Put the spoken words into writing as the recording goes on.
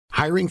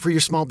Hiring for your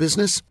small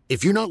business?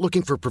 If you're not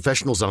looking for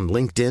professionals on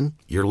LinkedIn,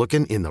 you're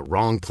looking in the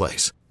wrong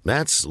place.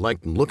 That's like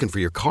looking for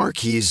your car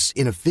keys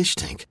in a fish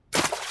tank.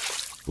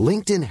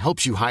 LinkedIn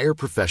helps you hire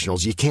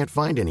professionals you can't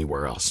find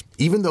anywhere else,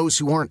 even those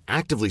who aren't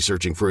actively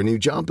searching for a new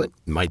job but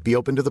might be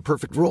open to the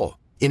perfect role.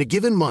 In a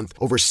given month,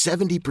 over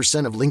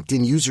 70% of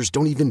LinkedIn users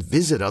don't even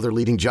visit other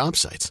leading job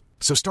sites.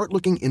 So start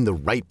looking in the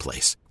right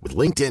place. With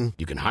LinkedIn,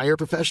 you can hire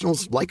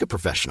professionals like a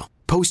professional.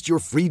 Post your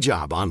free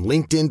job on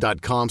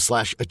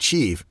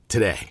linkedin.com/achieve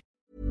today.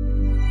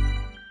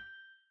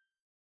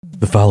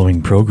 The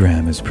following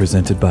program is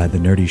presented by the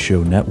Nerdy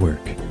Show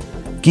Network.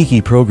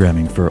 Geeky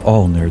programming for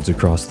all nerds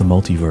across the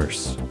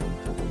multiverse.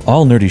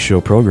 All Nerdy Show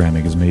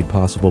programming is made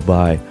possible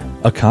by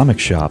A Comic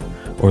Shop,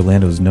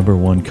 Orlando's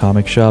 #1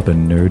 comic shop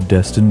and nerd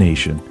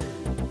destination,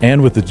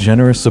 and with the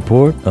generous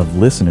support of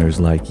listeners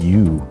like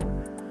you.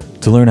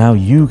 To learn how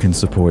you can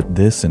support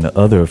this and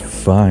other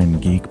fine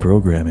geek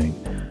programming,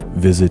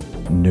 visit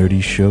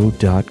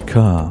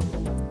nerdyshow.com.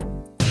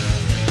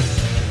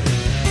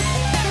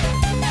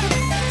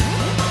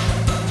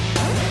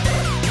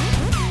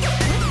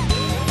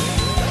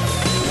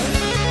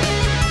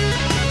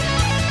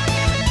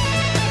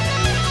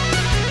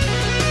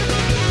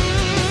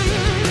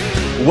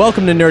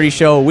 Welcome to Nerdy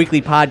Show, a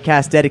weekly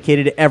podcast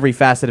dedicated to every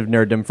facet of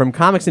nerddom, from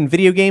comics and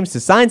video games to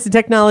science and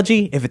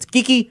technology. If it's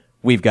geeky,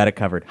 we've got it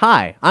covered.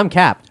 Hi, I'm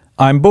Cap.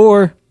 I'm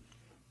Boar.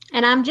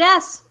 And I'm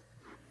Jess.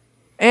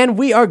 And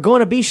we are going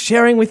to be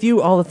sharing with you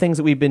all the things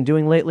that we've been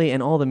doing lately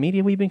and all the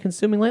media we've been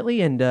consuming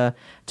lately, and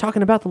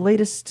talking about the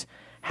latest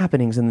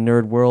happenings in the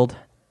nerd world.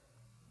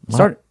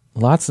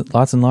 Lots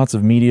and lots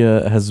of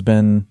media has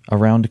been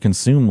around to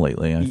consume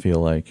lately, I feel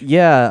like.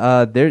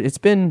 Yeah, it's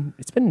been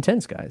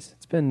intense, guys.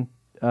 It's been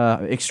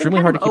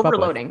extremely hard to keep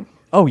overloading. up with.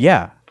 Oh,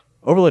 yeah.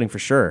 Overloading for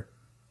sure.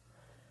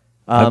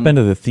 I've been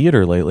to the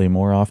theater lately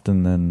more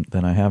often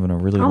than I have in a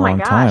really long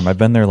time. I've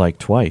been there like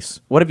twice.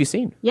 What have you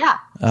seen? Yeah,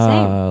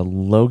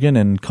 same. Logan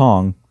and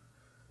Kong.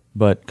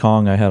 But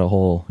Kong, I had a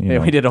whole...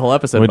 we did a whole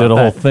episode We about did a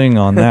that. whole thing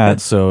on that,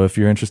 so if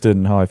you're interested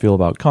in how I feel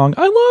about Kong,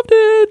 I loved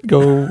it!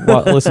 Go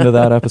listen to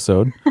that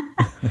episode.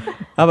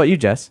 How about you,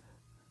 Jess?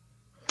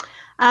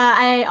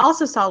 I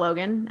also saw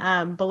Logan,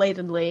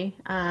 belatedly.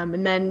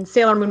 And then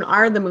Sailor Moon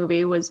R, the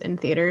movie, was in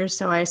theaters,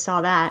 so I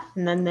saw that.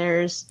 And then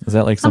there's... Is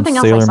that like some something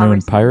else I Sailor saw Moon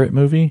recently. pirate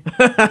movie?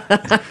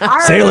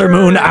 R. Sailor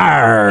Moon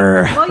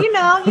R! Well, you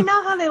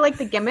know how they like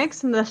the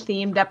gimmicks in the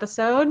themed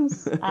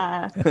episodes?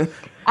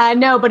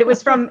 No, but it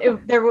was from...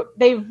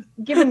 they've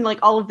given like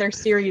all of their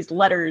series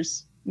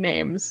letters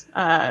names.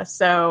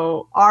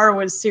 So R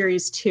was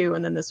series 2,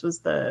 and then this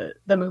was the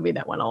movie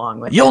that went along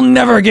with it. You'll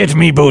never get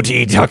me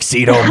booty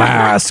tuxedo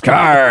mask.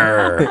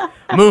 Arr.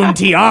 Moon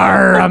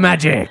Tiara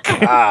magic.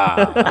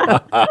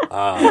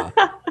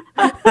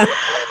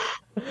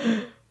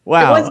 Wow.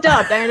 It was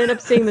dubbed. I ended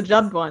up seeing the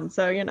dubbed one,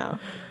 so you know.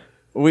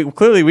 We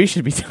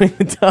should be doing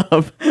the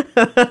dub.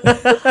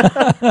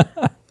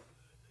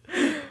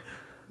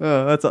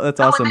 Oh, that's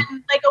awesome. And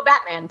then Lego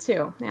Batman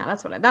too. Yeah,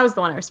 that was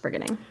the one I was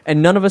forgetting.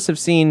 And none of us have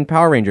seen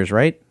Power Rangers,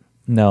 right?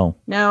 No.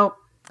 No.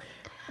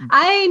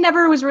 I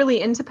never was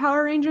really into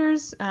Power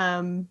Rangers,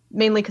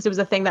 mainly because it was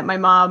a thing that my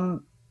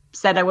mom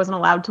said I wasn't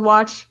allowed to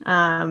watch,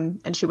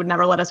 and she would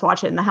never let us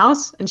watch it in the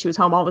house, and she was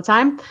home all the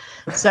time.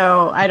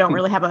 So I don't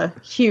really have a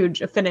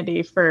huge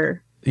affinity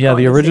for... Yeah,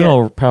 the going to see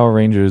original it. Power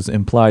Rangers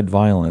implied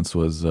violence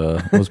was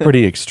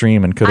pretty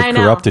extreme and could I have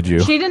know. corrupted you.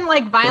 She didn't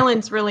like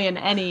violence really in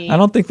any I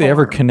don't think they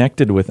ever form.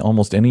 connected with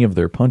almost any of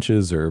their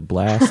punches or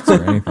blasts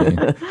or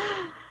anything.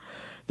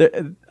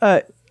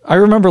 I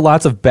remember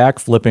lots of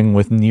backflipping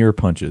with near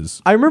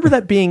punches. I remember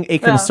that being a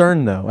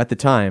concern, though, at the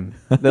time.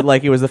 That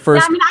like it was the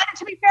first... Yeah, I mean,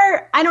 to be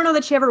fair, I don't know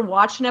that she ever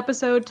watched an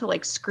episode to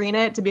like screen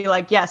it to be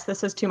like, yes,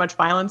 this is too much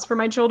violence for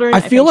my children. I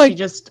feel think like she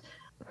just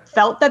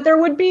felt that there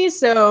would be,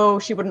 so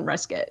she wouldn't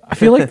risk it. I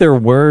feel like there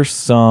were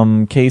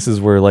some cases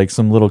where like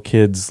some little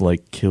kids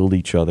like killed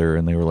each other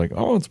and they were like,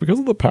 oh, it's because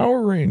of the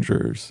Power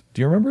Rangers.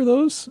 Do you remember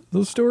those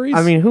stories?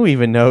 I mean, who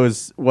even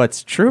knows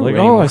what's true? like,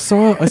 anymore?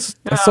 oh,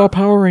 I saw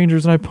Power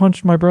Rangers and I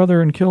punched my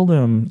brother and killed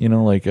him. You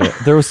know, like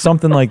there was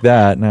something like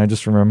that. And I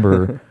just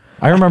remember,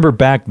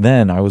 back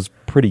then I was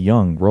pretty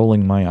young,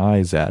 rolling my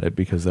eyes at it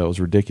because that was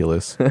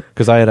ridiculous.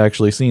 Because I had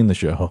actually seen the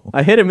show.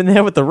 I hit him in the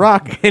head with the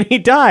rock and he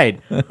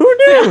died. Who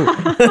knew?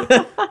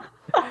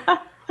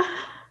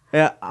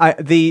 Yeah,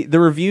 the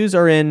reviews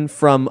are in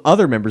from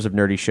other members of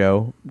Nerdy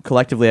Show.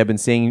 Collectively, I've been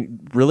seeing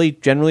really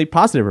generally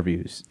positive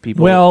reviews.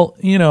 People, Well,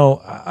 you know,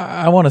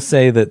 I want to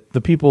say that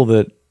the people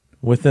that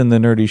within the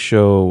Nerdy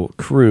Show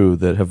crew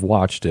that have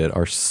watched it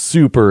are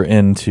super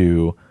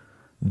into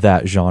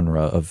that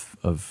genre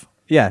of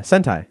yeah,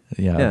 Sentai.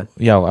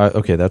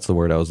 Okay, that's the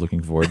word I was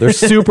looking for. They're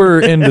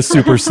super into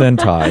Super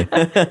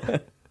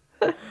Sentai.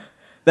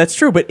 That's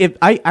true, but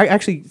I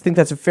actually think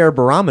that's a fair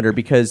barometer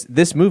because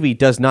this movie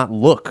does not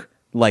look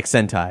like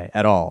Sentai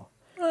at all.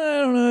 I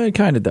don't know, it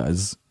kind of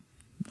does.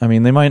 I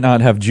mean, they might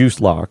not have juice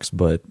locks,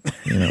 but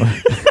you know.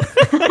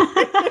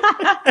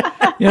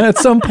 Yeah, at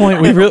some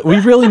point we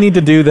really need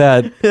to do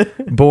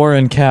that. Boar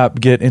and Cap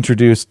get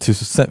introduced to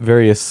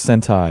various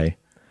Sentai.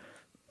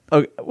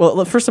 Okay,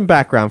 well, for some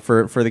background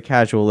for the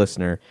casual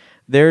listener,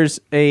 there's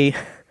a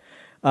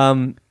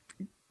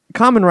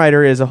Kamen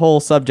Rider is a whole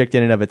subject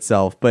in and of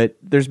itself, but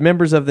there's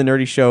members of the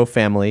Nerdy Show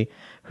family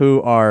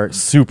who are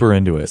super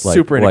into it.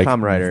 Super into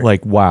Kamen Rider.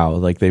 Like, wow.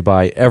 Like, they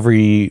buy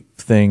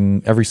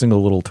everything, every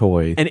single little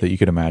toy that you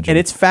could imagine. And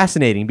it's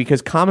fascinating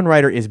because Kamen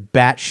Rider is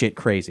batshit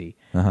crazy.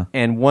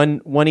 And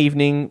one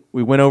evening,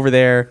 we went over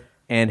there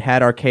and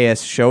had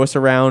Arceus show us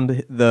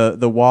around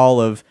the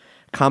wall of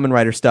Kamen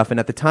Rider stuff. And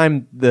at the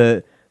time,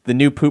 the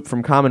new poop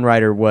from Kamen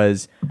Rider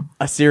was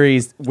a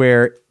series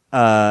where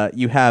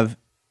you have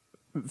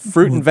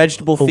fruit and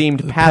vegetable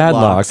themed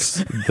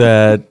padlocks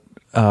that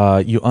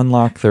you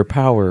unlock their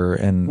power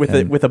and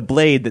with a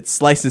blade that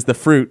slices the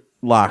fruit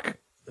lock.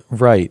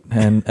 Right,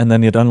 and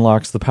then it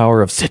unlocks the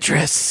power of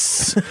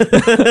citrus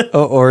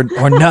or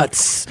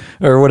nuts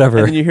or whatever.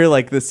 And then you hear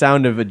like the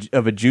sound of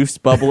a juice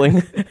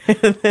bubbling.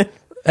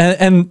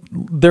 and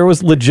there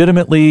was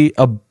legitimately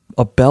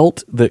a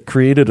belt that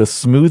created a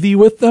smoothie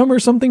with them or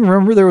something.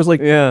 Remember, there was like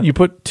you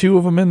put two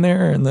of them in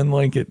there and then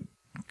like it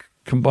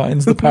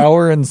combines the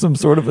power in some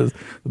sort of a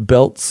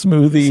belt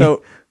smoothie.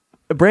 So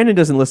Brandon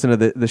doesn't listen to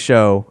the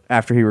show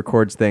after he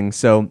records things,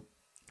 so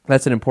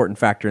that's an important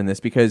factor in this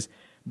because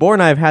Boar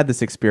and I have had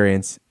this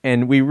experience,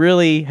 and we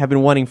really have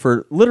been wanting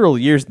for literal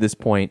years at this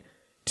point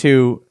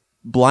to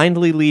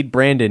blindly lead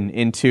Brandon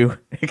into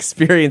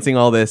experiencing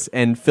all this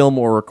and film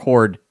or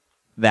record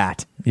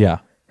that. Yeah.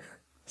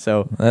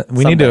 So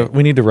we need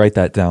to write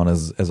that down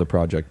as a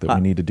project that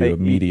we need to do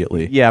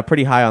immediately. Yeah,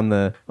 pretty high on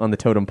the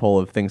totem pole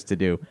of things to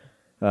do.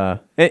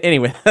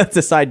 Anyway, that's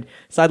a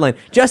sideline.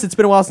 Jess, it's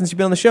been a while since you've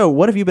been on the show.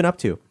 What have you been up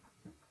to?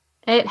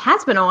 It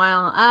has been a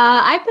while.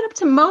 I've been up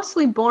to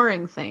mostly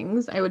boring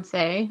things, I would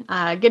say.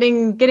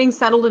 Getting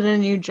settled in a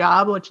new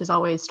job, which is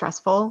always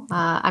stressful.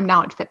 I'm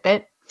now at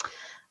Fitbit.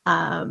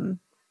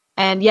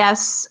 And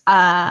yes,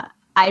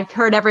 I've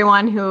heard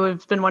everyone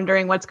who's been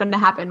wondering what's going to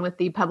happen with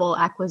the Pebble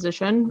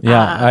acquisition.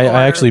 Yeah,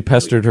 I actually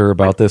pestered her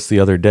about this the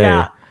other day.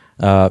 Yeah.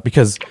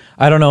 Because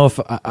I don't know if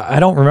I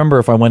don't remember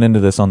if I went into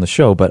this on the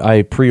show, but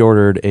I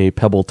pre-ordered a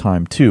Pebble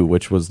Time 2,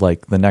 which was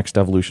like the next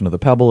evolution of the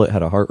Pebble. It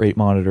had a heart rate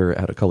monitor, it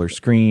had a color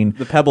screen.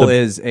 The Pebble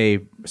is a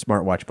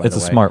smartwatch, by the way.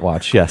 It's a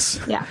smartwatch, yes.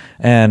 Yeah.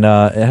 And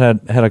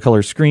it had a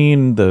color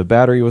screen. The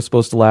battery was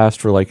supposed to last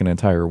for like an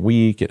entire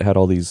week. It had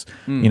all these,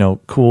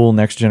 cool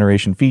next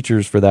generation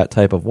features for that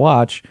type of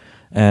watch.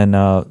 And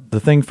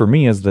the thing for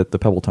me is that the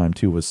Pebble Time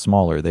 2 was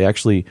smaller. They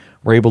actually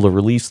were able to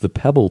release the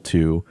Pebble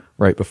 2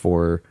 right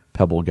before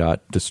Pebble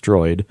got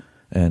destroyed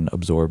and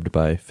absorbed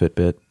by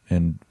Fitbit,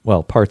 and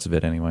well, parts of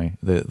it anyway.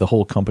 The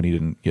whole company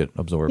didn't get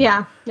absorbed.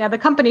 Yeah, the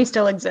company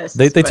still exists.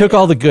 They took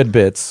all the good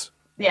bits.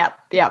 Yeah.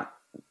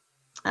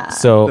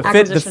 So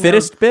the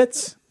fittest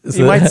bits,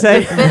 you might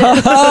say.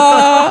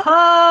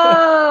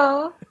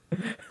 Oh.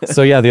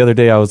 So yeah, the other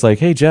day I was like,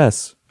 "Hey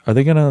Jess, are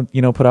they gonna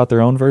put out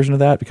their own version of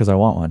that? Because I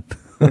want one."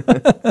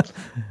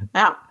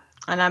 Yeah,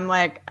 and I'm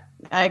like,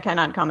 I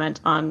cannot comment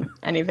on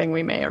anything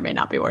we may or may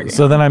not be working on.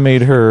 So then I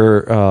made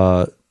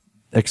her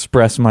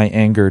express my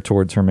anger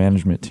towards her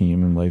management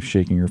team and like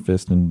shaking her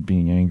fist and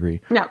being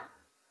angry. No.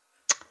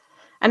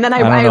 And then I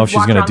don't know if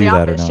she's going to do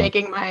that or not.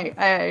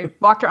 I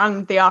walked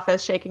around the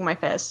office shaking my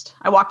fist.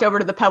 I walked over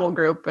to the Pebble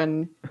group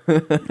and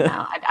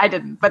no, I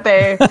didn't. But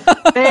they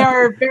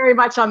are very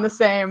much on the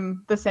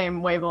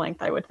same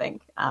wavelength, I would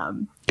think.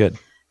 Good.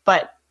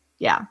 But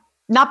yeah,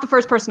 not the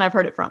first person I've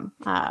heard it from.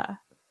 But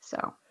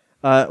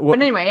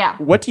anyway, yeah.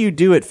 What do you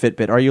do at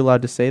Fitbit? Are you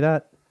allowed to say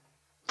that?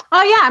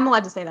 Oh yeah, I'm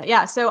allowed to say that.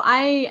 Yeah. So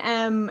I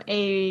am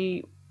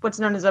what's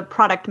known as a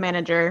product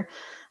manager,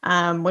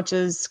 which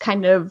is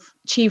kind of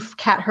chief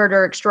cat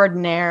herder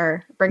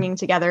extraordinaire, bringing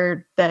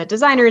together the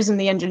designers and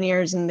the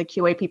engineers and the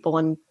QA people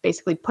and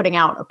basically putting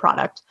out a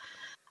product.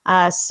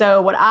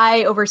 So what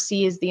I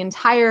oversee is the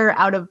entire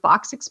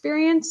out-of-box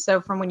experience.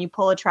 So from when you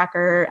pull a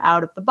tracker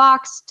out of the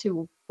box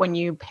to when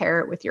you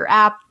pair it with your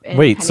app. And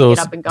wait, so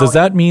get up and does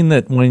that mean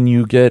that when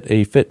you get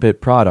a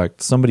Fitbit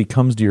product, somebody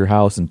comes to your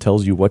house and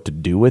tells you what to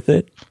do with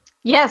it?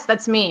 Yes,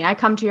 that's me. I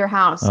come to your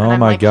house and Oh I'm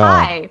my like,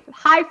 God.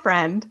 hi,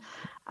 friend.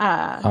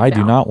 I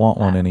do not want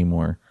one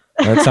anymore.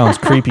 That sounds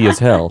creepy as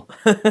hell.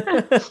 No,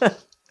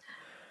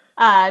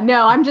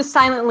 I'm just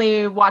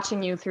silently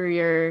watching you through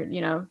your,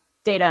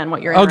 data and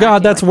what you're. Oh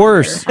God, that's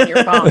worse. On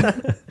your phone.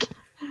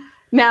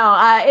 No,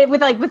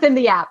 within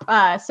the app.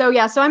 So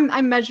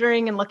I'm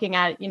measuring and looking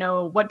at,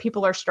 what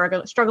people are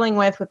struggling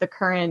with the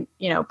current,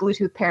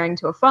 Bluetooth pairing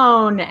to a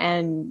phone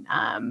and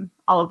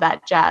all of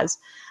that jazz,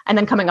 and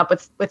then coming up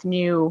with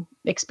new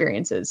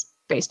experiences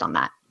based on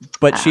that.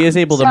 But she is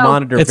able to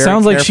monitor. It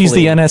sounds like she's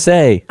the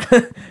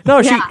NSA. No,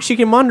 yeah. she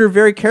can monitor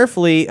very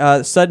carefully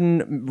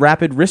sudden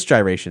rapid wrist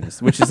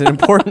gyrations, which is an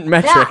important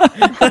metric.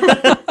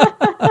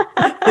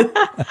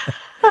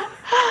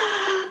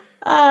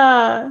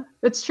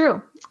 It's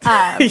true.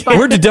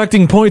 We're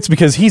deducting points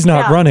because he's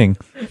not running.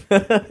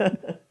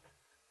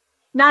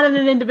 Not at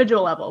an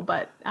individual level,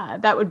 but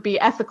that would be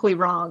ethically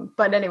wrong.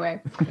 But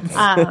anyway.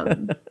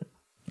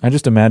 I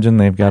just imagine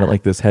they've got it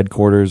like this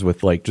headquarters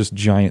with like just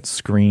giant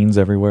screens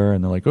everywhere,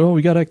 and they're like, "Oh,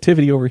 we got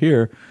activity over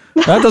here."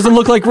 That doesn't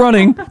look like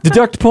running.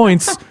 Deduct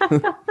points.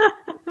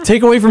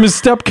 Take away from his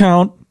step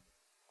count.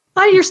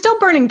 Oh, you're still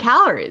burning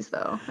calories,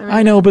 though. I mean,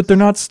 I know, but they're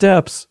not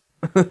steps.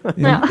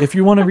 If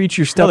you want to reach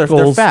your step they're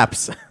goals,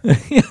 faps.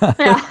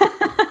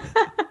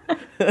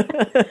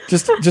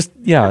 just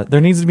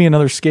there needs to be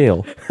another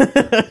scale.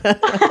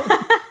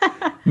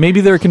 Maybe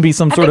there can be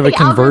some sort of a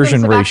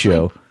conversion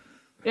ratio.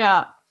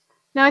 Yeah.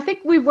 Now I think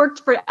we've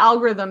worked for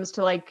algorithms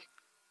to like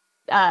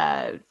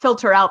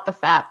filter out the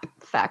fat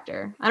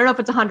factor. I don't know if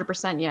it's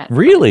 100% yet.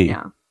 Really?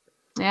 Yeah.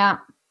 Yeah.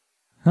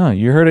 Huh,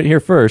 you heard it here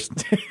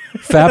first.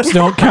 Faps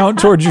don't count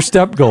towards your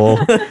step goal.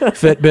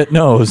 Fitbit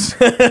knows.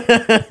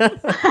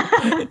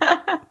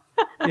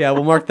 Yeah,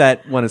 we'll mark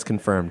that one as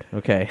confirmed.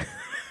 Okay.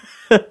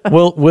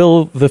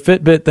 Will the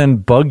Fitbit then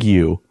bug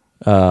you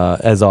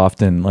as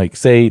often? Like,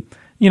 say,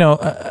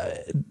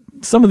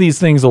 some of these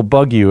things will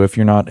bug you if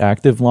you're not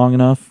active long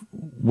enough.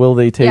 Will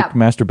they take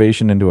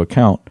masturbation into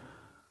account?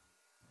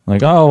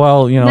 Like, oh,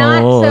 well, you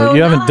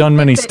haven't done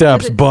many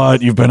steps,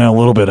 but you've been a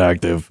little bit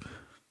active.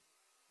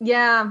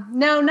 Yeah,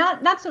 no,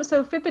 not so.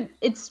 So Fitbit,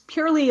 it's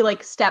purely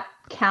like step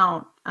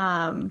count.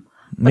 But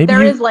Maybe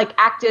there is like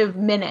active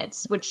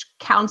minutes, which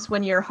counts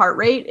when your heart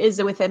rate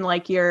is within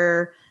like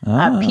your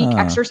peak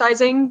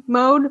exercising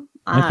mode.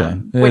 Okay,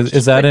 Which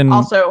is that in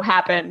also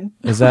happen?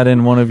 Is that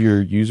in one of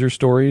your user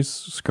stories,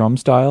 Scrum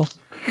style?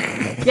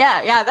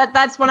 Yeah.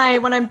 That's when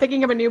I'm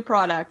thinking of a new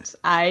product.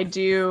 I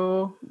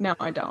do. No,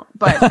 I don't.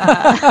 But.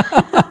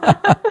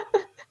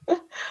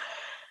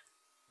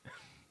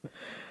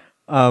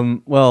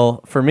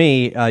 Well, for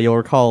me, you'll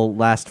recall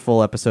last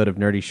full episode of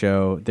Nerdy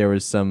Show, there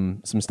was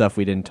some stuff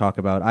we didn't talk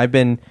about. I've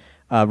been,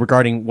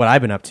 regarding what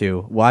I've been up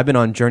to, I've been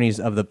on journeys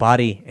of the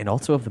body and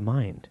also of the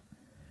mind.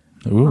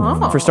 Ooh.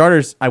 Oh. For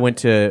starters, I went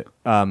to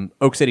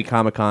Oak City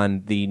Comic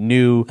Con, the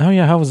new... Oh,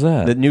 yeah, how was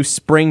that? The new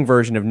spring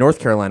version of North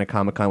Carolina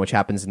Comic Con, which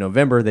happens in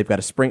November. They've got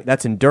a spring...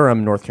 That's in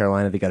Durham, North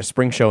Carolina. They got a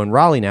spring show in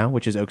Raleigh now,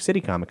 which is Oak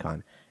City Comic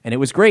Con. And it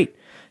was great,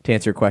 to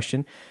answer your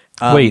question.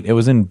 Wait, it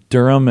was in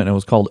Durham and it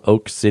was called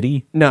Oak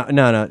City? No.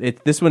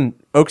 This one,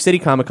 Oak City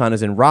Comic Con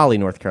is in Raleigh,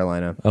 North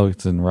Carolina. Oh,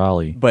 it's in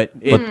Raleigh. But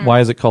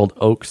why is it called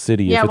Oak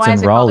City Yeah, if it's why in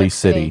is it called Raleigh Oak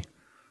City? City?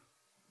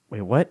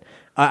 Wait, what?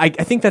 I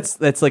think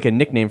that's like a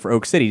nickname for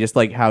Oak City, just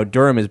like how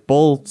Durham is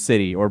Bull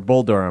City or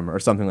Bull Durham or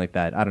something like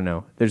that. I don't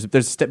know. There's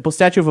a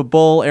statue of a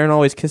bull. Aaron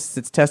always kisses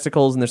its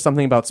testicles, and there's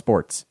something about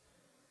sports.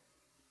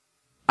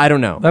 I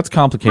don't know. That's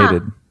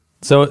complicated.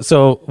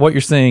 So what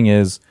you're saying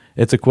is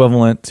it's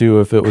equivalent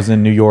to if it was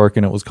in New York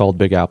and it was called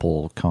Big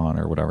Apple Con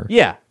or whatever.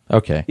 Yeah.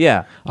 Okay.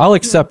 Yeah. I'll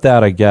accept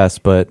that, I guess,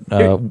 but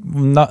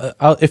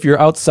if you're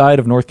outside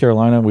of North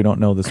Carolina, we don't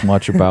know this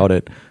much about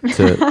it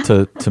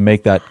to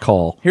make that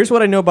call. Here's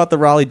what I know about the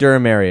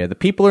Raleigh-Durham area. The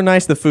people are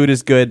nice, the food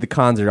is good, the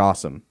cons are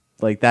awesome.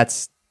 Like,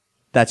 that's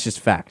just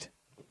fact.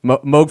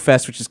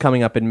 Moogfest, which is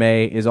coming up in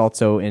May, is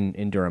also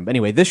in Durham.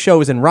 Anyway, this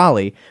show is in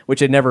Raleigh,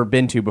 which I'd never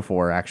been to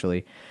before,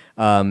 actually.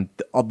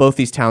 Both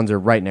these towns are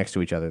right next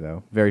to each other,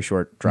 though. Very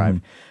short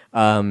drive.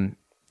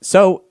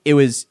 So it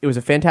was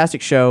a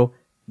fantastic show.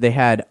 They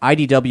had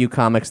IDW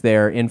Comics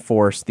there in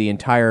force. The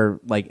entire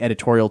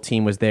editorial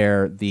team was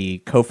there. The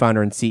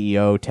co-founder and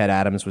CEO, Ted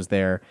Adams, was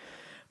there.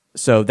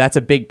 So that's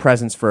a big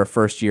presence for a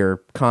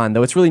first-year con,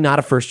 though it's really not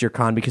a first-year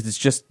con because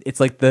it's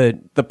like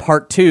the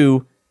part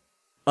two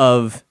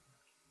of,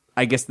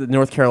 I guess, the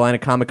North Carolina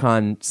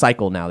Comic-Con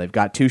cycle now. They've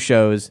got 2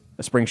 shows,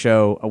 a spring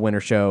show, a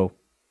winter show.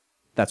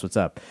 That's what's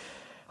up.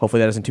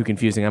 Hopefully that isn't too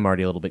confusing. I'm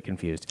already a little bit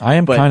confused. I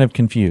am kind of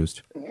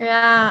confused.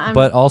 Yeah.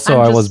 But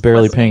also I was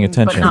barely paying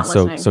listening, but attention, not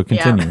so listening.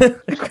 continue.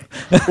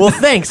 Yeah. Well,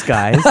 thanks,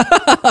 guys.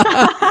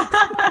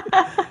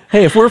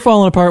 Hey, if we're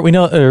falling apart, we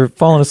know, or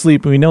falling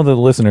asleep, we know that the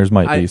listeners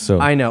might be.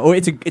 So I know. Oh,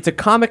 it's a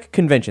comic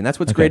convention. That's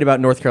what's great about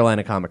North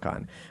Carolina Comic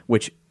Con.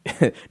 Which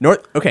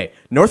North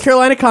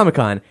Carolina Comic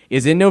Con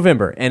is in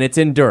November and it's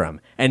in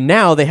Durham. And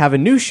now they have a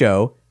new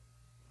show,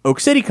 Oak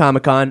City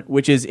Comic Con,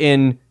 which is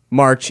in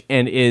March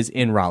and is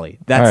in Raleigh.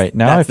 all right,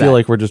 now I feel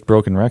like we're just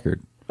broken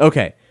record.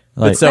 Okay.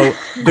 But so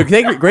the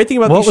great thing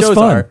about What these was shows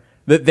fun? are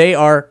that they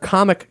are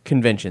comic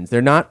conventions.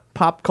 They're not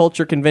pop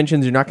culture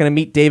conventions. You're not going to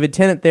meet David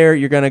Tennant there.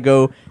 You're going to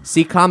go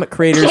see comic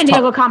creators. San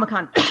Diego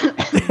Comic-Con.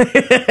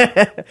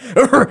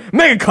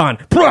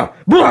 MegaCon. Blah,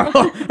 blah.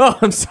 Oh,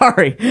 I'm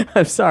sorry.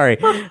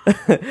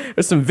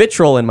 There's some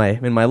vitriol in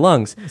my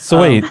lungs. So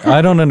wait,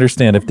 I don't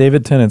understand. If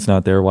David Tennant's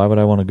not there, why would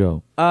I want to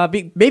go?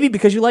 Maybe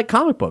because you like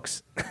comic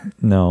books.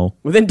 No.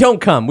 Well, then don't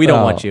come. We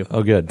don't want you.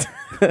 Oh, good.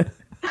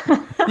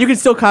 You can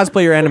still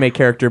cosplay your anime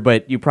character,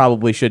 but you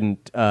probably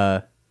shouldn't.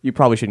 You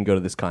probably shouldn't go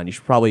to this con. You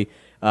should probably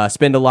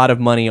spend a lot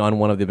of money on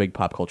one of the big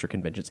pop culture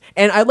conventions.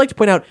 And I'd like to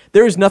point out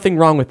there is nothing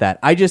wrong with that.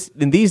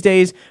 In these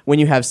days, when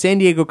you have San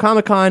Diego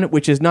Comic-Con,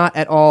 which is not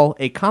at all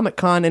a Comic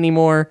Con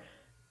anymore,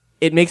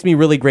 it makes me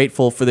really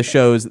grateful for the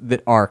shows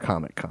that are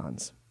Comic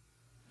Cons.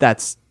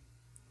 That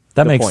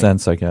makes point.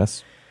 sense, I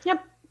guess.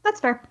 Yep, that's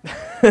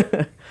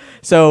fair.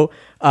 So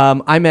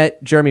I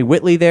met Jeremy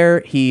Whitley there.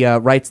 He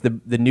writes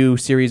the new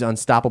series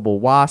Unstoppable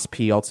Wasp.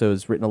 He also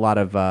has written a lot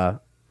of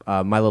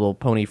My Little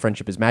Pony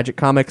Friendship is Magic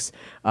comics.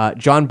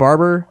 John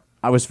Barber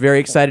I was very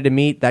excited to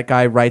meet. That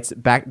guy writes the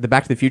Back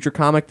to the Future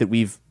comic that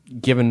we've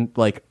given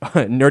like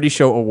Nerdy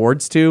Show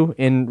awards to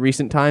in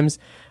recent times,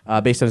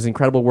 based on his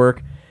incredible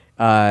work.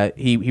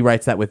 He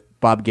writes that with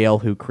Bob Gale,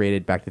 who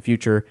created Back to the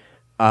Future.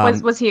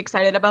 Was he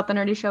excited about the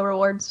Nerdy Show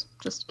rewards?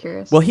 Just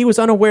curious. Well, he was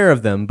unaware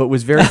of them, but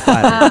was very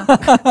flattered.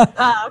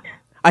 Okay.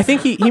 I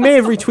think he may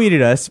have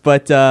retweeted us,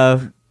 but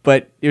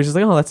he was just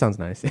like, oh, that sounds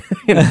nice. I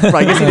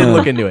guess he didn't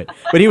look into it.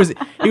 But he was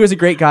a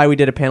great guy. We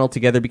did a panel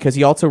together because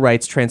he also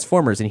writes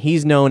Transformers, and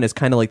he's known as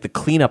kind of like the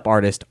cleanup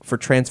artist for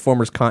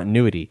Transformers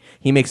continuity.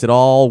 He makes it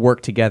all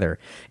work together.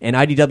 And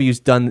IDW's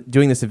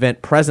doing this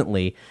event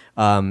presently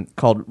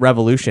called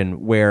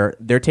Revolution, where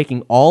they're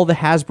taking all the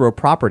Hasbro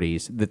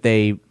properties that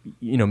they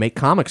make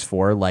comics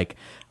for, like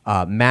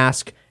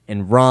Mask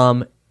and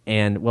ROM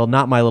and, well,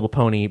 not My Little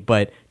Pony,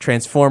 but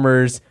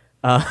Transformers,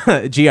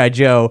 G.I.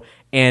 Joe,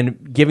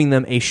 and giving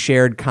them a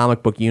shared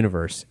comic book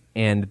universe.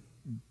 And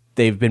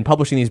they've been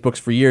publishing these books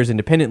for years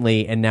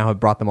independently and now have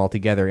brought them all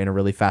together in a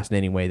really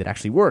fascinating way that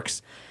actually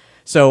works.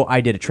 So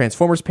I did a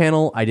Transformers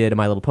panel, I did a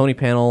My Little Pony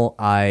panel,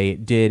 I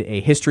did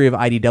a History of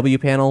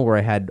IDW panel where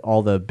I had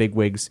all the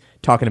bigwigs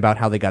talking about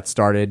how they got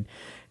started.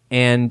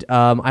 And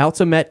I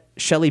also met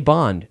Shelley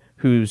Bond,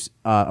 who's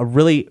a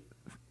really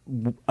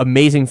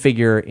amazing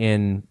figure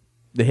in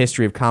the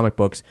history of comic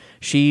books.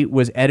 She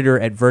was editor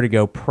at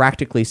Vertigo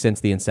practically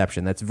since the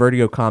inception. That's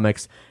Vertigo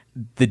Comics,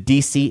 the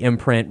DC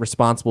imprint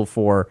responsible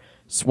for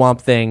Swamp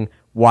Thing,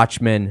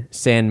 Watchmen,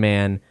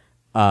 Sandman,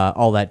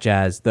 all that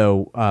jazz.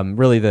 Though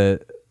really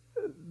the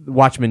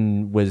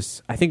Watchmen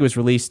was, I think it was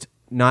released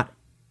not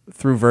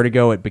through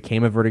Vertigo. It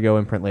became a Vertigo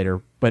imprint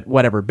later, but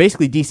whatever.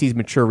 Basically DC's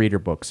mature reader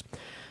books.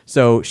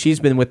 So she's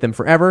been with them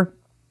forever.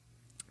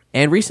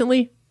 And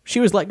recently she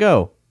was let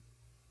go.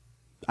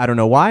 I don't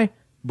know why.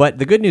 But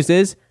the good news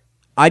is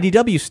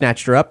IDW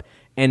snatched her up,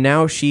 and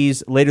now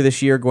she's later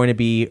this year going to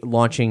be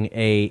launching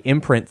a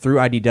imprint through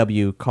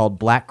IDW called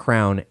Black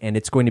Crown, and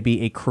it's going to be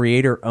a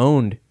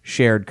creator-owned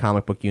shared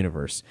comic book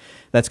universe.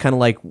 That's kind of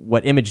like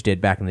what Image did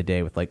back in the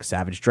day with like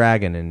Savage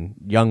Dragon and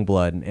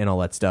Youngblood and all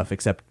that stuff,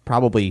 except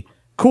probably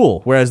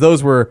cool, whereas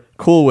those were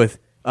cool with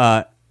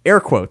air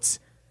quotes.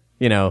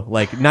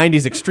 Like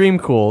 90s extreme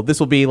cool. This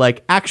will be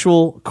like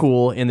actual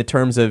cool in the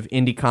terms of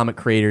indie comic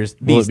creators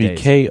these days. Will it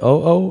be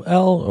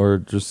KOOL or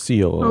just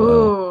COOL?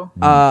 Ooh.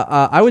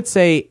 I would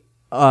say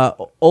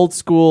old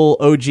school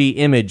OG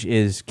Image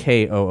is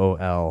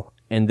KOOL,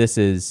 and this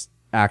is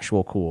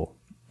actual cool.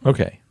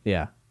 Okay.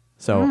 Yeah.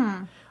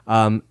 So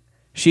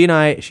she and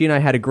I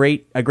had a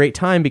great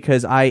time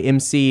because I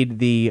emceed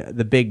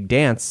the big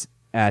dance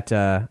at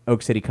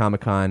Oak City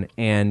Comic Con,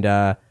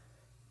 and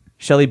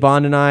Shelley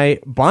Bond and I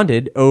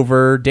bonded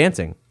over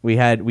dancing. We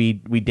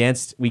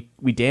danced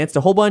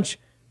a whole bunch.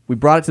 We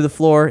brought it to the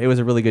floor. It was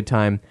a really good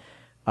time.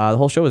 The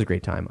whole show was a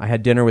great time. I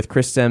had dinner with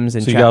Chris Sims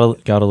and so you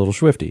got a little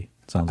swifty.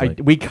 Sounds like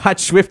we got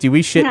swifty.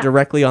 We shit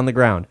directly on the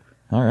ground.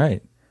 All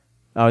right.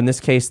 In this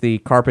case, the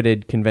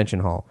carpeted convention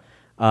hall,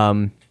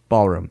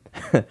 ballroom.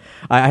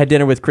 I had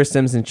dinner with Chris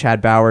Sims and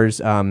Chad Bowers.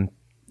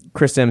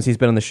 Chris Sims, he's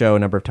been on the show a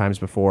number of times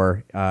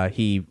before.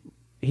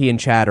 He and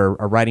Chad are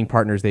writing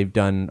partners. They've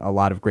done a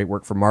lot of great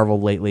work for Marvel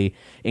lately,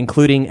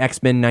 including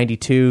X-Men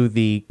 92,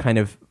 the kind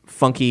of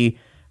funky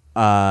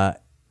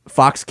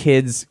Fox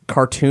Kids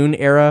cartoon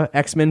era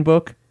X-Men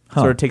book.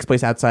 Sort of takes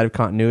place outside of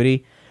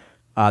continuity.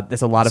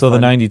 There's a lot of fun. So the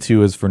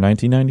 92 is for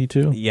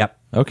 1992? Yep.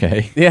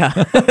 Okay. Yeah.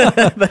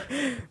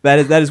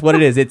 that is what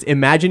it is. It's,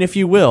 imagine if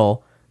you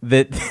will,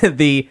 that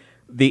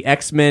the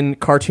X-Men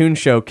cartoon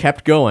show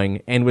kept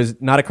going and was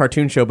not a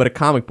cartoon show but a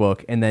comic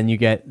book, and then you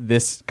get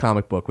this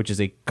comic book, which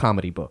is a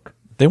comedy book.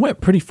 They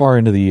went pretty far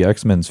into the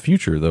X-Men's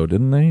future, though,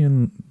 didn't they?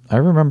 And I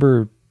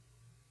remember,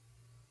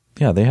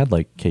 they had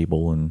like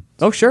Cable and...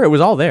 Oh, sure, it was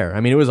all there. I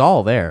mean, it was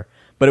all there.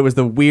 But it was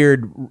the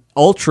weird,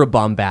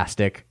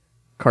 ultra-bombastic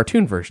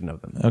cartoon version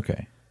of them.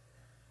 Okay.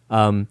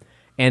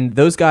 And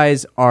those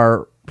guys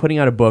are putting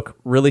out a book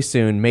really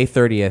soon, May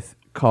 30th,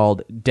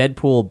 called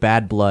Deadpool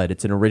Bad Blood.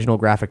 It's an original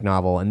graphic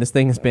novel, and this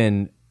thing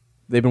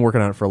they've been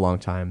working on it for a long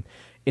time.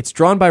 It's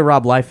drawn by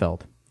Rob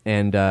Liefeld,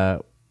 and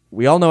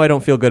we all know I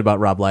don't feel good about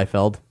Rob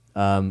Liefeld.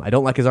 I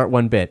don't like his art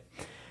one bit.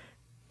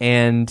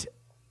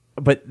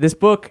 But this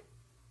book,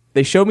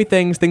 they showed me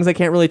things I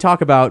can't really talk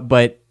about,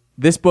 but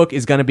this book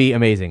is going to be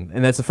amazing.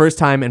 And that's the first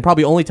time, and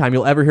probably only time,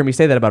 you'll ever hear me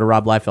say that about a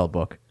Rob Liefeld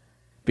book,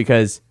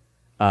 because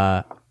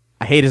I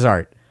hate his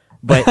art.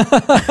 But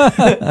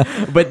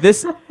but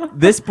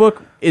this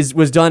book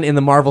was done in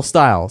the Marvel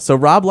style. So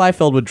Rob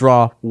Liefeld would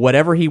draw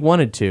whatever he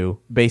wanted to,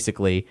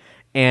 basically,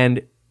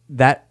 and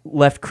that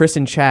left Chris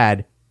and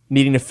Chad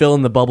needing to fill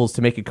in the bubbles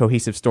to make a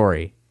cohesive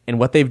story. And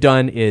what they've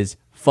done is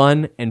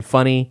fun and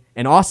funny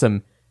and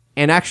awesome.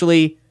 And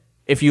actually,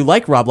 if you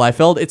like Rob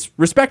Liefeld, it's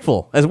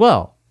respectful as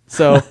well.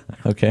 So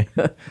okay.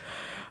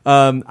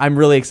 I'm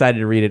really excited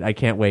to read it. I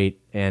can't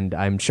wait, and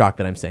I'm shocked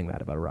that I'm saying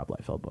that about a Rob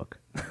Liefeld book.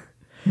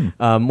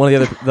 One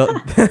of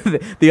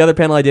the other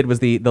panel I did was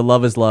the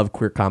Love is Love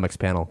Queer Comics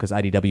panel, because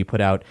IDW put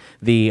out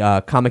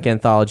the comic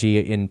anthology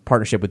in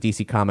partnership with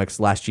DC Comics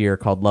last year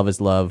called Love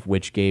is Love,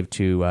 which gave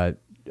to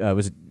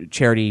was a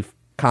charity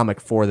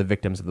comic for the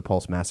victims of the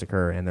Pulse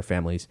massacre and their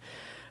families.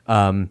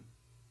 So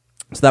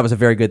that was a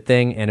very good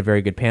thing and a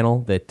very good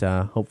panel that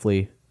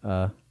hopefully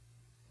brought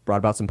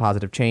about some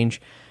positive change.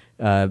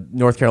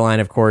 North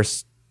Carolina, of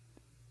course,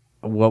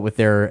 what with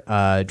their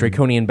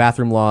draconian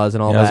bathroom laws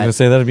and all that. I was going to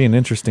say that'd be an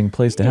interesting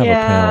place to have a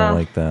panel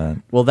like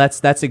that. Well,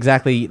 that's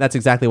exactly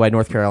why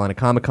North Carolina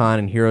Comic-Con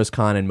and Heroes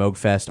Con and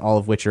MoGFest, all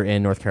of which are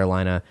in North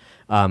Carolina,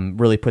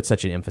 really put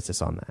such an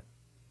emphasis on that.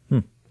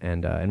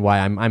 And why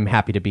I'm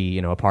happy to be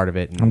a part of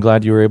it. I'm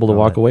glad you were able to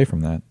walk away from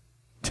that.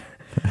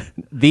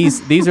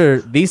 These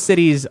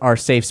cities are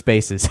safe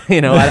spaces.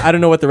 I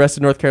don't know what the rest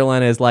of North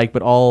Carolina is like,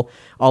 but all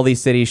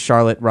these cities,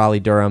 Charlotte, Raleigh,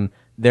 Durham,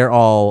 they're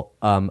all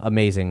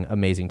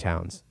amazing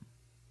towns.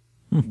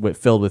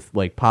 Filled with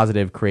like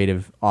positive,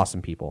 creative,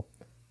 awesome people.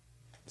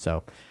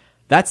 So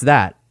that's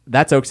that.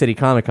 That's Oak City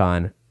Comic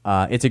Con.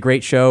 It's a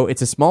great show.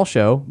 It's a small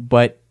show,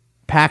 but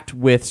packed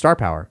with star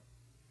power.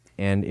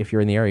 And if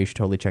you're in the area, you should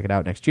totally check it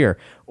out next year.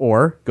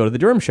 Or go to the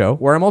Durham show,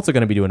 where I'm also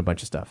going to be doing a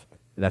bunch of stuff.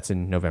 That's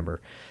in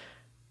November.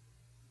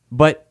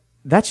 But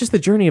that's just the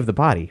journey of the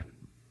body.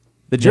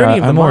 The journey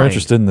of the I'm mind. more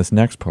interested in this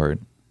next part.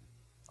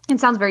 It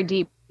sounds very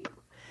deep.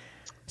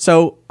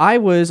 So I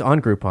was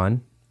on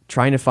Groupon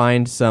trying to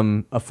find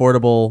some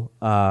affordable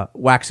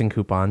waxing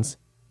coupons,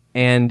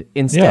 and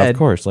instead, of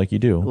course, like you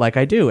do, like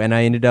I do, and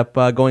I ended up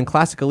going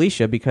Classic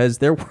Alicia because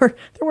there weren't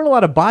a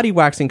lot of body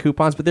waxing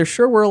coupons, but there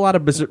sure were a lot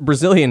of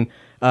Brazilian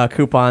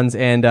coupons,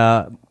 and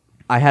I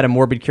had a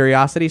morbid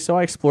curiosity, so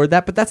I explored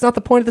that. But that's not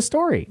the point of the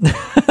story.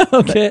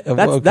 Okay,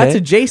 that's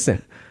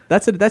adjacent.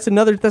 That's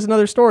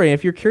another story. And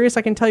if you're curious,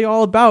 I can tell you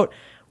all about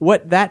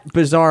what that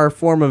bizarre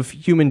form of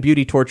human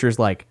beauty torture is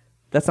like.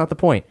 That's not the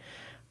point.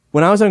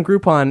 When I was on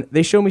Groupon,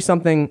 they showed me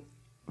something.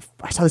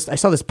 I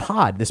saw this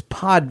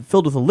pod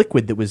filled with a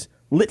liquid that was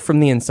lit from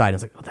the inside. I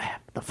was like, what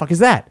the fuck is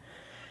that?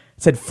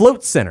 It said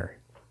Float Center.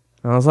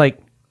 And I was like,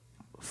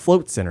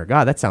 Float Center?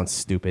 God, that sounds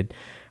stupid.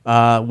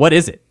 What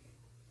is it?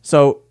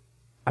 So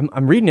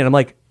I'm reading it. I'm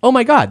like, oh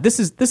my God, this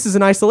is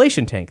an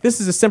isolation tank.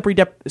 This is a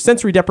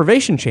sensory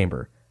deprivation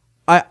chamber.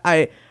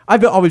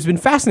 I've always been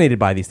fascinated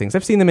by these things.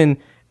 I've seen them in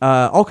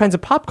all kinds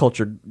of pop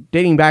culture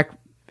dating back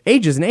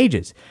ages and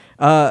ages.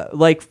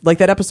 Like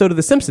that episode of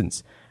The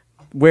Simpsons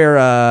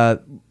where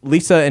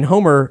Lisa and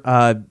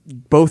Homer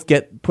both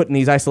get put in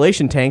these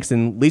isolation tanks,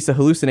 and Lisa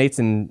hallucinates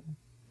and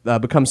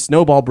becomes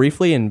Snowball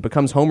briefly and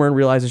becomes Homer and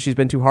realizes she's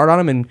been too hard on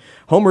him, and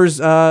Homer's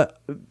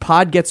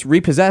pod gets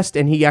repossessed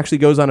and he actually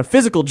goes on a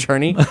physical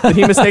journey that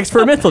he mistakes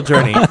for a mental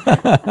journey.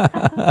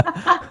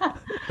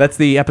 That's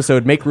the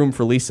episode Make Room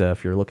for Lisa,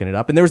 if you're looking it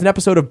up. And there was an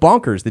episode of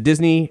Bonkers, the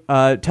Disney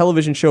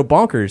television show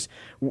Bonkers,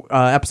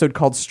 episode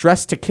called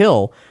Stress to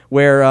Kill,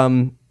 where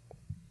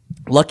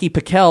Lucky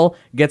Pickell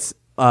gets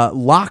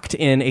locked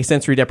in a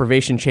sensory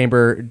deprivation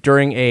chamber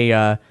during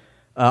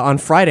on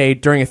Friday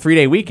during a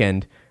 3-day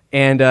weekend,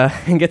 and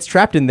gets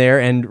trapped in there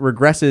and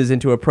regresses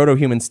into a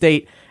proto-human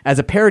state as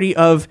a parody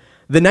of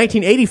the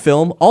 1980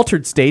 film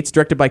Altered States,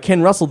 directed by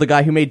Ken Russell, the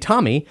guy who made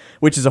Tommy,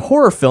 which is a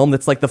horror film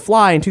that's like The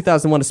Fly in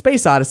 2001: A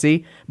Space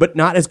Odyssey, but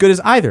not as good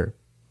as either,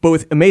 but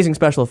with amazing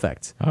special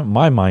effects.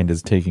 My mind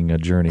is taking a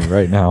journey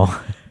right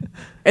now.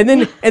 And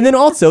then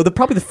also,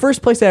 probably the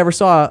first place I ever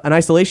saw an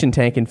isolation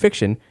tank in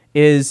fiction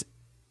is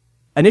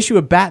an issue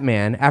of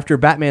Batman. After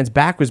Batman's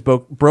back was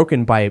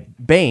broken by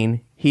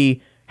Bane,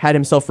 he had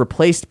himself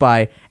replaced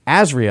by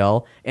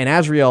Azrael, and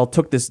Azrael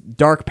took this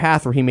dark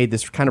path where he made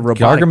this kind of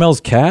robotic... Gargamel's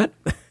cat?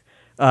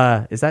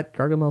 Is that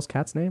Gargamel's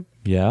cat's name?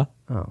 Yeah.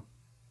 Oh.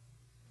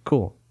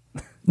 Cool.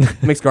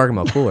 Makes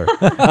Gargamel cooler.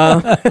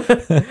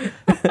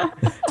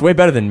 It's way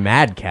better than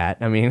Mad Cat.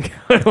 I mean,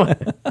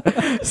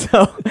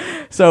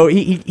 so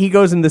he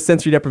goes in the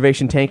sensory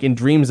deprivation tank and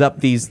dreams up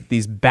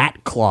these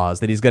bat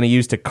claws that he's going to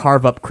use to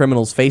carve up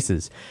criminals'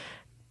 faces.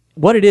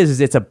 What it is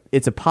it's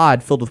a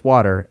pod filled with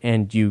water,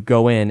 and you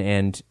go in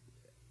and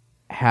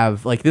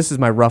have, like, this is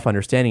my rough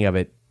understanding of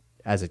it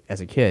as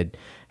a kid,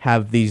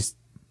 have these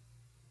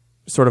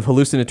sort of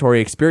hallucinatory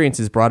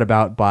experiences brought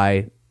about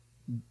by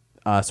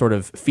a sort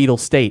of fetal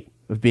state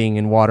of being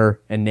in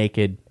water and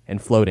naked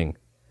and floating.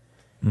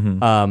 Mm-hmm.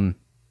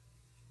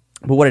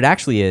 But what it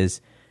actually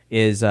is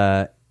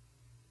that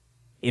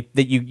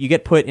you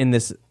get put in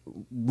this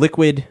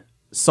liquid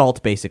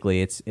salt,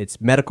 basically.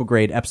 It's medical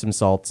grade Epsom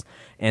salts,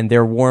 and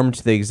they're warmed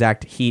to the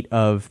exact heat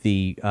of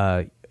the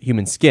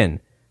human skin.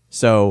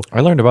 So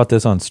I learned about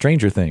this on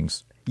Stranger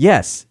Things.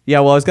 Yes. Yeah,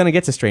 well, I was going to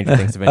get to Stranger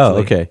Things eventually.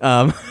 Oh, okay.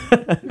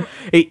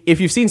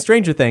 If you've seen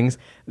Stranger Things,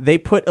 they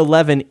put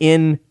Eleven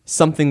in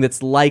something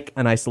that's like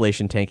an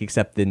isolation tank,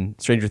 except in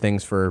Stranger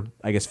Things, for,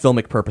 I guess,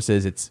 filmic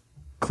purposes, it's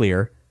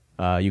clear.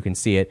 You can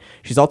see it.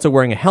 She's also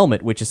wearing a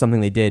helmet, which is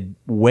something they did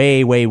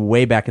way, way,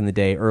 way back in the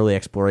day, early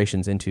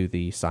explorations into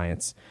the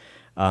science.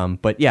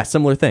 But yeah,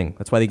 similar thing.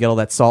 That's why they get all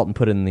that salt and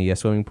put it in the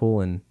swimming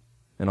pool and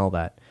all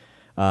that.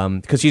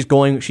 Because she's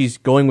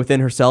going within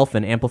herself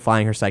and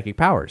amplifying her psychic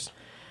powers.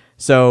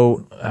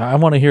 So I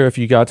want to hear if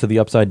you got to the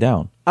upside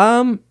down.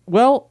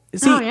 Well,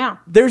 see,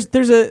 there's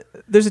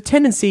a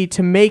tendency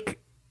to make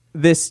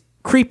this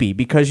creepy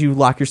because you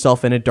lock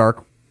yourself in a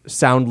dark,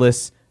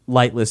 soundless,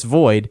 lightless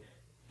void,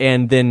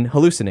 and then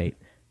hallucinate.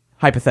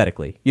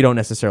 Hypothetically, you don't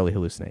necessarily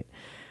hallucinate.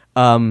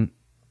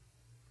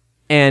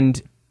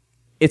 And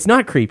it's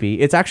not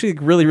creepy. It's actually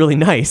really, really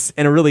nice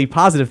and a really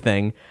positive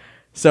thing.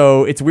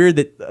 So it's weird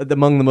that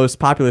among the most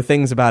popular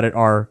things about it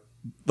are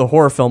the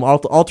horror film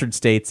Altered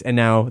States and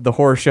now the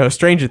horror show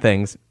Stranger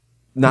Things.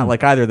 Not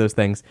like either of those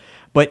things.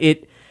 But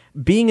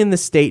being in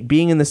this state,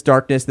 being in this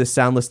darkness, this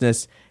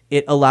soundlessness,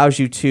 it allows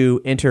you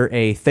to enter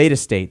a theta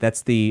state.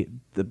 That's the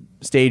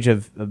stage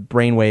of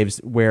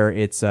brainwaves where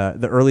it's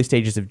the early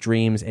stages of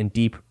dreams and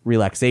deep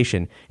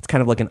relaxation. It's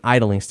kind of like an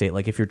idling state.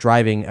 Like if you're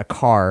driving a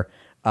car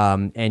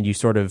and you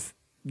sort of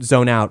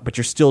zone out, but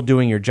you're still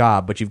doing your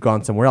job, but you've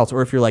gone somewhere else.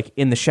 Or if you're like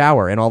in the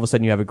shower and all of a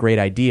sudden you have a great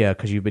idea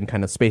because you've been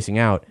kind of spacing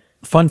out.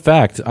 Fun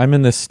fact, I'm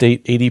in this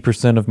state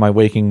 80% of my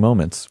waking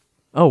moments.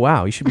 Oh,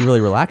 wow. You should be really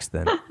relaxed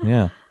then.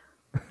 Yeah.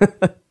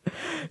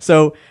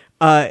 So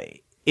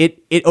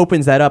it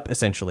opens that up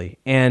essentially.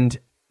 And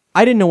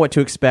I didn't know what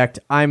to expect.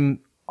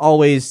 I'm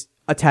always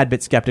a tad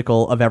bit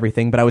skeptical of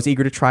everything, but I was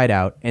eager to try it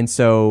out. And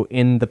so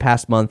in the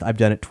past month, I've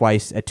done it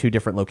twice at 2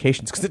 different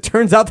locations because it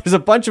turns out there's a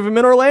bunch of them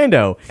in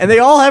Orlando and they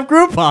all have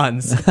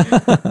Groupons.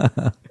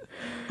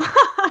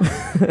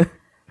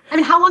 I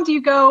mean, how long do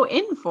you go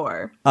in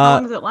for? How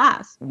long does it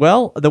last?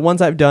 Well, the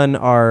ones I've done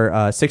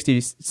are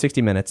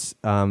 60 minutes.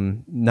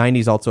 90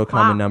 is also a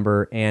common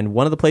number. And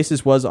one of the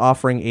places was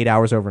offering 8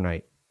 hours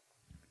overnight.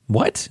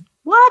 What?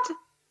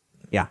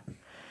 Yeah.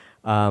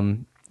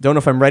 Don't know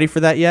if I'm ready for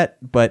that yet,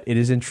 but it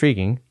is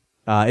intriguing.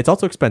 It's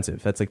also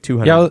expensive. That's like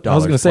 $200. Yeah, I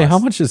was going to say, plus. how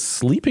much does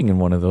sleeping in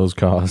one of those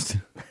cost?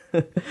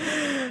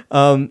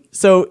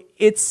 So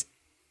it's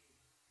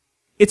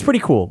pretty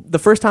cool. The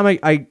first time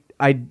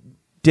I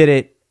did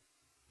it,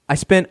 I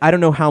spent, I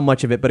don't know how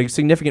much of it, but a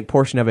significant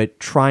portion of it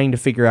trying to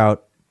figure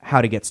out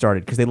how to get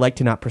started because they like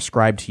to not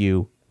prescribe to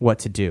you what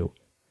to do.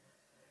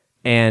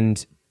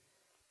 And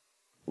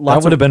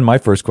that would have been my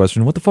first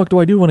question. What the fuck do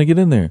I do when I get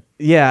in there?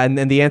 Yeah, and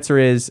the answer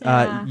is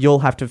you'll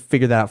have to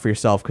figure that out for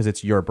yourself because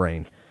it's your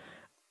brain.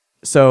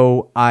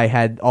 So I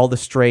had all the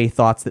stray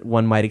thoughts that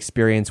one might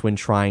experience when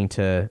trying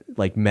to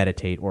like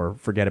meditate or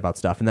forget about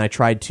stuff. And then I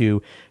tried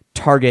to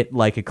target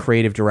like a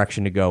creative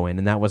direction to go in,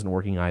 and that wasn't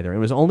working either. It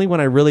was only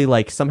when I really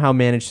like somehow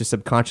managed to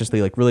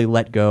subconsciously like really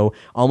let go,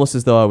 almost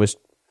as though I was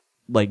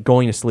like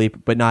going to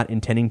sleep but not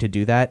intending to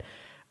do that.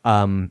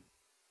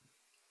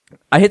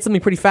 I hit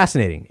something pretty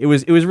fascinating. It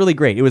was really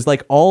great. It was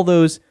like all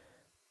those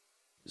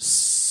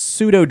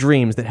pseudo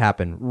dreams that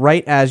happen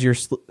right as you're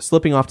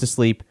slipping off to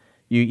sleep.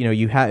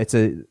 You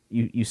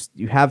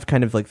have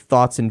kind of like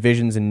thoughts and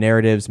visions and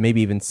narratives,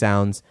 maybe even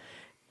sounds,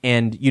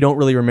 and you don't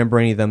really remember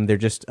any of them. They're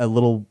just a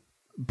little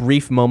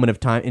brief moment of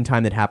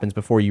time that happens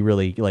before you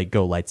really like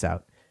go lights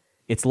out.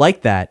 It's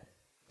like that,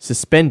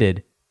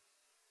 suspended,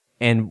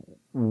 and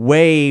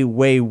way,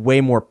 way, way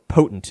more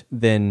potent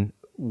than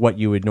what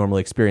you would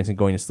normally experience in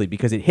going to sleep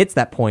because it hits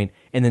that point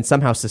and then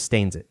somehow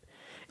sustains it.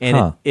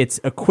 And it's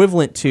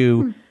equivalent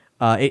to,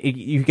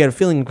 you get a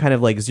feeling kind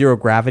of like zero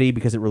gravity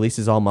because it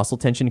releases all muscle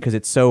tension because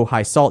it's so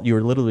high salt.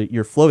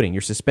 You're floating,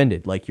 you're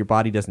suspended. Like your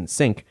body doesn't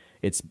sink.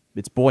 It's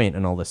buoyant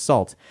in all this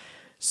salt.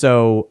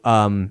 So,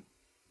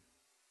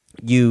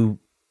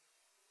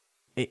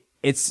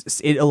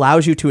 it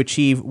allows you to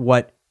achieve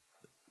what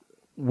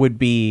would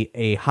be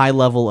a high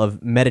level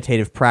of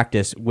meditative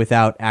practice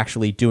without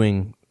actually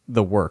doing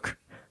the work.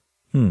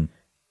 And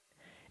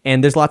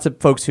there's lots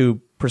of folks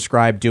who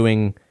prescribe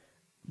doing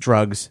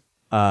drugs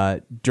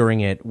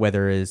during it,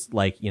 whether it's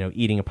like,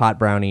 eating a pot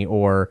brownie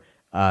or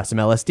some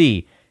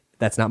LSD.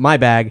 That's not my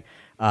bag.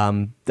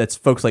 That's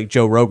folks like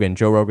Joe Rogan.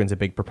 Joe Rogan's a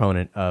big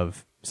proponent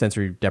of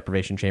sensory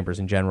deprivation chambers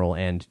in general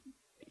and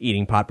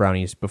eating pot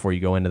brownies before you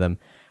go into them.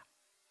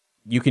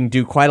 You can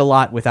do quite a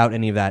lot without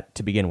any of that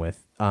to begin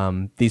with.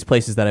 These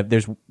places that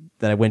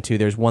I went to,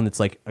 there's one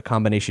that's like a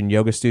combination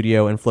yoga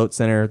studio and float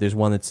center. There's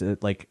one that's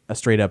like a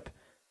straight up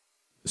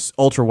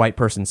ultra white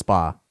person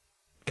spa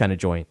kind of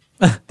joint.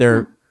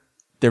 They're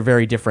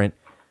very different,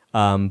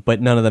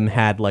 but none of them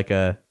had like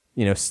a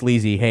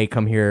sleazy, hey,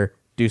 come here,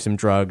 do some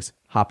drugs,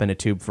 hop in a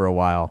tube for a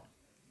while,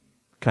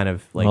 kind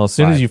of like. Well, as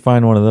soon as you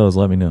find one of those,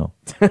 let me know.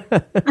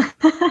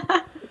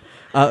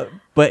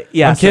 But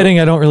yeah, I'm kidding.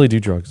 I don't really do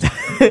drugs.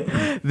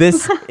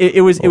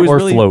 It was or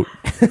really, float.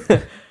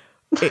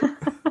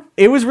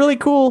 It was really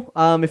cool.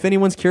 If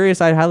anyone's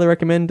curious, I'd highly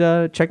recommend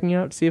checking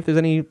out, see if there's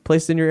any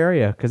places in your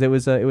area, because it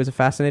was a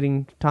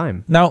fascinating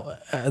time. Now,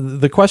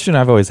 the question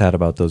I've always had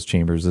about those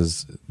chambers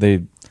is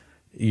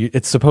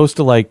it's supposed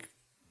to like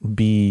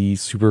be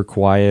super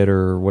quiet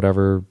or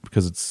whatever,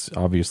 because it's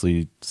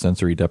obviously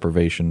sensory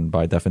deprivation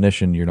by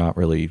definition. You're not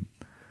really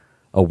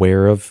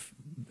aware of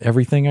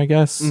everything, I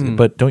guess.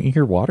 But don't you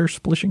hear water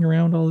splishing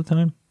around all the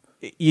time?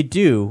 You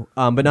do,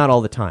 but not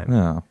all the time.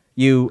 No.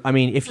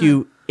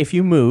 If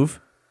you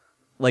move,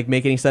 like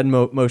make any sudden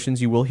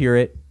motions, you will hear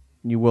it.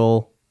 You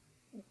will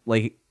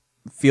like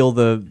feel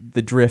the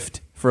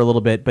drift for a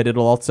little bit, but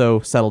it'll also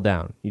settle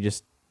down. You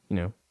just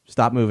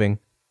stop moving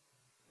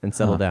and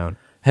settle down.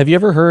 Have you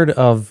ever heard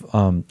of?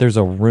 There's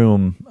a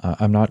room.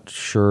 I'm not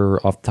sure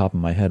off the top of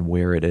my head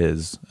where it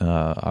is.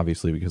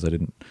 Obviously, because I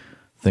didn't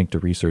think to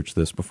research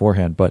this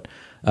beforehand, but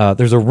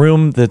there's a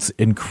room that's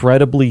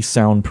incredibly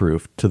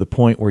soundproof to the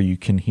point where you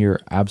can hear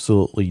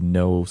absolutely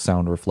no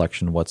sound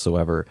reflection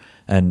whatsoever,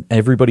 and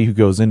everybody who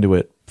goes into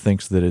it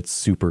thinks that it's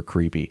super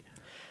creepy.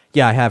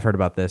 Yeah, I have heard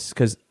about this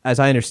because, as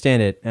I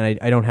understand it, and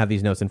I don't have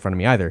these notes in front of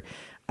me either.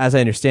 As I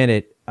understand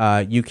it,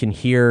 you can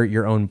hear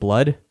your own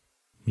blood.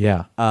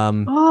 Yeah.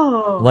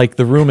 Oh. Like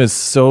the room is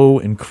so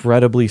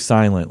incredibly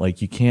silent.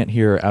 Like you can't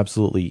hear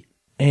absolutely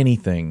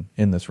anything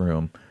in this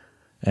room.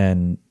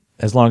 And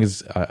as long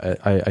as,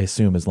 I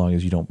assume as long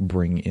as you don't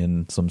bring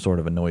in some sort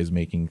of a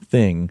noise-making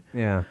thing.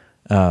 Yeah.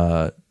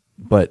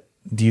 But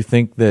do you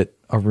think that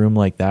a room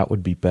like that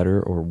would be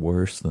better or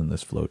worse than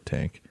this float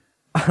tank?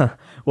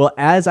 Well,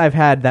 as I've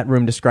had that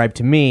room described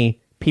to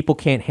me, people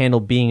can't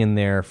handle being in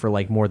there for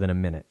like more than a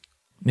minute.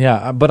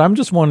 Yeah, but I'm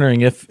just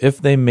wondering if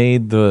they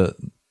made the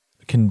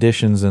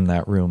conditions in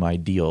that room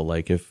ideal,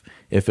 like if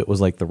it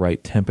was like the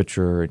right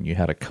temperature and you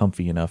had a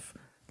comfy enough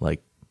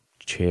like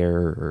chair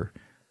or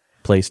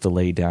place to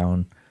lay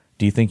down,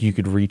 do you think you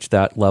could reach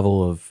that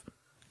level of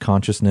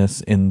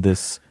consciousness in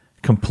this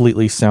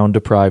completely sound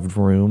deprived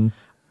room?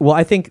 Well,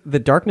 I think the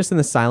darkness and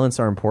the silence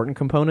are important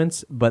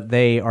components, but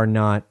they are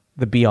not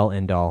the be all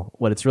end all.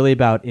 What it's really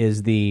about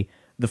is the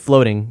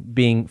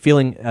floating,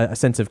 feeling a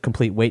sense of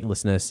complete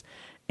weightlessness,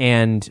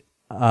 and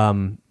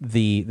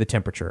the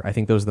temperature. I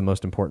think those are the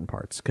most important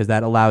parts because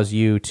that allows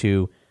you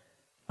to,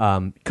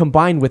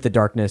 combined with the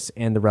darkness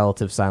and the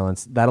relative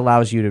silence, that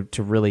allows you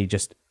to really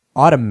just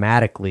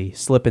automatically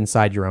slip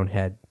inside your own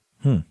head.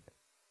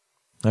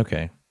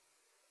 Okay.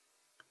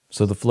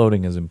 So the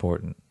floating is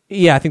important.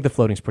 Yeah, I think the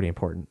floating's pretty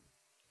important.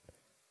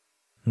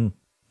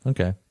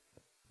 Okay.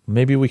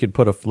 Maybe we could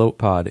put a float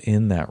pod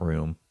in that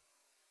room.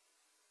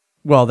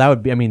 Well, that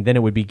would be, then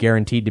it would be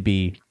guaranteed to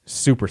be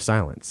super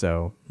silent,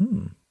 so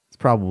it's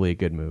probably a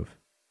good move.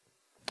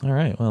 All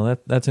right. Well,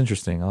 that's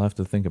interesting. I'll have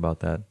to think about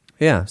that.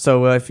 Yeah.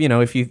 So if you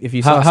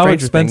saw how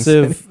Stranger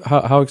expensive Things,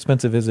 how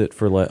expensive is it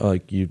for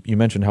like you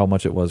mentioned how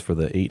much it was for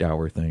the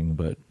 8-hour thing,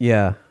 but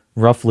yeah.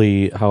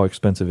 roughly how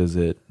expensive is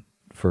it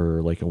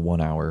for like a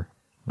 1 hour?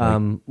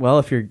 Well,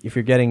 if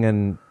you're getting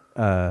an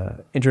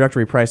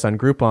introductory price on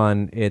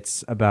Groupon,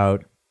 it's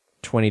about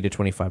 $20 to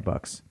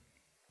 $25.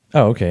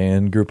 Oh, okay.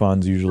 And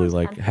Groupon's usually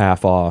like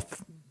half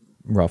off,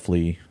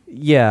 roughly.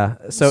 Yeah.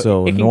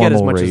 So it can get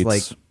as much as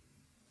like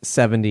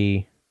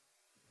 70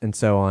 and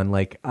so on.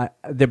 Like,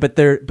 but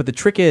the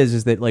trick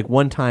is that like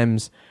one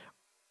times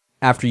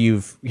after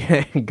you've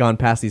gone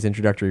past these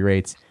introductory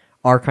rates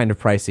are kind of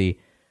pricey,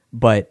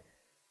 but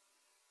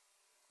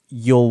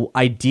you'll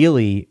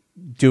ideally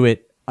do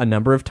it a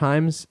number of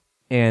times.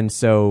 And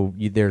so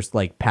there's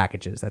like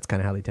packages. That's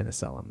kind of how they tend to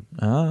sell them.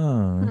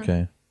 Oh,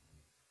 okay.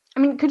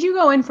 Could you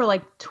go in for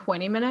like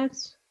 20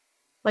 minutes?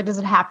 Like, does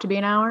it have to be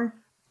an hour?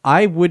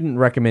 I wouldn't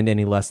recommend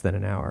any less than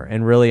an hour.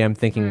 And really, I'm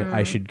thinking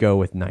I should go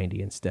with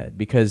 90 instead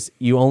because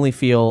you only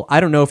feel, I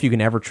don't know if you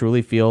can ever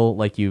truly feel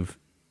like you've,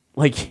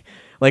 like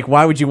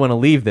why would you want to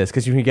leave this?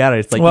 Because you can get out,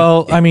 it's like...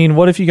 Well,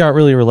 what if you got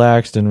really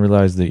relaxed and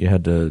realized that you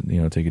had to,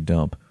 take a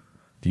dump?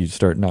 Do you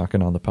start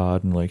knocking on the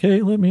pod and like,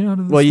 hey, let me out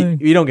of this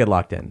thing? You don't get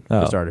locked in, for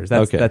Oh, starters.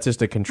 okay. That's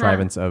just a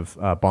contrivance of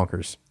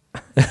bonkers.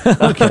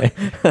 Okay.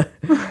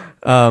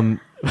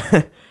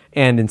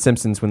 And in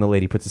Simpsons, when the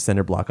lady puts a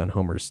cinder block on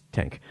Homer's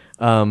tank.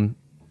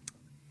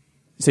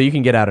 So you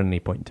can get out at any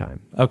point in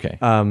time. Okay.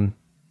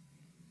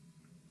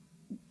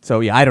 So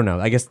yeah, I don't know.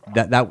 I guess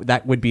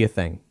that would be a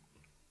thing.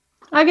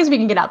 I guess we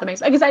can get out the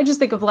mix. I guess I just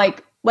think of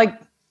like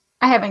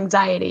I have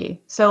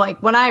anxiety. So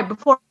like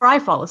before I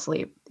fall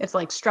asleep, it's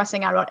like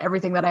stressing out about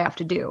everything that I have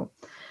to do.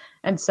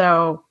 And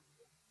so,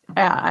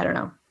 I don't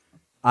know.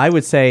 I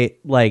would say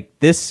like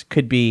this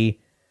could be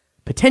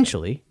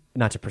potentially,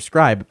 not to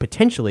prescribe, but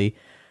potentially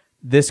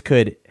this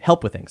could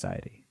help with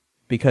anxiety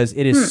because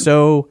it is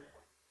so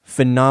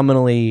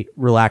phenomenally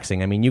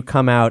relaxing. You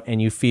come out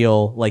and you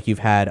feel like you've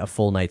had a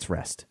full night's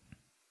rest.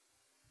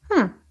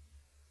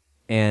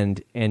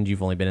 And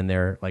you've only been in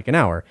there like an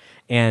hour.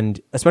 And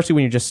especially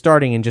when you're just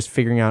starting and just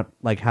figuring out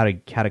like how to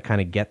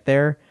kind of get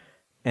there.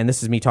 And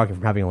this is me talking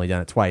from having only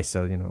done it twice,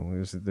 so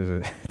there's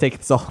a take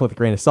this all with a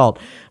grain of salt.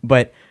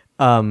 But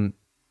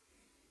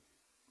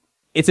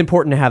it's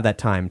important to have that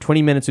time.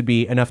 20 minutes would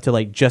be enough to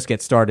like just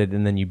get started,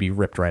 and then you'd be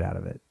ripped right out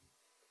of it.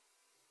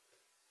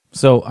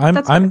 So I'm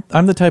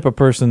the type of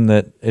person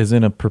that is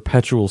in a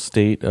perpetual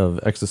state of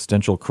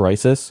existential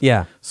crisis.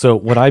 Yeah. So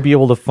would I be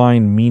able to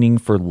find meaning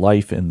for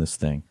life in this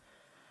thing?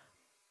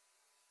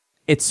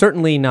 It's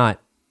certainly not,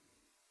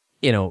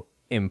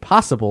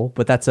 impossible,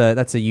 but that's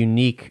a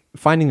unique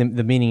finding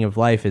the meaning of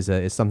life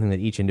is something that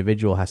each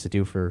individual has to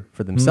do for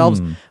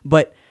themselves.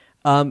 But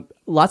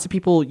lots of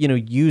people,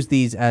 use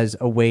these as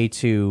a way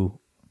to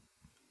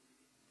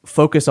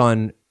focus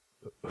on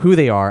who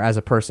they are as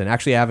a person.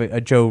 Actually, I have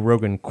a Joe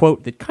Rogan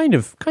quote that kind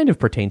of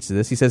pertains to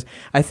this. He says,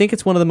 "I think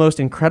it's one of the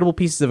most incredible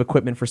pieces of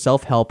equipment for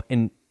self-help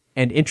and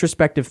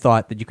introspective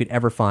thought that you could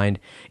ever find.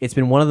 It's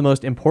been one of the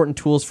most important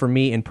tools for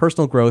me in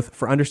personal growth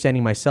for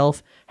understanding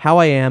myself, how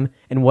I am,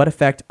 and what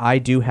effect I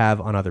do have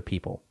on other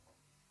people."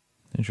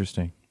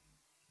 Interesting.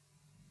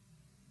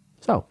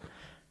 So,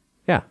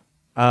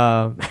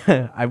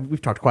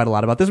 We've talked quite a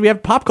lot about this. We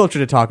have pop culture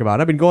to talk about.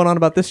 I've been going on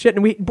about this shit,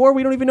 and we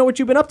don't even know what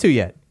you've been up to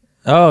yet.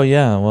 Oh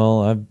yeah,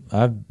 well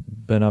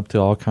I've been up to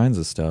all kinds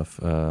of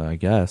stuff. I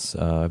guess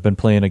I've been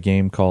playing a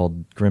game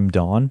called Grim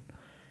Dawn.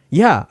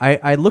 Yeah,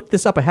 I looked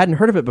this up. I hadn't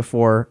heard of it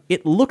before.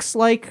 It looks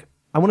like,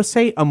 I want to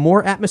say, a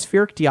more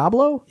atmospheric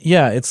Diablo.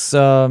 Yeah, it's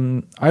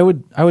I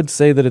would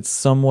say that it's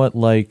somewhat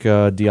like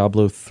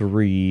Diablo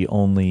 3,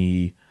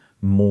 only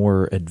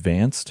more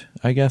advanced,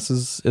 I guess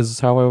is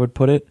how I would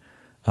put it.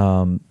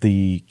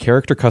 The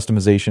character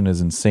customization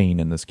is insane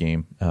in this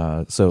game.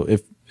 So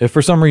if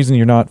for some reason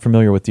you're not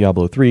familiar with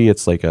Diablo 3,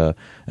 it's like an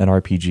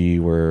RPG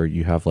where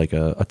you have like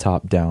a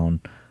top-down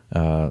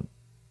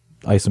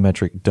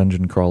isometric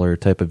dungeon crawler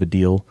type of a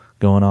deal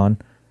going on.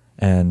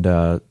 And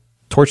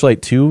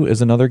Torchlight 2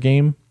 is another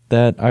game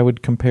that I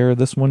would compare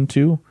this one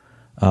to.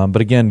 But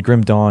again,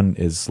 Grim Dawn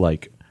is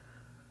like,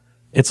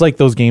 it's like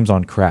those games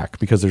on crack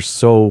because there's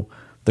so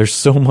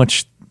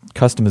much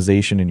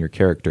customization in your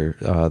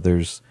character.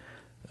 There's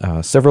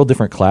several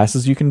different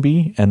classes you can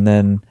be, and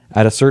then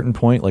at a certain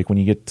point, like when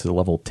you get to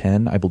level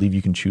 10, I believe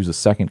you can choose a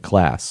second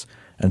class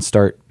and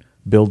start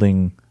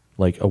building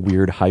like a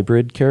weird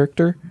hybrid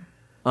character.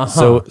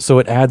 So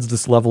it adds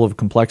this level of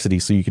complexity.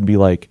 So you can be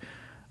like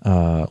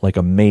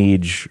a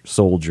mage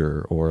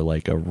soldier, or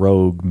like a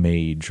rogue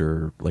mage,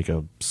 or like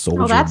a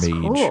soldier mage.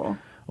 Cool.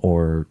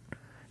 Or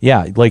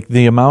yeah, like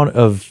the amount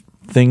of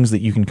things that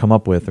you can come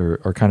up with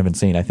are kind of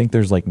insane. I think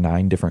there's like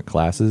 9 different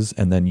classes,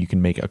 and then you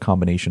can make a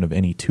combination of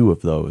any 2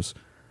 of those.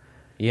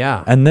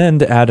 Yeah. And then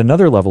to add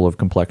another level of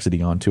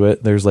complexity onto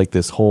it, there's like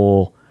this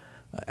whole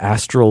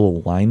astral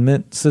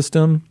alignment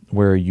system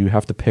where you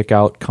have to pick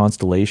out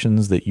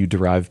constellations that you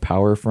derive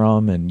power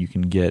from, and you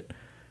can get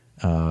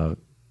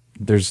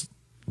there's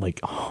like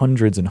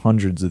hundreds and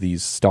hundreds of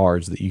these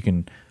stars that you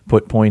can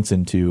put points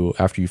into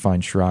after you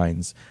find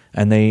shrines,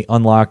 and they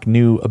unlock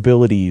new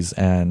abilities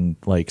and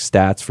like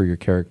stats for your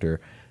character.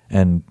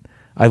 And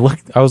I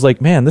was like,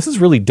 man, this is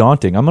really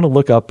daunting. I'm going to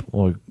look up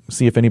or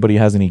see if anybody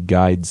has any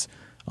guides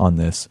on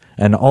this.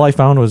 And all I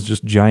found was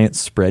just giant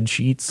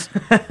spreadsheets.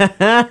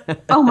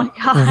 Oh my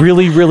God.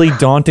 Really, really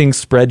daunting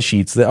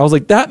spreadsheets that I was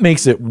like, that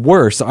makes it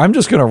worse. I'm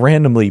just going to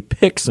randomly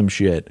pick some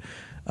shit.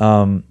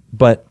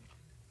 But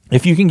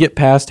if you can get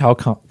past how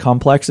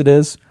complex it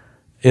is,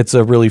 it's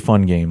a really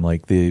fun game.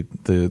 Like the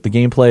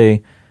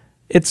gameplay,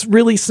 it's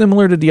really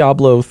similar to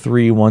Diablo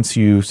 3 once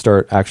you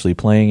start actually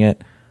playing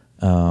it.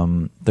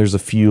 There's a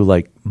few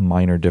like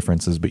minor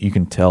differences, but you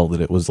can tell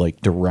that it was like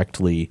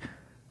directly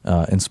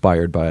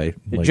inspired by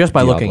like, just by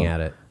Diablo. looking at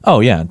it. Oh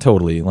yeah,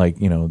 totally.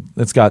 Like, you know,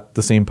 it's got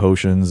the same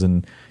potions,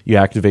 and you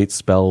activate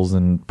spells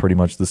in pretty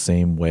much the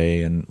same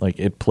way, and like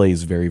it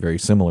plays very, very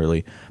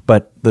similarly.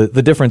 But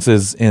the difference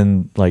is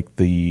in like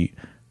the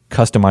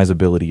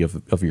customizability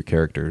of your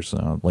characters.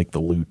 Like the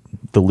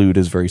loot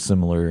is very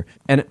similar,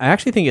 And I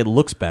actually think it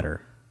looks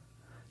better.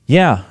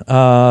 Yeah,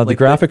 the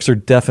graphics are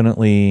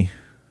definitely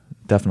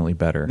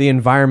better. The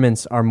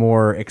environments are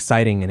more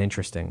exciting and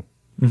interesting.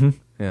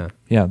 Mm-hmm.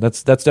 Yeah,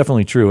 that's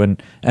definitely true.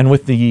 And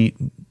with the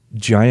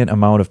giant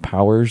amount of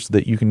powers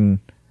that you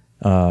can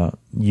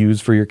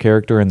use for your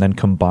character and then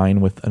combine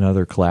with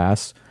another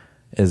class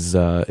is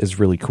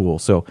really cool.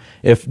 So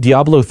if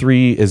Diablo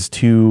 3 is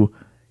too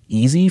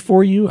easy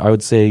for you, I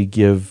would say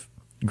give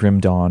Grim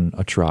Dawn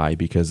a try,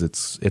 because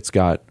it's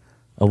got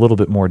a little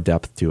bit more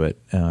depth to it.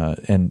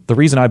 And the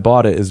reason I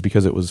bought it is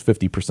because it was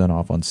 50%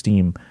 off on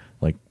Steam,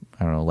 like,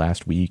 I don't know,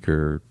 last week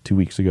or 2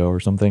 weeks ago or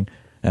something.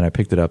 And I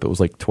picked it up. It was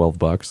like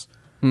 $12.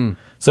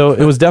 So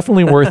it was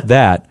definitely worth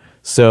that.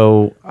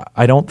 So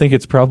I don't think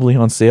it's probably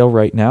on sale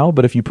right now,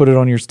 but if you put it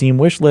on your Steam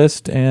wish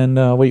list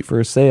and wait for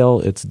a sale,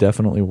 it's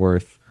definitely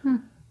worth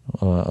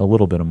a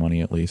little bit of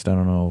money at least. I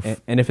don't know.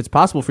 And if it's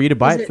possible for you to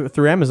buy it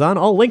through Amazon,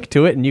 I'll link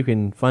to it, and you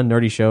can fund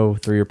Nerdy Show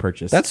through your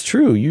purchase. That's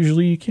true.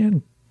 Usually you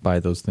can buy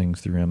those things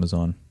through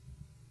Amazon.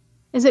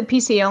 Is it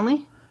PC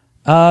only?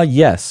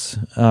 Yes.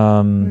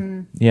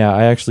 Yeah,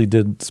 I actually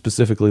did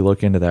specifically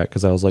look into that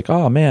because I was like,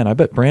 oh man, I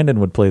bet Brandon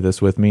would play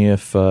this with me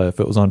if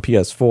it was on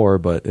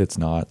PS4, but it's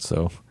not.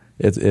 So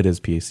it is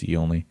PC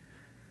only.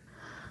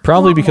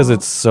 Probably because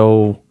it's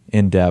so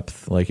in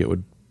depth. Like it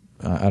would,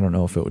 I don't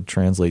know if it would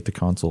translate to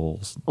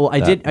consoles. Well, I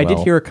did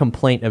hear a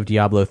complaint of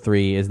Diablo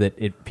 3 is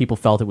that people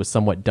felt it was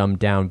somewhat dumbed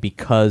down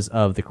because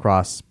of the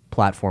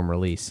cross-platform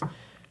release.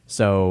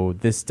 So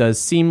this does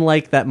seem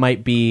like that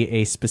might be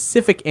a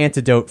specific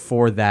antidote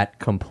for that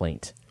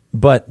complaint.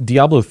 But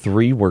Diablo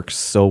 3 works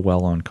so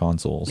well on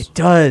consoles. It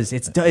does.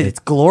 It's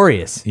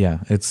glorious. Yeah,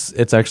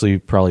 it's actually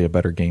probably a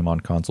better game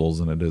on consoles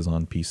than it is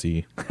on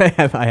PC.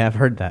 I have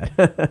heard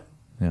that.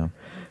 Yeah.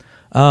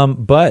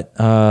 But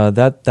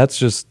that's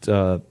just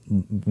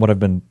what I've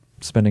been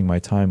spending my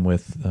time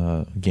with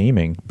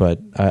gaming. But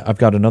I've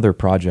got another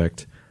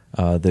project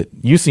that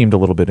you seemed a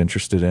little bit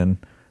interested in.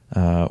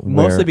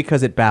 Mostly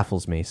because it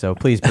baffles me. So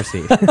please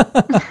proceed.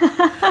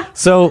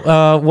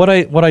 So what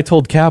I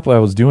told Cap I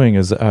was doing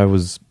is I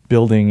was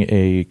building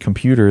a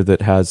computer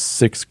that has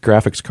 6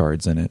 graphics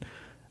cards in it,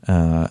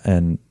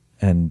 and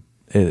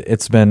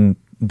it's been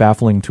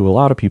baffling to a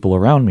lot of people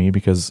around me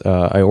because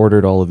I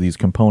ordered all of these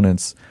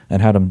components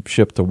and had them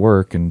shipped to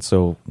work. And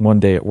so one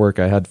day at work,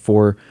 I had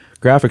 4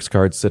 graphics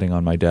cards sitting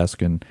on my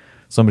desk, and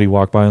somebody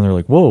walked by and they're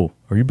like, "Whoa,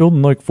 are you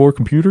building like 4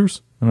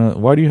 computers? And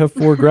why do you have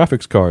 4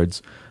 graphics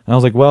cards?" And I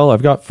was like, "Well,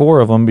 I've got 4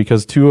 of them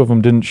because 2 of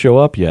them didn't show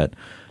up yet."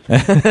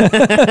 And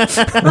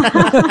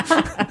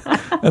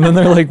then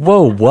they're like,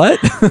 "Whoa, what?"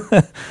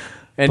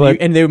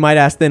 And they might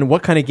ask then,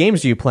 "What kind of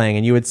games are you playing?"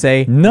 And you would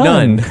say,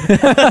 None.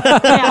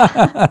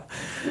 Yeah.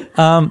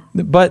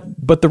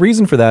 But the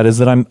reason for that is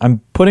that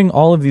I'm putting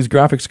all of these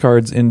graphics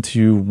cards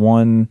into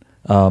one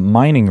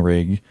mining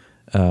rig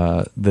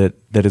that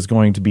is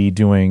going to be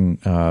doing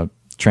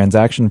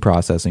transaction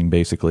processing.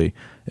 Basically,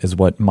 is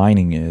what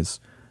mining is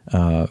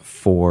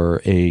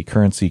for a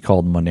currency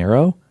called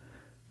Monero,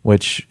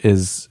 which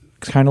is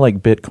kind of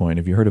like Bitcoin.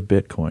 Have you heard of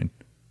Bitcoin?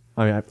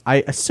 I mean,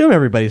 I assume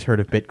everybody's heard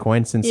of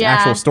Bitcoin since Yeah.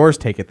 actual stores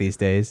take it these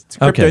days. It's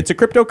crypto. Okay. It's a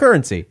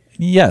cryptocurrency,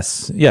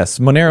 Yes.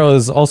 Monero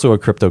is also a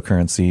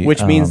cryptocurrency,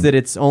 which means that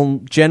it's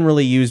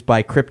generally used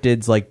by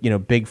cryptids like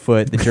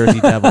Bigfoot, the Jersey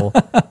Devil,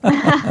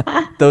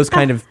 those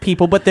kind of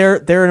people. But they're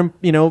going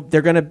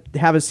to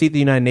have a seat at the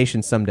United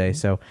Nations someday.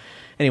 So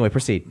anyway,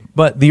 proceed.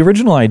 But the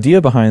original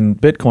idea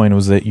behind Bitcoin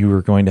was that you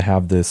were going to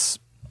have this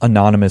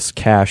anonymous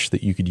cash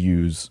that you could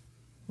use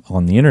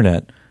on the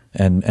internet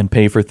and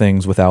pay for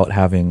things without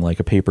having like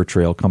a paper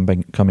trail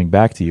coming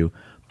back to you.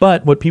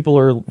 But what people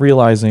are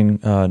realizing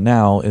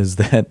now is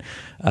that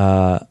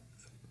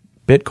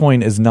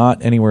Bitcoin is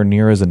not anywhere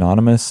near as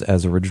anonymous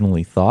as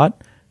originally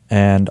thought.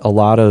 And a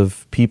lot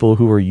of people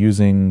who are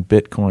using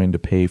Bitcoin to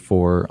pay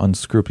for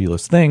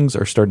unscrupulous things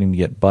are starting to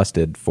get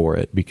busted for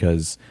it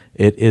because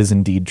it is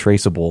indeed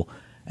traceable.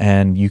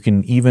 And you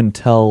can even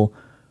tell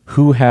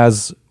who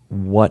has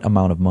what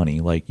amount of money.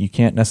 Like, you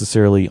can't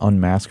necessarily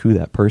unmask who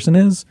that person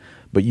is,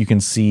 but you can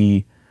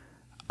see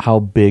how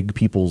big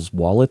people's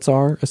wallets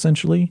are,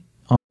 essentially.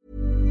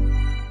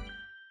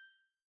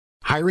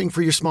 Hiring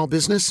for your small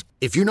business?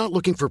 If you're not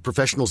looking for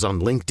professionals on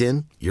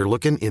LinkedIn, you're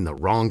looking in the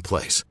wrong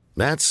place.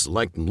 That's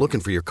like looking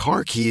for your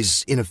car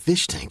keys in a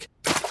fish tank.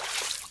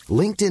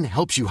 LinkedIn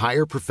helps you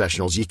hire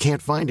professionals you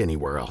can't find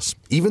anywhere else,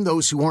 even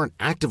those who aren't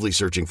actively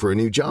searching for a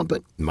new job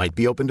but might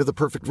be open to the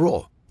perfect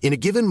role. In a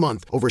given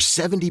month, over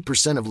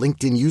 70% of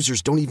LinkedIn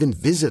users don't even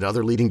visit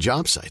other leading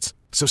job sites.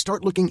 So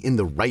start looking in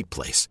the right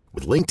place.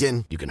 With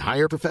LinkedIn, you can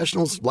hire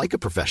professionals like a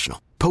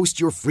professional. Post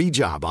your free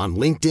job on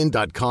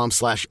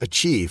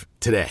linkedin.com/achieve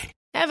today.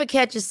 Ever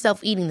catch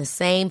yourself eating the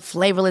same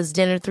flavorless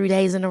dinner 3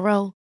 days in a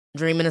row?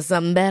 Dreaming of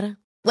something better?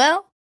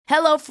 Well,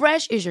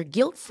 HelloFresh is your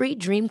guilt-free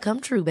dream come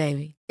true,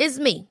 baby. It's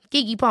me,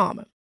 Keke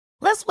Palmer.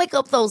 Let's wake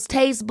up those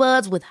taste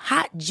buds with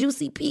hot,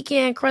 juicy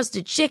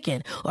pecan-crusted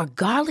chicken or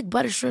garlic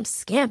butter shrimp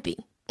scampi.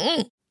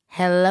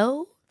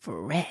 Hello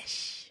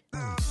Fresh.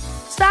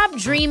 Stop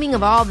dreaming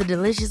of all the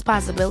delicious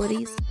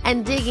possibilities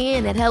and dig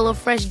in at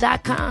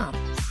HelloFresh.com.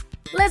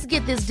 Let's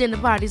get this dinner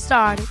party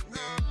started.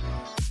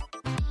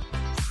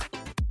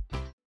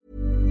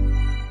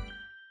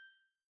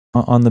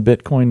 On the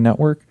Bitcoin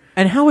network.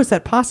 And how is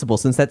that possible,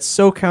 since that's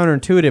so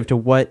counterintuitive to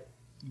what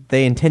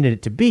they intended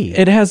it to be?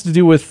 It has to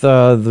do with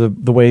the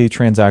way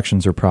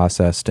transactions are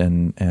processed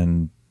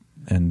and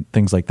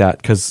things like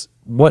that. Because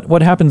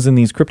what happens in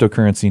these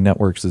cryptocurrency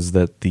networks is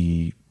that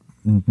the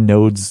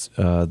nodes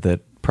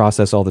that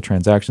process all the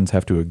transactions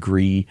have to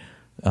agree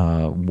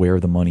where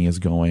the money is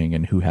going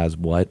and who has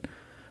what.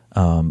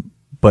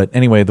 But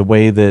anyway, the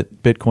way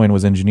that Bitcoin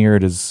was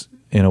engineered is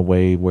in a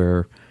way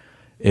where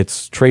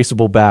it's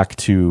traceable back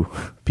to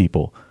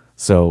people.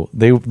 So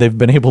they've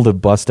been able to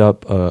bust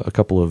up a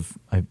couple of,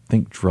 I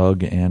think,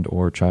 drug and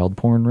or child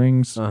porn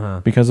rings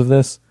because of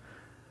this.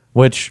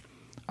 Which,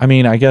 I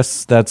mean, I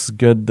guess that's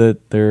good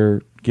that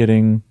they're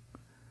getting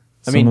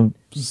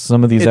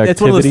some of these activities.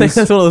 It's one of those things.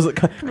 That's one of those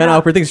kind of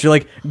awkward things. You're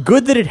like,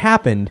 good that it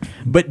happened,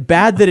 but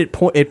bad that it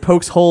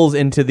pokes holes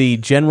into the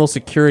general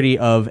security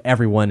of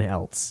everyone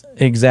else.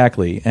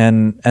 Exactly,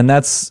 and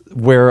that's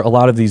where a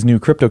lot of these new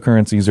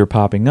cryptocurrencies are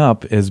popping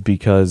up, is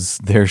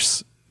because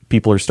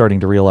people are starting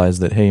to realize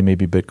that, hey,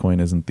 maybe Bitcoin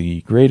isn't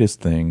the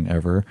greatest thing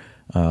ever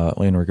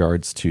in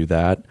regards to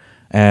that.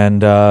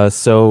 And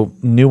so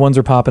new ones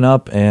are popping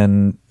up,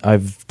 and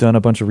I've done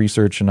a bunch of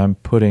research, and I'm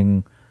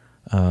putting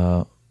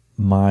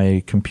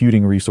my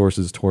computing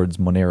resources towards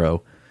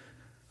Monero.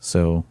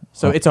 So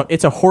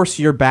it's a horse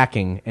you're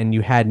backing, and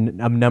you had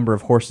a number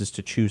of horses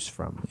to choose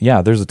from.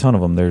 Yeah, there's a ton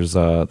of them. There's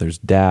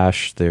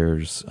Dash,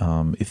 there's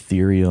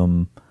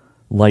Ethereum,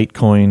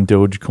 Litecoin,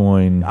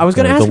 Dogecoin. I was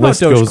going to ask about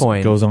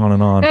Dogecoin. Goes on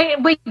and on.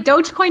 Wait,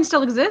 Dogecoin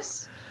still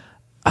exists?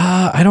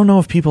 I don't know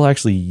if people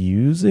actually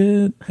use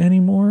it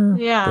anymore.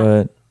 Yeah.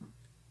 But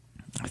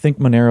I think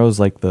Monero's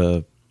like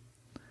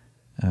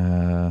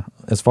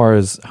as far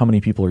as how many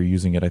people are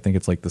using it, I think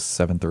it's like the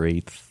 7th or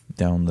 8th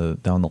down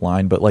the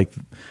line. But like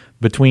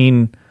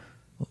between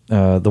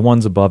the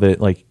ones above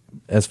it, like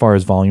as far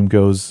as volume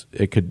goes,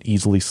 it could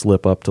easily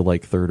slip up to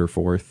like 3rd or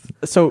 4th.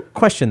 So,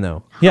 question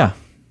though. Yeah.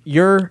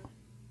 You're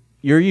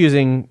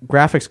using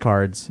graphics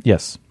cards.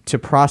 Yes. To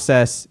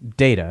process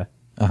data.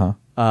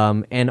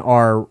 and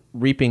are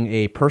reaping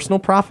a personal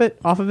profit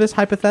off of this,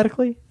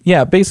 hypothetically?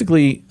 Yeah,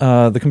 basically,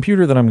 the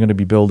computer that I'm going to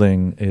be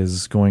building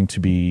is going to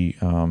be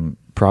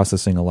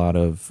processing a lot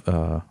of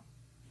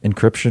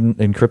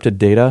encrypted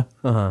data.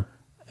 Uh-huh.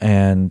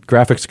 And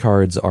graphics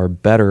cards are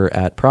better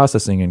at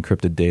processing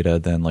encrypted data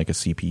than like a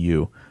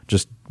CPU,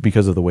 just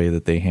because of the way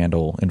that they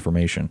handle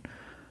information.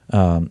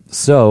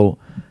 So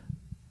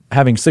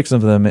having 6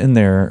 of them in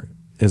there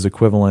is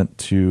equivalent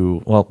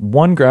to, well,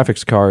 one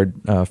graphics card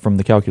from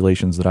the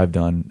calculations that I've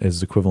done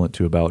is equivalent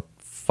to about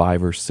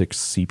 5 or 6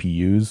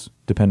 CPUs,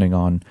 depending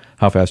on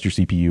how fast your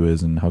CPU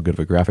is and how good of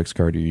a graphics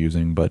card you're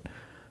using, but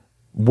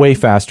way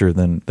faster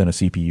than a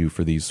CPU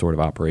for these sort of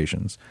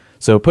operations.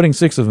 So putting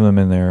 6 of them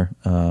in there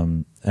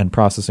and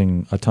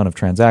processing a ton of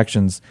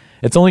transactions,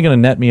 it's only going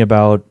to net me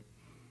about,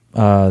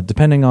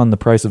 depending on the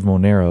price of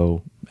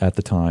Monero at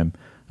the time,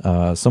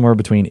 somewhere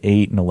between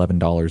 $8 and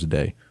 $11 a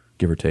day,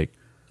 give or take.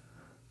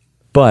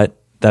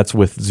 But that's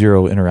with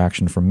 0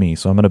 interaction from me.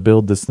 So I'm going to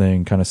build this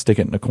thing, kind of stick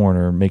it in a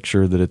corner, make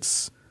sure that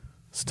it's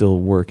still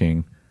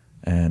working,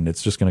 and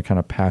it's just going to kind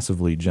of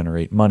passively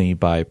generate money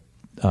by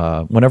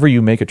whenever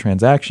you make a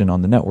transaction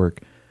on the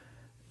network,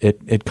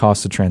 it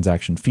costs a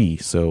transaction fee,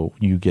 so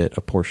you get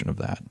a portion of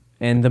that.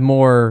 And the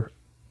more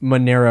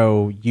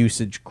Monero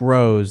usage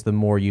grows, the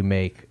more you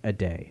make a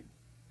day.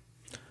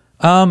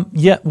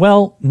 Yeah,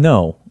 well,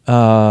 no.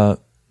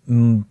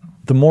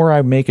 The more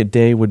I make a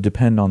day would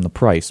depend on the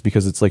price,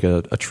 because it's like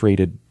a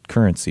traded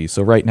currency.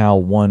 So right now,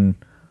 one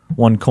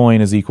coin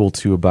is equal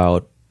to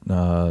about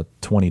 $20,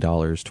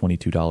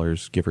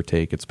 $22, give or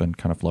take. It's been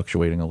kind of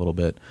fluctuating a little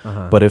bit.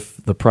 Uh-huh. But if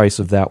the price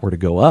of that were to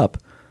go up,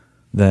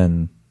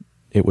 then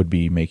it would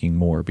be making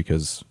more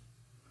because...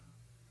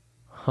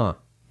 Huh.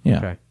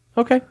 Yeah.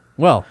 Okay.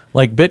 Well,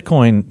 like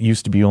Bitcoin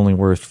used to be only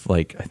worth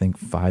like, I think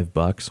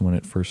 $5 when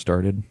it first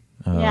started.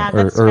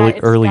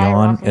 Early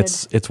on,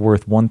 it's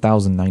worth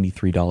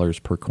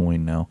 $1,093 per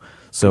coin now.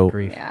 So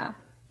yeah.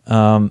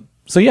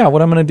 So yeah,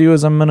 what I'm going to do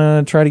is I'm going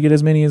to try to get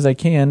as many as I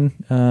can,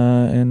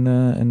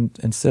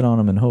 and sit on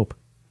them and hope.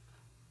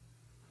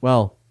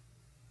 Well,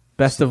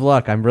 best of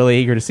luck. I'm really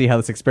eager to see how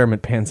this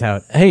experiment pans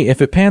out. Hey,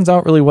 if it pans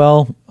out really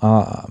well,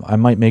 I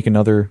might make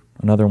another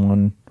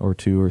 1 or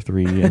 2 or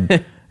 3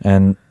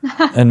 and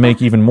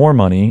make even more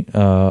money.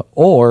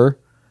 Or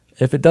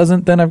if it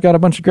doesn't, then I've got a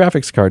bunch of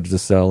graphics cards to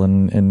sell,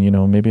 and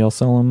maybe I'll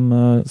sell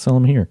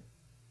them here.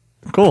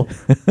 Cool.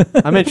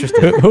 I'm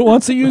interested. Who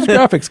wants to use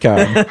graphics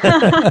card?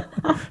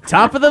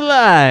 Top of the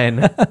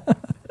line.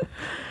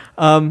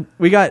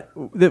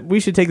 We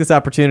should take this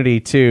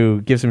opportunity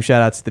to give some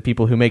shout outs to the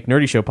people who make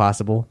Nerdy Show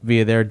possible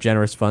via their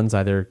generous funds,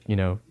 either,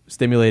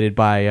 stimulated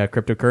by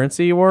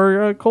cryptocurrency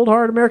or cold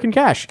hard American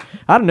cash.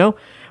 I don't know.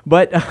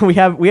 But we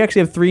actually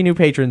have 3 new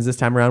patrons this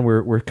time around.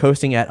 We're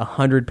coasting at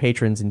 100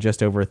 patrons and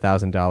just over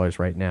 $1,000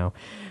 right now.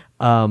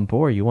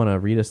 Boar, you want to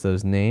read us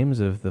those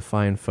names of the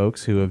fine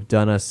folks who have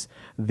done us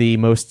the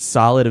most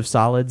solid of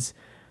solids?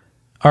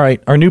 All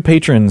right. Our new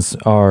patrons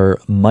are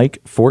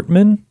Mike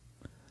Fortman,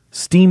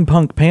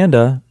 Steampunk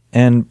Panda,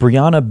 and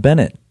Brianna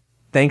Bennett.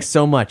 Thanks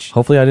so much.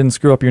 Hopefully I didn't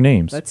screw up your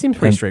names. That seems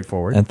pretty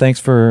straightforward. And thanks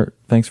for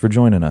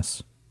joining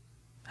us,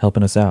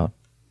 helping us out.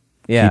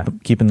 Yeah.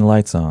 Keeping the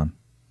lights on.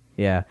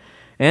 Yeah.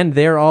 And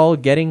they're all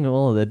getting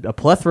a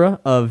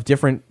plethora of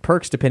different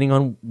perks depending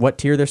on what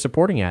tier they're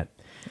supporting at.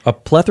 A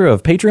plethora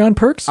of Patreon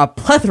perks? A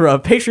plethora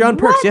of Patreon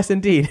perks, yes,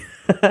 indeed.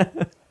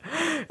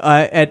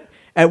 At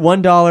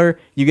 $1,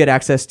 you get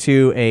access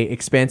to a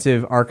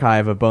expansive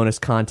archive of bonus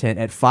content.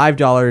 At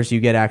 $5, you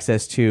get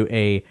access to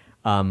a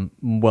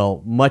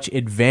much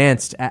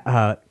advanced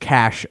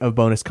cache of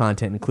bonus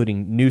content,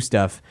 including new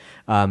stuff.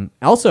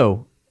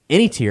 Also,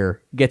 any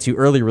tier gets you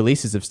early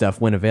releases of stuff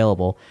when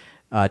available.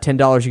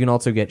 $10, you can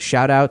also get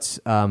shout-outs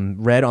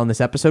read on this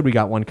episode. We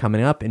got one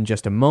coming up in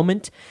just a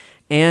moment.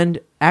 And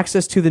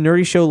access to the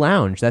Nerdy Show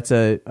Lounge. That's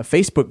a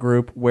Facebook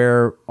group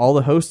where all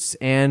the hosts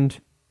and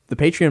the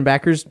Patreon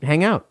backers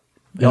hang out.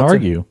 And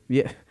argue.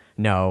 Yeah.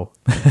 No.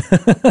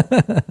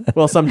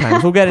 Well,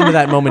 sometimes. We'll get into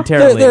that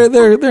momentarily.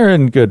 They're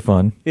in good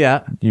fun.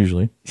 Yeah.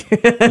 Usually.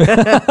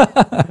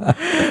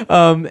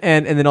 And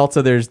then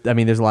also there's a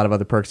lot of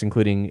other perks,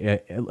 including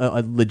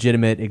a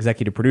legitimate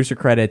executive producer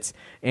credits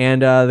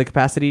and the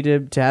capacity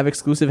to have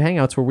exclusive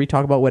hangouts where we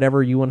talk about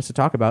whatever you want us to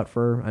talk about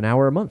for an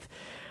hour a month.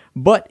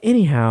 But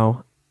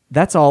anyhow,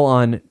 that's all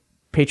on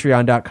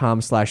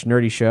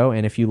patreon.com/nerdyshow.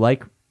 And if you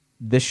like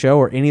this show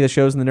or any of the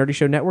shows in the Nerdy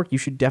Show Network, you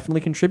should definitely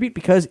contribute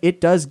because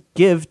it does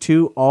give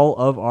to all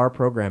of our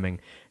programming.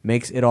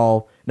 Makes it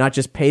all not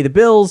just pay the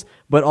bills,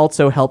 but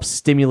also helps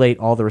stimulate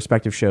all the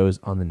respective shows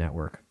on the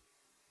network.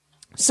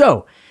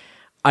 So,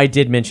 I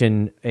did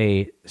mention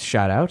a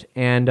shout out,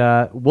 and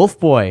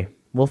Wolfboy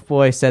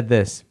said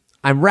this: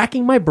 I'm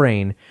racking my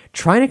brain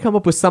trying to come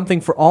up with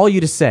something for all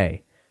you to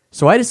say.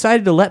 So I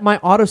decided to let my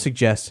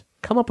auto-suggest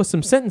come up with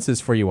some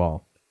sentences for you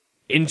all.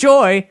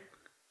 Enjoy!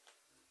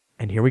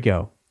 And here we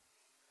go.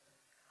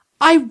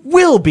 I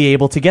will be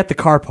able to get the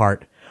car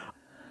part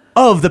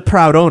of the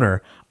proud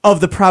owner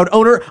of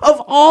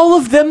all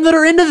of them that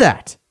are into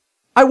that.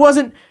 I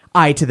wasn't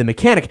I to the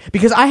mechanic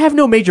because I have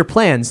no major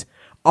plans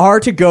are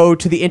to go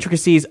to the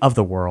intricacies of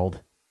the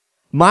world.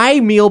 My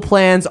meal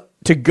plans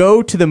to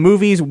go to the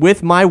movies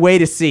with my way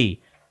to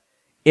see.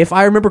 If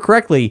I remember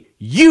correctly,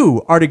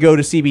 you are to go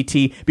to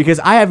CBT because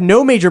I have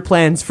no major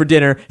plans for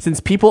dinner since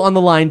people on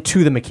the line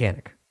to the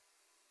mechanic.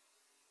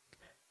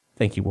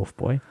 Thank you, Wolf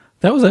Boy.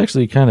 That was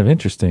actually kind of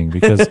interesting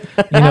because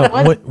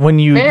when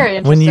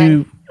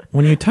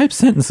you type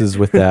sentences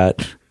with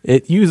that,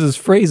 it uses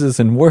phrases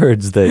and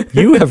words that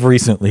you have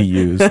recently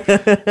used.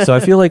 So I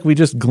feel like we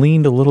just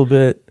gleaned a little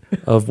bit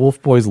of Wolf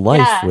Boy's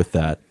life with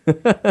that.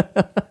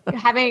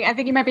 I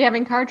think you might be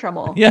having car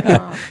trouble.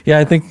 Yeah,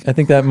 I think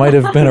that might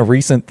have been a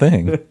recent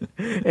thing.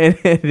 And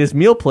his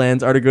meal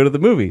plans are to go to the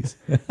movies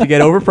to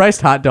get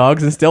overpriced hot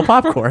dogs and stale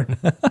popcorn.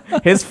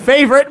 His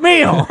favorite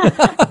meal.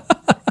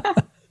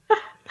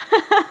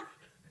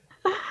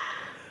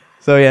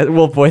 So yeah,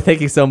 Wolf Boy, thank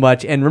you so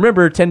much. And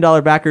remember,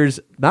 $10 backers,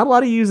 not a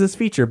lot of you use this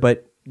feature,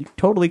 but you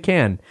totally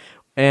can.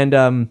 And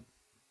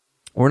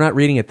we're not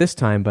reading it this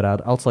time, but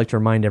I'd also like to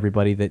remind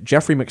everybody that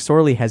Jeffrey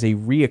McSorley has a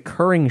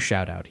reoccurring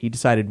shout out. He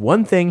decided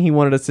one thing he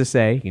wanted us to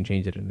say. He can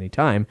change it at any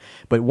time,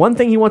 but one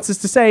thing he wants us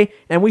to say,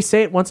 and we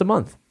say it once a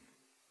month.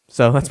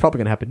 So that's probably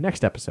going to happen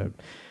next episode.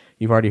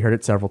 You've already heard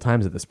it several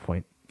times at this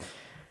point.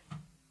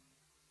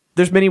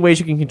 There's many ways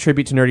you can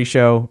contribute to Nerdy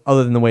Show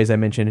other than the ways I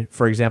mentioned.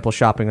 For example,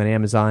 shopping on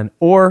Amazon.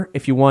 Or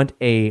if you want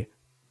a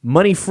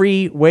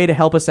money-free way to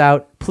help us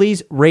out,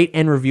 please rate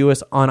and review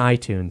us on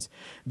iTunes.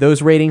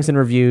 Those ratings and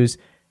reviews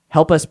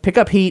help us pick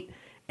up heat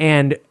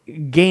and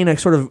gain a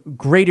sort of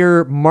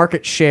greater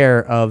market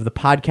share of the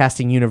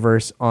podcasting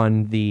universe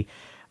on the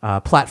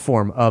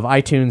platform of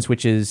iTunes,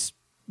 which is,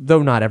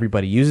 though not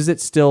everybody uses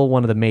it, still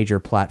one of the major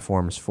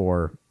platforms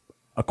for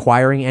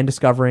acquiring and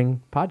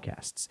discovering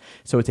podcasts.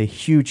 So it's a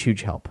huge,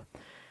 huge help.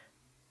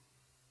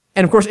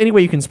 And of course, any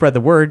way you can spread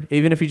the word,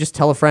 even if you just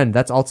tell a friend,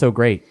 that's also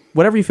great.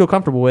 Whatever you feel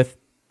comfortable with,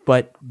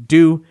 but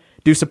do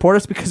support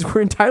us because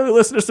we're entirely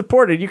listener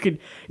supported.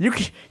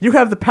 You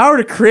have the power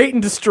to create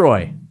and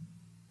destroy,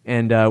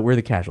 and we're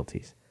the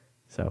casualties.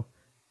 So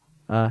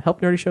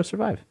help Nerdy Show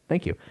survive.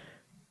 Thank you.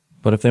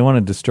 But if they want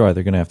to destroy,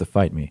 they're going to have to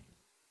fight me.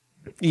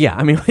 Yeah,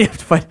 I mean, you have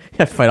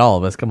to fight all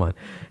of us. Come on,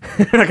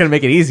 we're not going to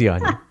make it easy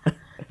on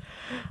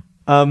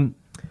you.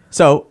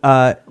 So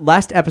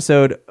last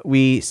episode,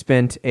 we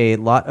spent a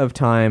lot of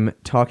time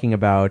talking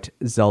about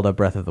Zelda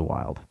Breath of the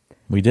Wild.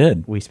 We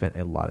did. We spent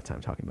a lot of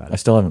time talking about it. I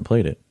still haven't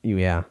played it.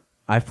 Yeah.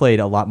 I've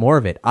played a lot more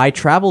of it. I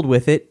traveled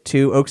with it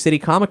to Oak City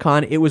Comic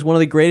Con. It was one of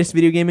the greatest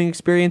video gaming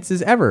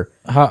experiences ever.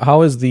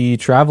 How is the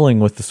traveling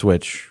with the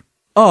Switch?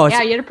 Oh,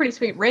 yeah, you had a pretty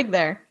sweet rig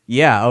there.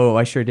 Yeah. Oh,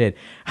 I sure did.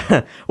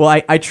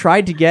 Well, I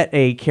tried to get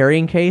a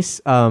carrying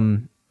case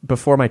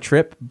before my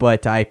trip,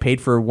 but I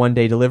paid for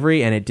 1-day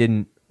delivery and it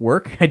didn't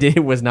work.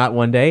 It was not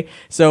 1 day.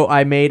 So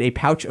I made a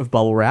pouch of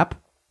bubble wrap.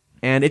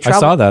 And it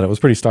traveled, I saw that. It was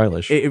pretty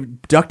stylish.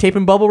 Duct tape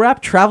and bubble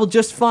wrap traveled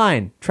just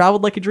fine.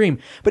 Traveled like a dream.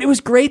 But it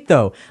was great,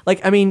 though. Like,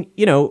 I mean,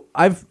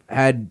 I've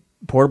had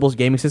portable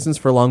gaming systems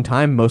for a long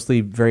time, mostly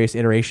various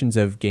iterations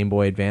of Game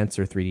Boy Advance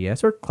or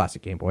 3DS or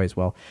classic Game Boy as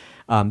well.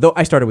 Though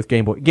I started with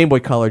Game Boy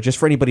Color, just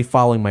for anybody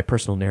following my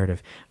personal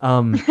narrative.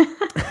 And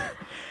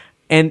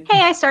hey,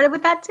 I started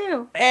with that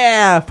too.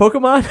 Yeah,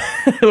 Pokemon.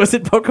 Was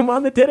it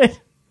Pokemon that did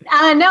it?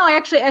 No,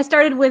 I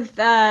started with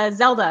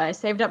Zelda. I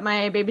saved up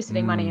my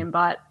babysitting money and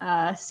bought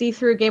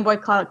see-through Game Boy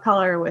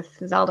Color with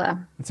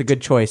Zelda. It's a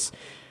good choice.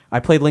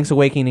 I played Link's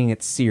Awakening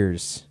at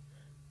Sears.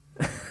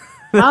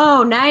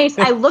 Oh, nice.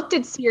 I looked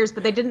at Sears,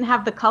 but they didn't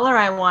have the color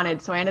I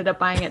wanted, so I ended up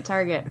buying at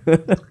Target.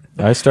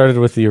 I started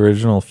with the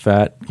original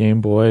fat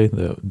Game Boy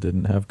that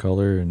didn't have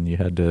color, and you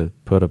had to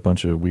put a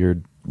bunch of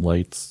weird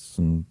lights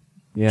and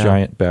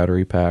giant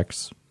battery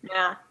packs.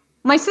 Yeah.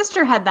 My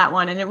sister had that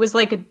one, and it was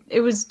like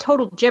it was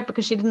total jip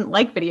because she didn't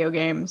like video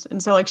games,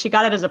 and so like she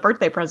got it as a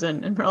birthday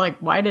present, and we're like,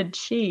 why did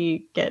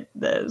she get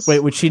this? Wait,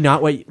 would she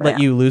not let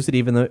you use it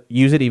even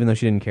though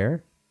she didn't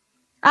care?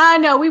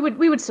 No, we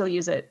would still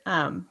use it,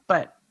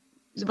 but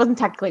it wasn't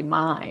technically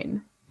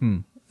mine.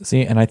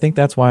 See, and I think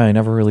that's why I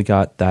never really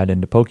got that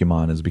into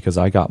Pokemon is because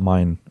I got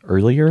mine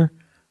earlier,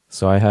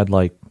 so I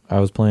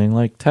was playing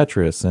like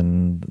Tetris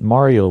and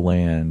Mario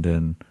Land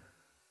and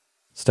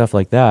stuff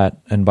like that,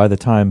 and by the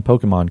time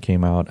Pokemon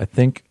came out, I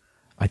think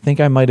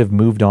I might have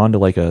moved on to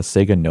like a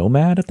Sega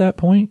Nomad at that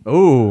point.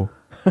 Ooh,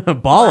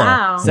 baller!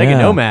 Wow. Sega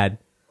Nomad.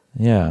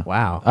 Yeah.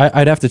 Wow.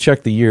 I'd have to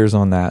check the years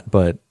on that,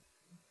 but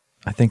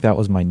I think that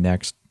was my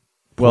next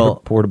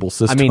portable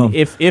system. I mean,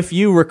 if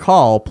you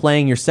recall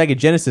playing your Sega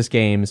Genesis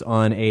games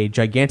on a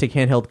gigantic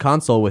handheld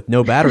console with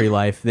no battery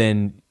life,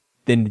 then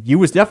you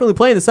was definitely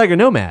playing the Sega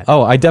Nomad.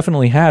 Oh, I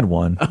definitely had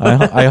one.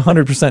 I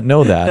 100%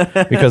 know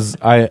that because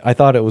I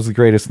thought it was the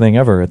greatest thing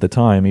ever at the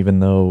time,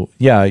 even though,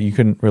 you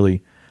couldn't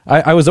really...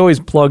 I was always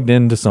plugged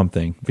into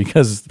something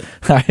because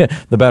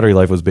the battery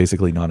life was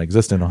basically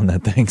non-existent on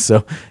that thing.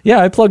 So,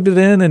 I plugged it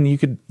in, and you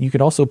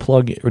could also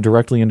plug it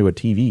directly into a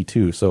TV,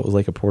 too. So it was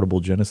like a portable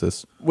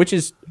Genesis. Which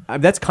is...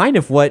 That's kind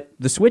of what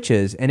the Switch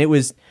is, and it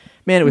was...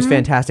 Man, it was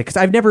fantastic because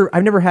I've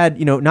never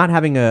had, not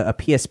having a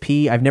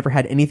PSP, I've never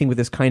had anything with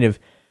this kind of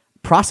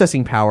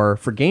processing power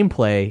for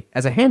gameplay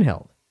as a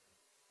handheld.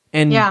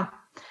 And yeah.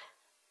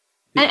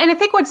 And I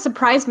think what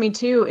surprised me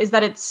too is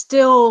that it's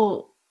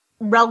still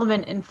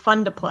relevant and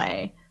fun to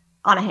play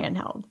on a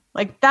handheld.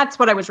 Like that's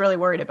what I was really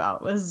worried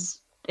about,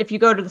 was if you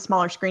go to the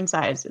smaller screen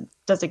size,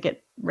 does it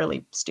get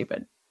really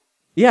stupid?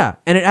 Yeah,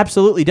 and it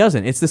absolutely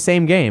doesn't. It's the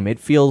same game. It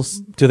feels...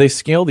 Do they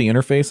scale the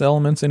interface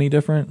elements any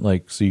different?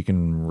 Like, so you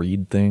can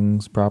read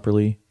things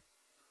properly?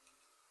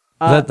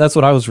 That's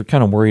what I was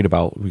kind of worried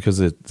about, because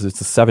it's a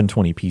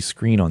 720p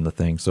screen on the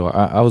thing. So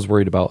I was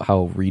worried about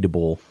how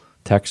readable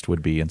text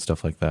would be and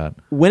stuff like that.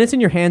 When it's in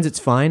your hands, it's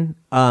fine.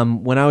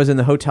 When I was in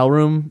the hotel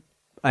room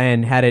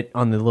and had it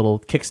on the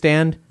little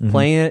kickstand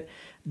playing it,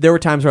 there were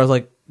times where I was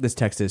like, this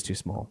text is too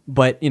small.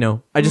 But,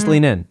 I just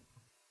lean in.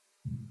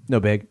 No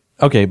big.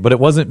 Okay, but it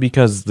wasn't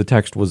because the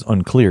text was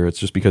unclear. It's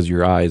just because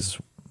your eyes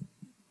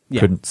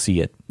couldn't see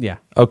it. Yeah.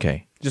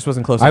 Okay. Just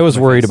wasn't close. I was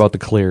worried about the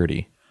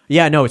clarity.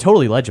 Yeah, no, it's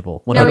totally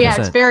legible. 100%. No, yeah,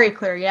 it's very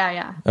clear.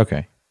 Yeah.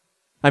 Okay.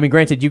 I mean,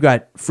 granted, you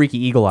got freaky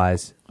eagle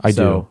eyes. I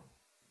do.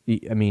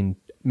 I mean,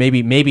 maybe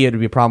it would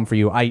be a problem for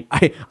you.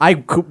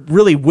 I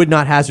really would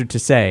not hazard to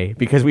say,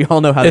 because we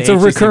all know how it's the a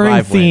HTC recurring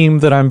Vive theme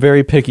that I'm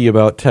very picky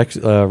about text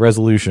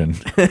resolution.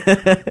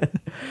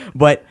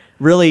 But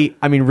really,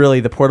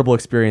 the portable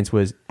experience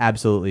was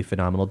absolutely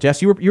phenomenal.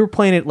 Jess, you were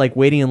playing it like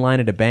waiting in line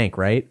at a bank,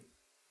 right?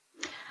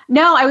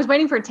 No, I was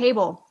waiting for a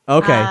table.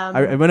 Okay,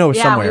 I know it was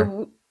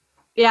somewhere.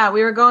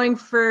 We were going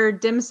for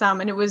dim sum,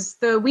 and it was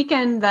the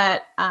weekend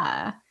that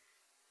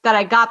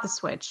I got the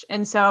Switch.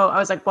 And so I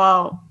was like,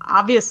 well,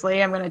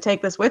 obviously I'm going to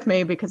take this with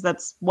me because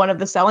that's one of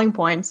the selling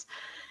points.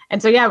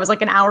 And so, it was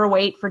like an hour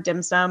wait for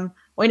dim sum.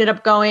 We ended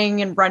up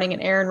going and running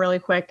an errand really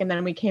quick. And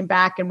then we came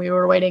back and we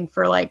were waiting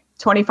for like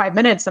 25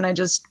 minutes, and I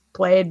just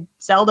played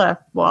Zelda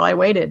while I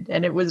waited.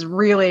 And it was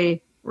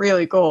really,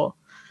 really cool.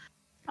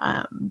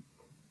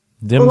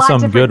 Dim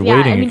sum good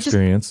waiting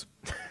experience.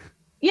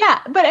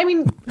 Yeah, but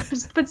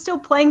but still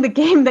playing the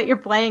game that you're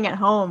playing at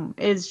home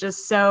is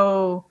just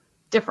so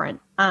different.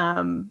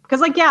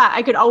 Because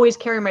I could always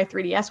carry my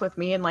 3DS with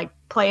me and like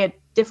play a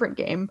different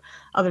game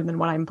other than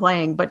what I'm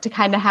playing. But to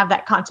kind of have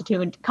that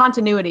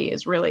continuity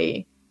is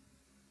really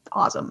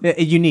awesome.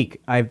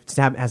 Unique. Hasn't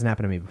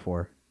happened to me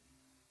before.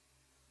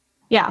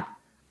 Yeah.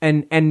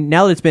 And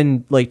now that it's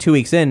been like 2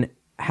 weeks in,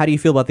 how do you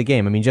feel about the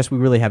game? I mean, we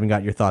really haven't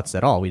got your thoughts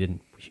at all. You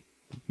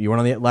weren't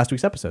on the last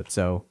week's episode,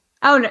 so.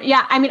 Oh no,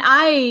 yeah.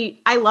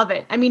 I love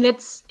it.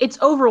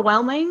 It's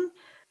overwhelming,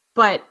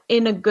 but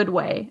in a good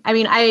way.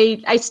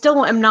 I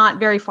still am not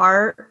very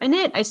far in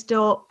it.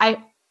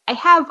 I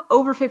have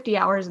over 50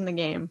 hours in the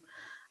game,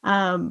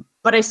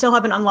 but I still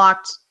haven't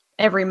unlocked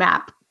every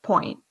map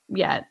point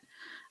yet,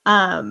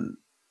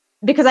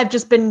 because I've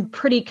just been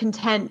pretty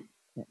content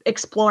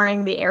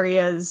exploring the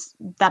areas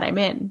that I'm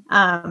in.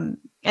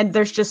 And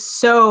there's just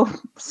so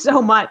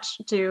much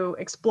to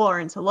explore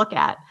and to look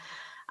at.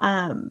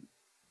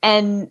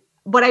 And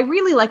what I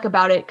really like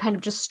about it, kind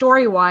of just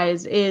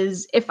story-wise,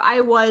 is if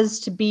I was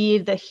to be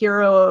the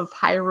hero of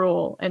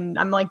Hyrule and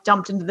I'm like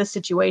dumped into this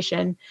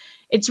situation,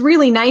 it's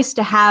really nice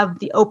to have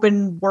the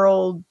open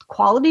world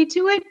quality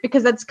to it,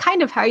 because that's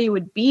kind of how you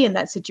would be in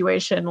that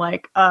situation.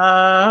 Like,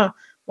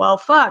 well,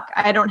 fuck,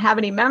 I don't have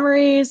any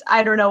memories.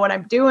 I don't know what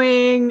I'm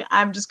doing.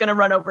 I'm just going to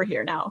run over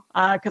here now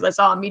because I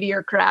saw a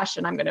meteor crash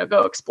and I'm going to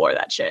go explore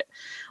that shit.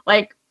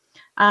 Like,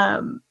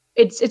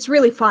 it's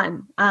really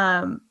fun.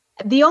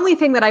 The only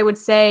thing that I would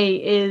say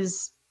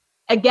is,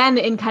 again,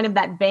 in kind of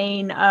that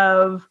vein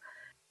of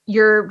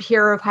you're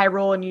hero of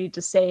Hyrule and you need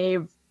to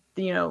save,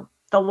 the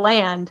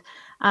land.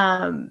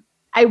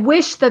 I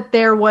wish that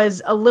there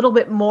was a little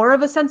bit more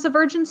of a sense of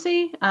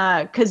urgency,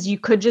 because you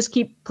could just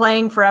keep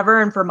playing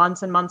forever and for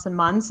months and months and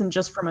months. And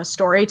just from a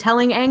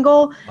storytelling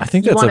angle, I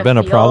think that's been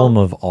a problem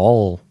of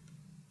all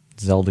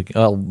Zelda,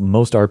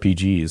 most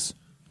RPGs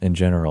in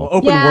general.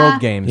 Open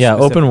world games. Yeah,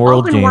 open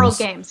world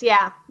games.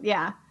 Yeah.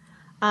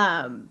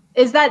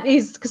 Is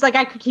because like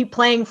I could keep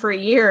playing for a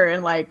year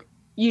and like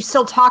you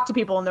still talk to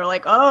people and they're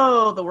like,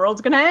 oh, the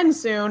world's gonna end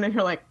soon, and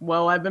you're like,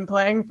 well, I've been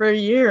playing for a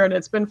year and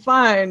it's been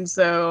fine,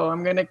 so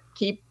I'm gonna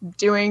keep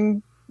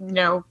doing,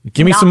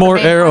 give me some more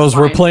arrows.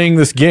 We're playing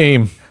this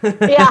game.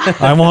 Yeah,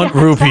 I want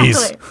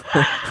rupees.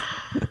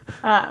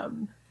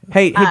 Exactly.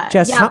 Hey,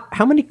 Jess,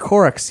 how many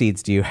Korok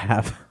seeds do you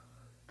have?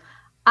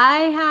 I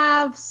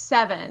have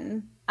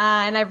 7,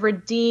 and I've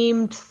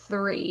redeemed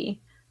 3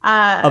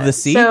 of the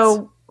seeds.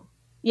 So,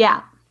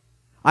 yeah.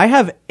 I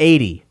have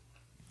 80.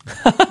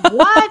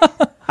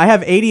 What? I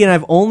have 80, and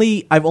I've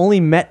only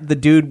met the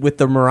dude with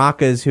the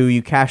maracas who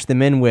you cash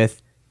them in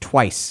with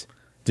twice.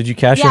 Did you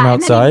cash him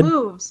outside? And then he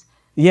moves.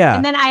 Yeah.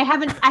 And then I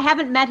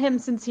haven't met him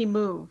since he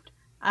moved.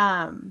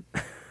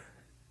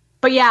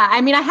 But yeah,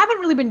 I haven't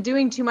really been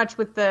doing too much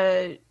with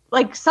the,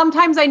 like,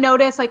 sometimes I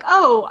notice like,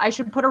 oh, I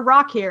should put a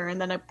rock here, and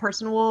then a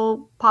person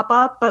will pop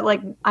up, but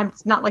like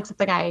it's not like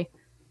something I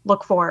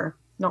look for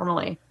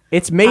normally.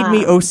 It's made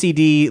me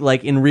OCD,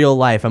 like, in real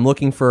life. I'm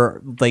looking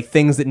for, like,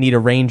 things that need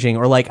arranging.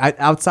 Or, like,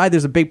 outside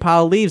there's a big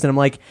pile of leaves, and I'm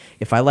like,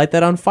 if I light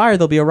that on fire,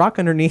 there'll be a rock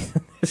underneath.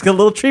 There's a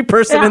little tree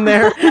person in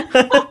there.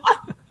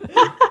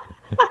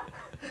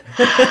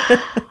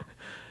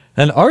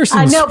 An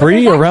arson No, but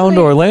spree there's around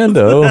actually-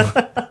 Orlando.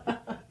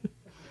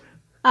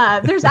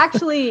 There's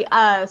actually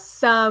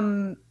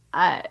some.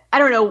 I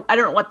don't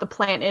know what the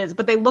plant is,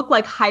 but they look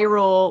like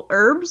Hyrule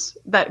herbs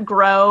that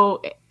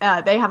grow.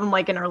 They have them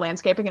like in our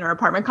landscaping in our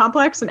apartment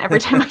complex, and every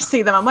time I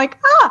see them, I'm like,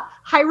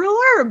 Hyrule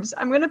herbs.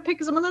 I'm gonna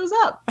pick some of those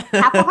up.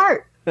 Half a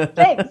heart.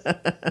 Thanks.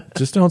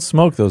 Just don't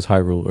smoke those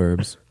Hyrule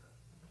herbs.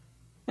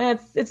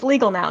 It's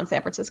legal now in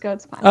San Francisco.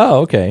 It's fine.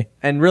 Oh, okay.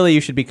 And really,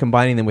 you should be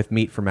combining them with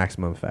meat for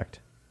maximum effect.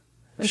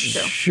 This is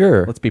true.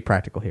 Sure. Let's be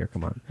practical here.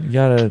 Come on. You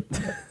gotta.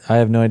 I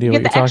have no idea You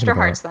what get you're the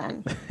talking extra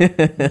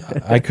about. hearts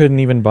then. I couldn't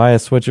even buy a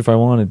Switch if I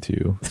wanted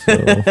to. So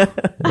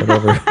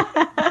whatever.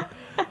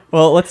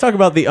 Well, let's talk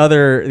about the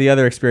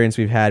other experience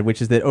we've had,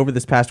 which is that over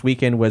this past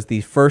weekend was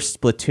the first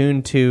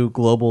Splatoon 2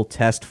 global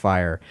test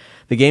fire.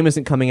 The game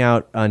isn't coming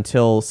out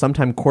until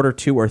sometime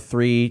Q2 or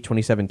 3,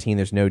 2017.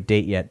 There's no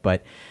date yet,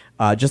 but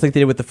just like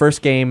they did with the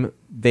first game,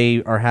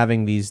 they are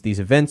having these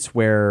events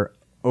where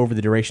over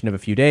the duration of a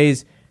few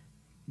days,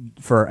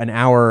 for an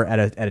hour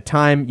at a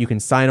time, you can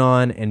sign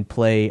on and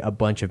play a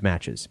bunch of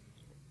matches.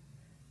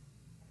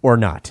 Or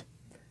not.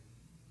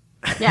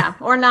 Yeah,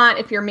 or not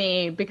if you're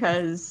me,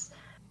 because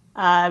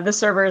the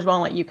servers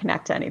won't let you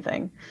connect to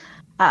anything.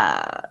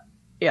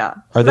 Yeah,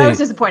 so that was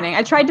disappointing.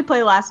 I tried to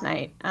play last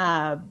night,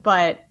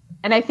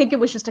 and I think it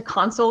was just a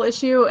console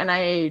issue, and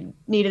I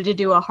needed to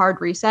do a hard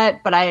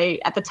reset. But I,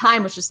 at the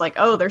time, was just like,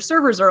 oh, their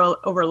servers are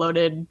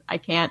overloaded. I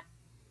can't.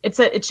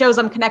 It shows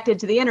I'm connected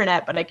to the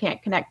internet, but I can't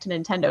connect to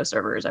Nintendo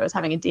servers. I was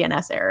having a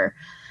DNS error.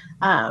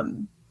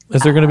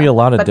 Is there going to be a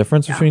lot of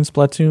difference yeah. between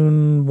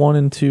Splatoon 1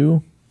 and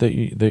 2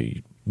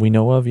 that we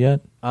know of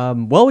yet?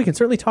 Well, we can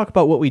certainly talk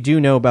about what we do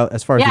know about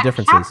as far as the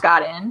differences. Hap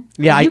got in.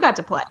 Yeah, you got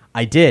to play.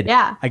 I did.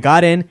 Yeah. I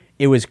got in.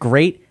 It was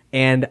great.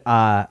 And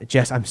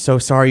Jess, I'm so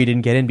sorry you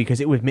didn't get in because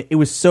it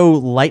was so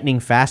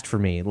lightning fast for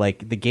me.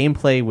 Like the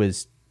gameplay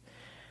was,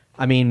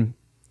 I mean,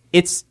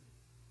 it's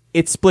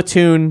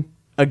Splatoon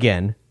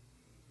again,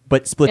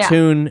 but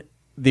Splatoon,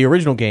 the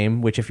original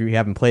game, which if you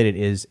haven't played it,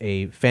 is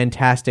a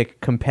fantastic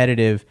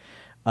competitive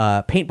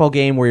paintball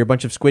game where you're a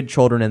bunch of squid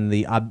children, and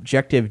the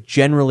objective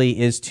generally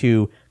is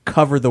to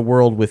cover the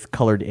world with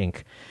colored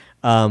ink.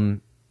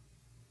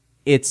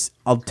 It's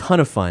a ton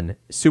of fun,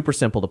 super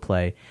simple to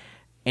play,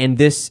 and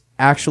this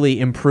actually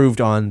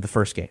improved on the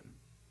first game.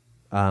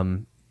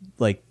 And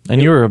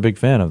you were a big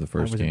fan of the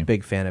first I was game. a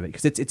big fan of it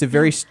because it's a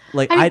very sorry,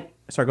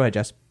 go ahead,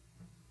 Jess.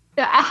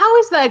 How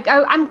is that?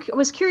 I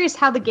was curious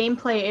how the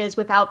gameplay is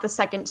without the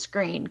second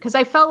screen, because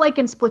I felt like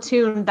in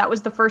Splatoon that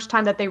was the first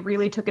time that they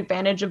really took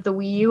advantage of the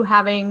Wii U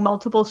having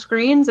multiple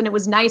screens, and it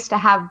was nice to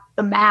have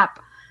the map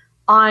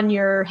on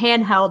your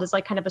handheld as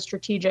like kind of a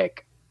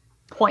strategic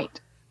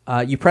point.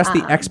 You press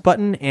the X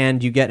button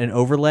and you get an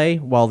overlay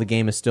while the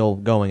game is still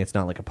going. It's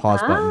not like a pause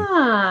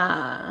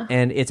button.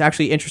 And it's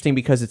actually interesting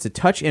because it's a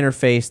touch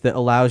interface that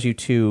allows you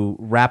to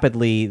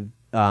rapidly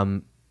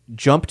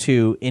jump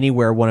to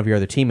anywhere one of your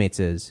other teammates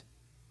is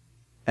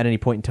at any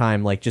point in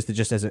time, like just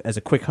as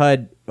a quick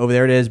HUD. Over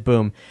there it is,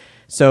 boom.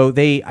 So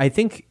I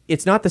think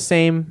it's not the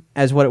same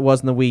as what it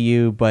was in the Wii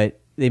U, but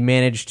they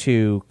managed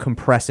to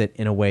compress it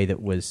in a way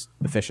that was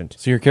efficient.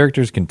 So your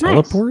characters can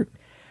teleport?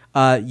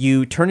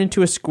 You turn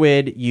into a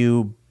squid,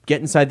 you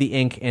get inside the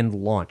ink and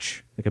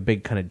launch, like a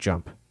big kind of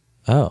jump.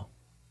 Oh,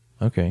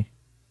 okay.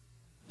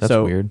 That's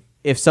weird.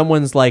 If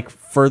someone's like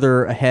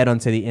further ahead on,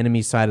 say, the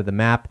enemy side of the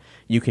map,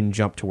 you can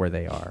jump to where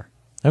they are.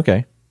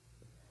 Okay.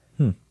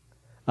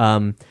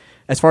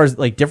 As far as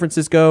like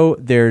differences go,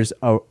 there's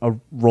a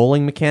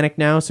rolling mechanic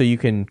now, so you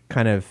can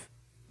kind of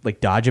like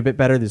dodge a bit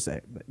better. There's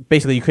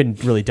basically you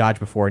couldn't really dodge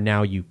before.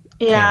 Now you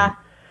can.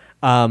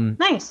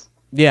 Nice.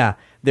 Yeah,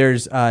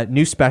 there's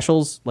new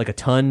specials, like a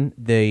ton.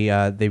 They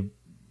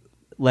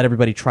let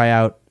everybody try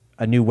out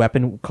a new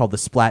weapon called the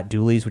Splat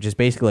Dualies, which is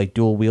basically like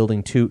dual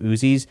wielding two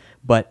Uzis.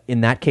 But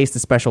in that case, the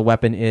special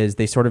weapon is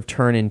they sort of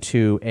turn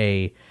into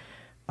a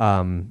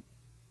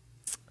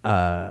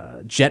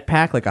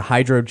jetpack, like a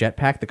hydro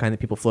jetpack, the kind that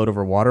people float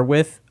over water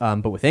with,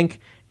 but with ink.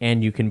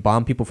 And you can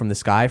bomb people from the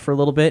sky for a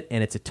little bit,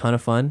 and it's a ton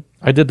of fun.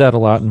 I did that a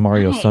lot in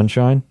Mario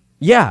Sunshine.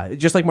 Yeah,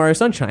 just like Mario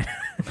Sunshine.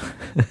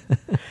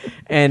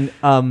 And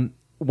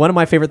one of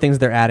my favorite things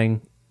they're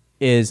adding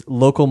is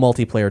local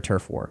multiplayer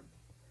turf war,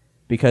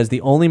 because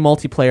the only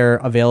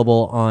multiplayer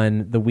available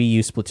on the Wii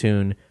U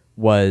Splatoon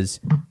was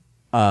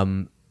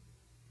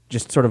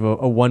just sort of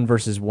a 1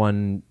 versus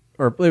 1,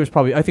 or it was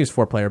probably, I think it's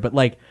 4-player, but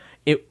like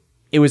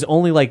it was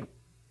only like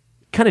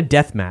kind of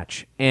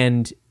deathmatch,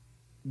 and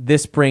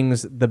this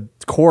brings the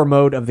core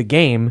mode of the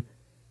game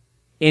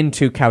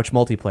into couch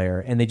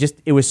multiplayer, and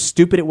it was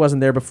stupid it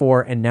wasn't there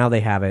before, and now they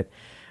have it.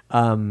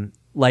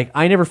 Like,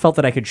 I never felt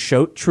that I could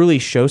truly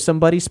show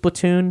somebody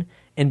Splatoon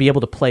and be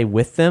able to play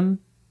with them,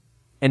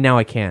 and now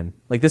I can.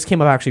 Like, this came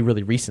up actually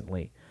really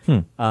recently.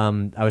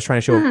 I was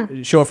trying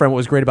to show a friend what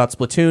was great about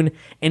Splatoon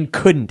and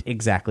couldn't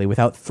exactly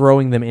without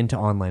throwing them into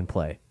online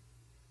play.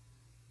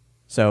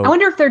 So I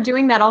wonder if they're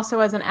doing that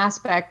also as an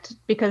aspect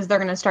because they're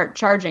going to start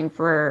charging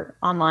for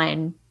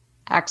online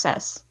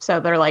access. So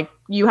they're like,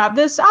 you have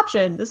this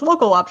option, this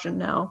local option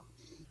now.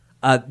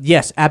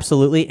 Yes,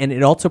 absolutely. And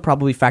it also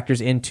probably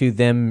factors into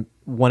them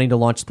wanting to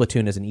launch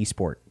Splatoon as an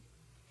esport.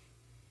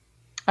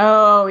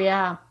 Oh,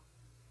 yeah.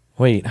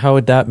 Wait, how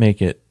would that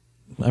make it?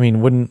 I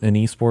mean, wouldn't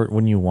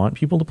you want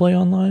people to play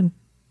online?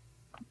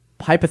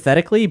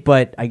 Hypothetically,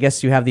 but I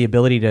guess you have the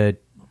ability to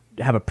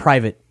have a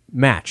private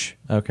match,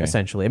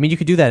 essentially. I mean, you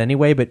could do that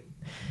anyway, but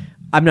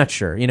I'm not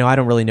sure. I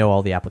don't really know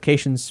all the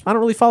applications. I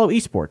don't really follow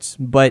esports,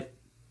 but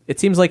it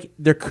seems like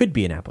there could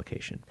be an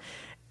application.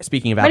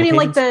 Speaking of applications... I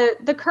mean,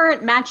 like, the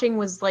current matching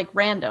was, like,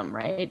 random,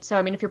 right? So,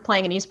 I mean, if you're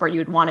playing an esport, you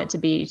would want it to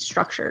be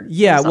structured.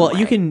 Yeah, well,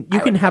 you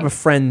can have a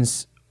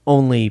friends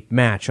only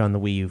match on the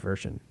Wii U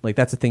version. Like,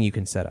 that's a thing you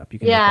can set up. You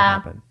can make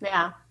that happen.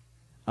 Yeah.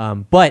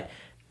 But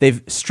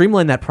they've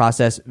streamlined that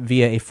process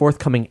via a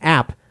forthcoming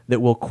app that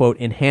will, quote,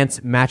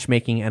 enhance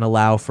matchmaking and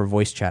allow for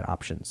voice chat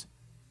options.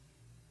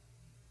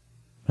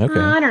 Okay.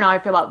 I don't know how I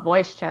feel about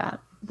voice chat,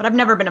 but I've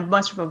never been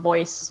much of a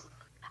voice.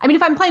 I mean,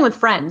 if I'm playing with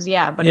friends,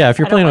 yeah. But yeah, if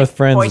you're playing with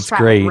friends, it's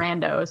great.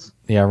 Randos.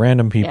 Yeah,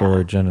 random people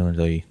are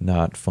generally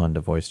not fun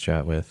to voice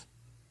chat with.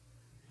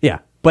 Yeah,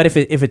 but if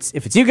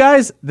it's you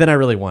guys, then I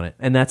really want it,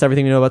 and that's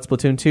everything we know about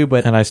Splatoon 2.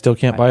 And I still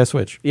can't buy a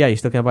Switch. Yeah, you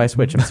still can't buy a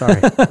Switch. I'm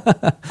sorry,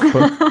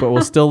 but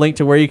we'll still link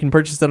to where you can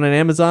purchase it on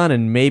Amazon,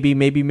 and maybe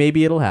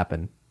it'll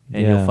happen,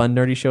 and you'll fund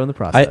Nerdy Show in the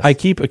process. I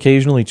keep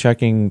occasionally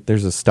checking.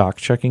 There's a stock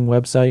checking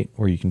website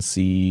where you can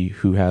see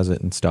who has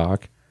it in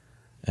stock,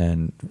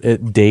 and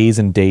days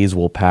and days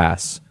will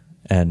pass,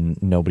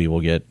 and nobody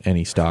will get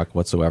any stock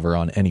whatsoever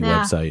on any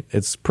website.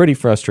 It's pretty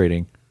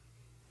frustrating.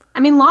 I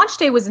mean, launch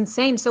day was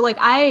insane. So, like,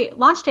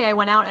 launch day, I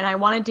went out and I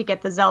wanted to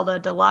get the Zelda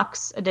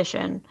Deluxe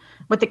Edition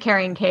with the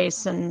carrying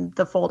case and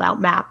the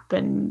fold-out map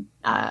and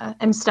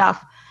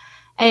stuff.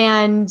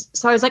 And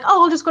so I was like,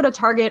 oh, I'll just go to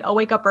Target. I'll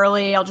wake up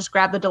early. I'll just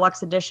grab the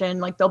Deluxe Edition.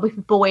 Like, there'll be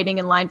people waiting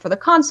in line for the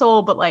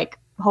console, but, like,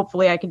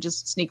 hopefully I can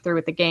just sneak through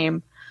with the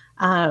game.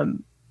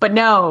 But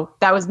no,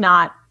 that was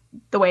not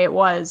the way it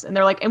was. And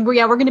they're like, we're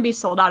going to be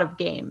sold out of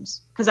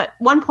games. Because at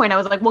one point I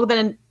was like, well,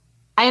 then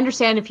I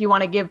understand if you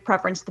want to give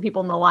preference to the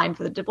people in the line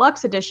for the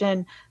Deluxe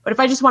Edition, but if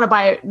I just want to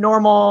buy a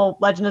normal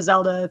Legend of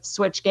Zelda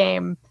Switch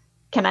game,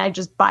 can I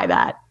just buy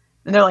that?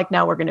 And they're like,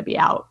 no, we're going to be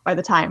out by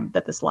the time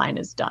that this line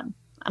is done.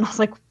 And I was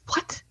like,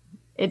 what?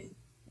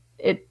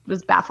 It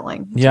was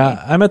baffling.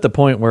 Yeah, I'm at the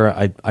point where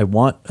I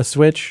want a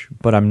Switch,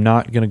 but I'm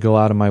not going to go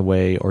out of my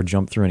way or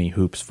jump through any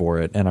hoops for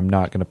it, and I'm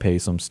not going to pay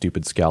some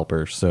stupid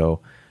scalper.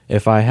 So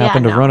if I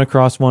happen to run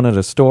across one at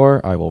a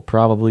store, I will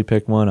probably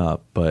pick one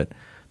up, but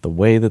the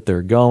way that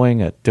they're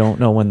going, I don't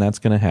know when that's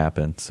going to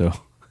happen. So,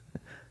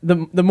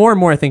 the more and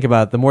more I think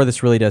about it, the more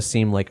this really does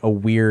seem like a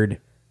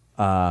weird,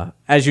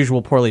 as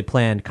usual, poorly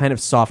planned kind of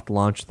soft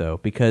launch, though,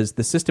 because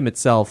the system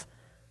itself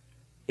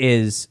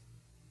is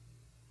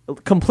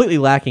completely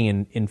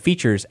lacking in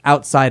features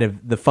outside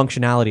of the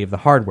functionality of the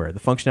hardware. The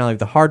functionality of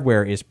the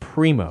hardware is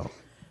primo,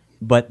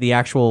 but the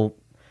actual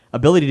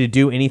ability to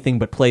do anything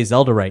but play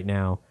Zelda right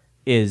now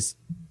is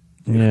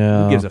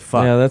who gives a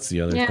fuck. Yeah, that's the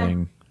other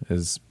thing.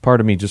 Is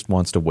part of me just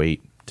wants to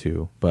wait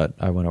too, but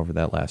I went over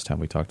that last time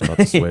we talked about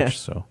the Switch.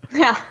 So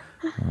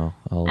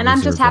I'll and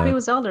I'm just happy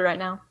with Zelda right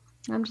now.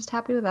 I'm just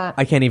happy with that.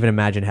 I can't even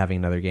imagine having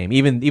another game.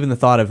 Even the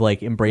thought of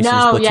like embracing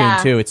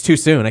Splatoon 2, it's too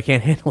soon. I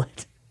can't handle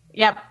it.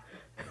 Yep.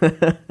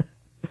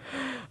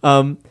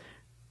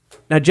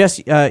 Now, Jess,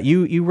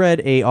 you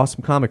read a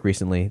awesome comic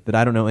recently that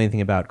I don't know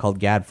anything about called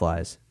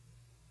Gadflies.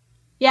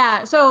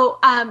 Yeah. So,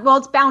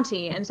 it's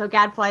Bounty, and so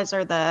Gadflies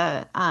are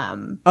the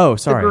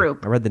sorry, the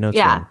group. I read the notes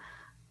wrong.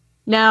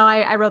 No,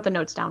 I wrote the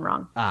notes down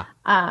wrong.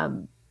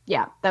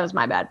 Yeah, that was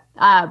my bad.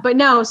 But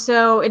no,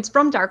 so it's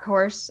from Dark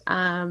Horse.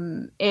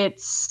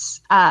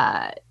 It's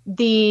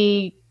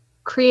the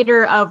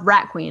creator of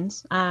Rat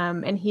Queens,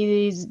 and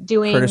he's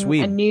doing Curtis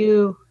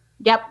Weeb.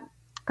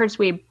 Curtis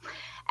Weeb.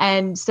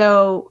 And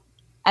so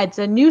it's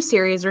a new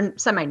series, or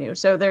semi-new.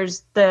 So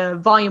there's the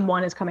volume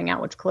 1 is coming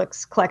out, which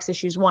collects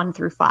issues 1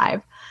 through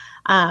 5.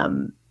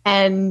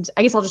 And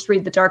I guess I'll just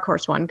read the Dark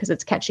Horse one because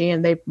it's catchy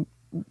and they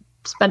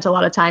spent a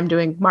lot of time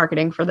doing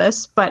marketing for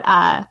this. But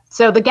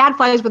so the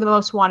Gadflies were the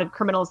most wanted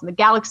criminals in the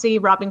galaxy,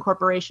 robbing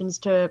corporations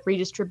to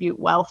redistribute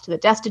wealth to the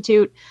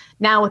destitute.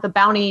 Now with a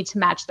bounty to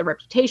match their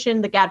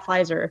reputation, the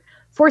Gadflies are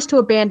forced to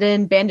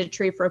abandon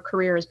banditry for a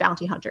career as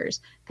bounty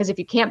hunters. Because if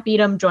you can't beat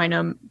them, join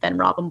them, then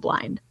rob them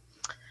blind.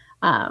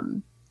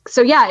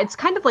 So yeah, it's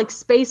kind of like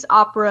space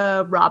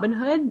opera Robin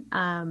Hood.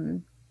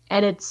 And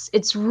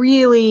it's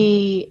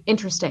really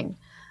interesting.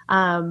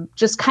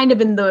 Just kind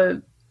of in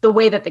the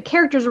way that the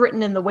characters are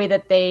written and the way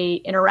that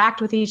they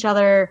interact with each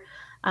other.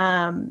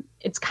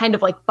 It's kind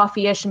of like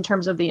Buffy-ish in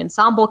terms of the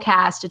ensemble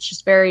cast. It's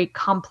just very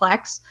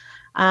complex.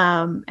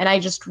 And I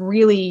just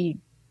really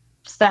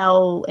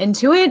fell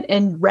into it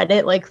and read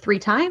it like 3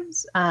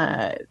 times.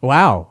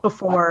 Wow.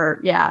 Before,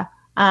 yeah.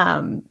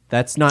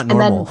 That's not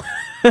normal.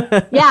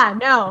 Then, yeah,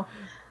 no.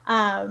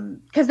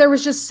 Because there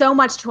was just so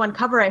much to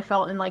uncover, I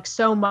felt, and like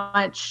so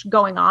much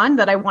going on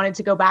that I wanted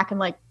to go back and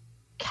like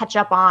catch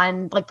up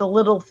on like the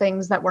little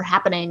things that were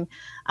happening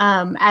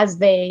as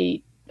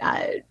they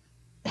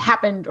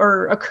happened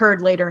or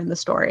occurred later in the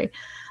story.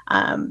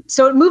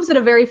 So it moves at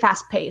a very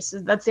fast pace.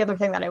 That's the other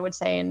thing that I would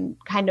say. And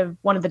kind of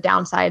one of the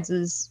downsides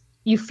is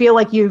you feel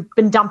like you've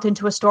been dumped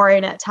into a story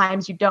and at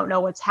times you don't know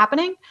what's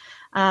happening.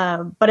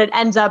 But it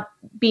ends up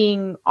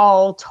being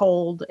all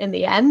told in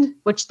the end,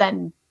 which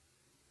then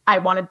I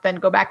wanted to then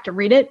go back to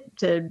read it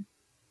to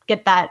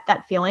get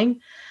that feeling.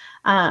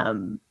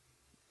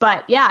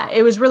 But yeah,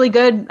 it was really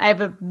good. I have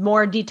a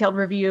more detailed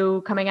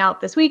review coming out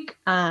this week.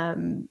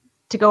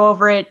 To go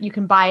over it, you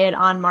can buy it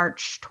on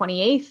March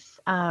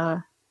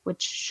 28th,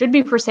 which should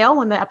be for sale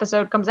when the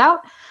episode comes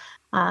out.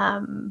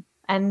 And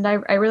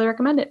I really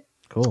recommend it.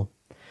 Cool.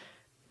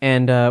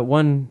 And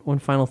one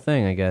final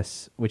thing, I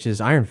guess, which is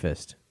Iron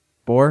Fist.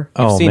 Boar,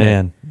 you've seen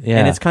it. Yeah.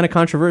 And it's kind of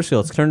controversial.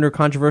 It's turned into a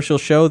controversial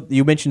show.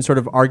 You mentioned sort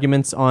of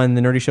arguments on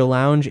the Nerdy Show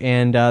Lounge,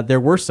 and there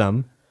were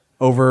some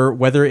over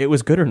whether it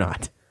was good or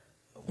not.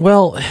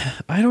 Well,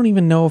 I don't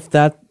even know if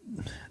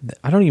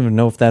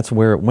that's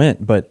where it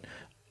went, but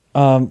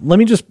let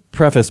me just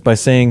preface by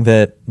saying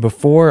that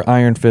before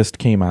Iron Fist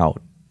came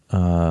out,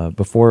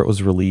 before it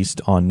was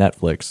released on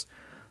Netflix,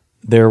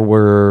 there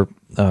were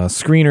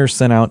screeners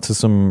sent out to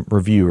some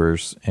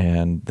reviewers,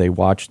 and they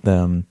watched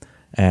them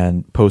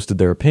and posted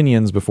their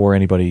opinions before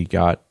anybody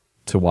got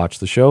to watch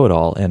the show at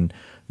all. And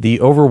the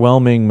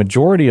overwhelming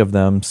majority of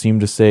them seemed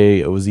to say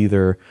it was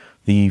either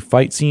the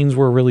fight scenes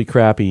were really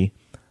crappy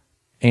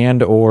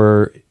and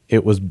or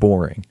it was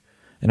boring.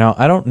 And now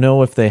I don't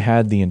know if they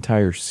had the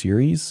entire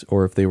series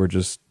or if they were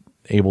just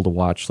able to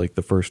watch like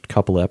the first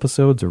couple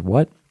episodes or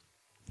what.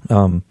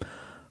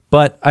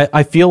 But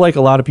I feel like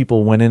a lot of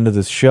people went into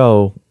this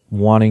show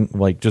wanting,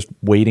 like, just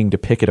waiting to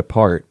pick it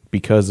apart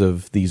because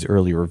of these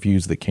early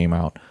reviews that came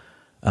out.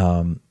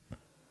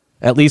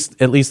 At least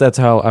that's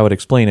how I would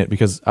explain it,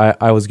 because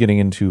I was getting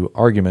into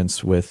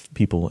arguments with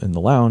people in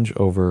the lounge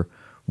over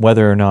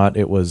whether or not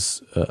it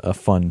was a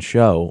fun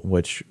show,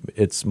 which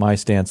it's my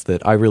stance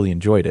that I really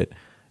enjoyed it.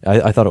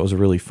 I thought it was a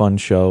really fun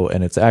show,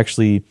 and it's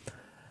actually,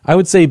 I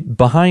would say,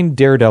 behind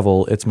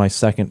Daredevil, it's my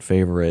second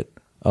favorite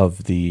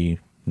of the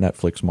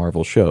Netflix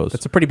Marvel shows.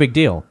 That's a pretty big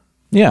deal.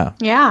 Yeah.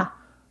 Yeah.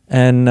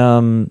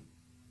 And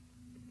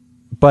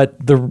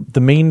but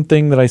the main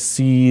thing that I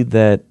see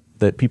that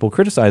people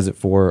criticize it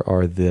for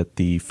are that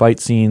the fight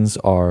scenes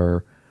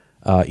are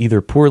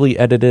either poorly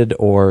edited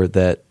or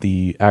that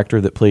the actor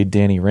that played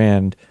Danny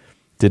Rand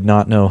did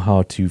not know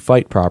how to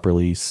fight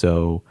properly,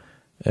 so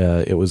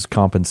it was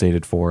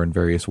compensated for in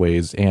various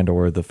ways, and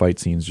or the fight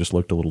scenes just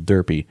looked a little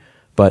derpy.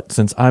 But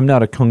since I'm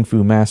not a kung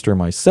fu master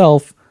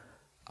myself,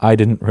 I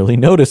didn't really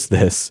notice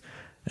this.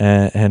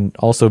 And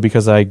also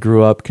because I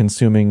grew up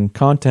consuming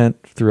content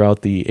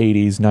throughout the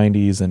 80s,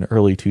 90s, and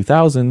early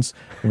 2000s,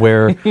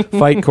 where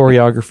fight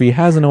choreography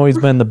hasn't always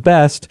been the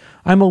best,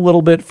 I'm a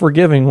little bit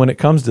forgiving when it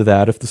comes to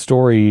that if the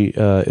story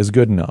is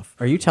good enough.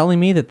 Are you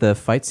telling me that the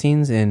fight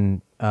scenes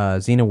in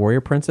Xena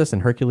Warrior Princess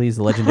and Hercules: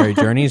 The Legendary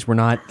Journeys were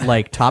not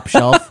like top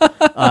shelf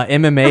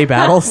MMA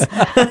battles?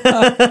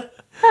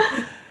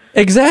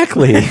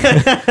 Exactly.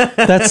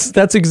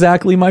 That's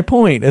exactly my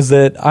point, is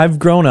that I've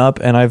grown up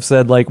and I've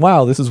said, like,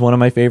 wow, this is one of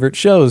my favorite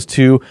shows,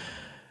 to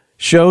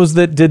shows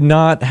that did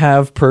not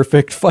have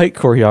perfect fight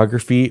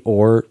choreography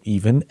or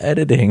even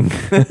editing.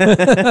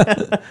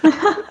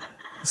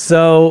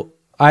 So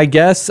I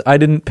guess I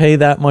didn't pay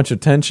that much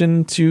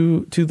attention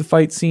to the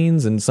fight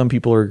scenes, and some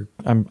people are,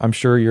 I'm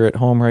sure you're at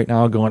home right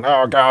now going,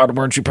 oh God,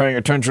 weren't you paying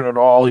attention at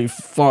all? He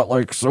fought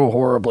like so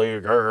horribly.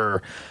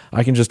 Grr.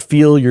 I can just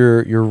feel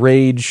your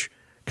rage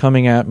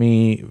coming at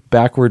me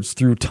backwards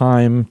through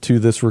time to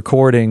this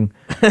recording.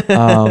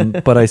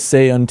 But I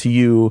say unto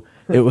you,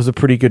 it was a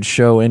pretty good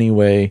show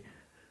anyway.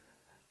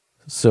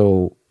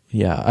 So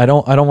yeah, I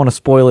don't want to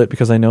spoil it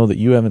because I know that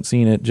you haven't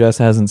seen it, Jess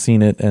hasn't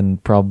seen it,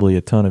 and probably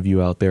a ton of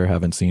you out there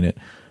haven't seen it.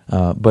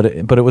 But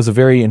it was a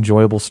very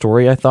enjoyable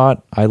story, I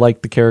thought. I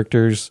liked the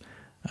characters.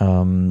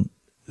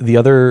 The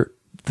other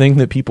thing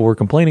that people were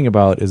complaining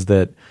about is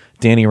that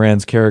Danny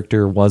Rand's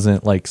character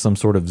wasn't like some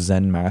sort of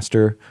Zen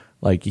master.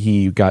 Like,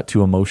 he got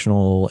too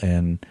emotional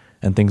and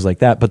things like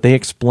that. But they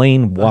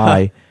explain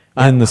why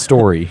in the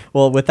story.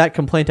 Well, with that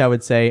complaint, I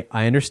would say,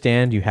 I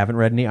understand you haven't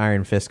read any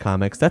Iron Fist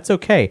comics. That's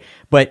okay.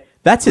 But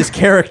that's his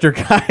character,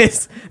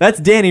 guys. That's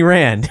Danny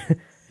Rand.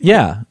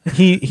 Yeah.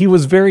 He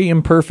was very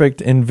imperfect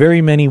in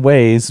very many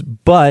ways,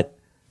 but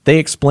they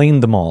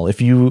explained them all.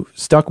 If you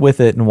stuck with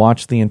it and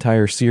watched the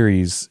entire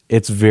series,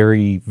 it's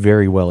very,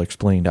 very well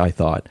explained, I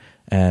thought.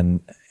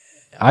 And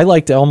I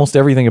liked almost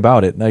everything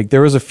about it. Like,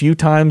 there was a few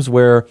times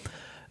where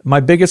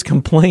my biggest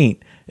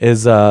complaint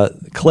is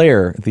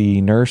Claire,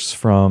 the nurse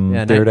from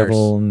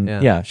Daredevil.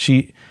 And,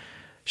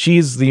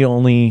 she's the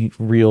only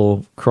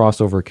real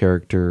crossover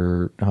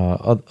character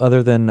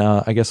other than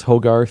I guess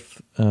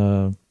Hogarth,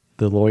 the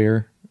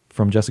lawyer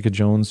from Jessica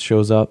Jones,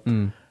 shows up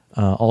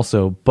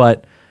also.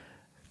 But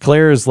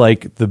Claire is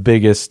like the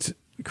biggest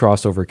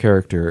crossover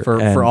character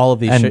for all of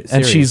these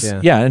series.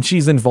 And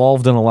she's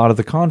involved in a lot of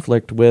the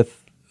conflict with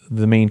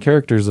the main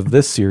characters of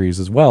this series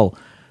as well.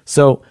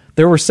 So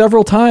there were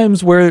several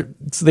times where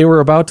they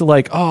were about to,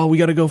 like, oh, we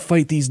got to go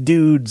fight these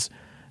dudes.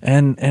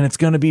 and it's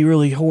going to be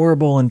really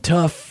horrible and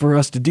tough for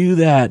us to do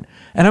that.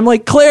 And I'm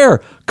like,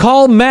 Claire,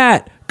 call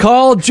Matt,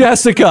 call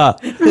Jessica.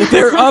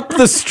 They're up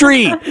the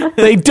street.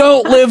 They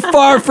don't live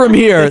far from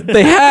here.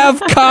 They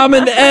have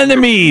common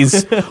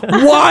enemies.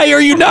 Why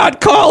are you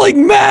not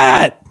calling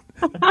Matt?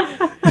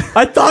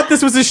 I thought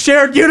this was a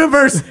shared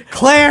universe,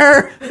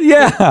 Claire.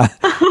 Yeah,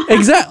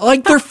 exactly.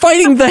 Like they're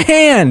fighting the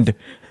Hand.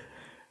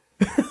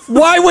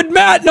 Why would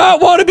Matt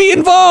not want to be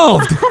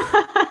involved?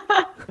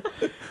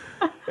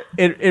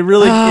 It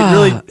really.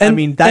 I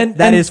mean,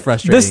 that is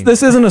frustrating.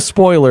 This isn't a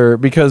spoiler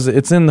because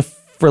it's in the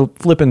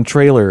flippin'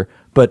 trailer.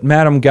 But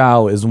Madame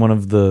Gao is one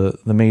of the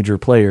major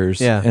players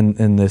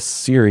in this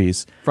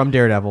series from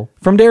Daredevil.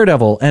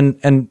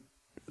 And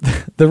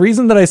the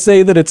reason that I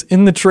say that it's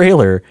in the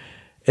trailer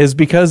is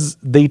because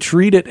they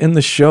treat it in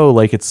the show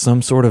like it's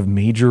some sort of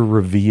major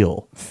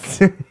reveal.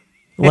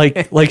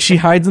 like she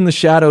hides in the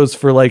shadows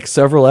for like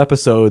several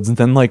episodes, and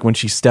then like when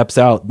she steps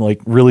out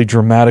like really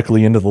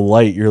dramatically into the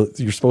light,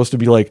 you're supposed to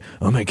be like,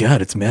 oh my god,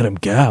 it's Madame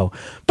Gao.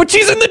 But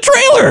she's in the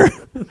trailer.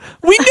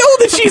 We know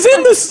that she's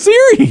in the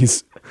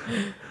series.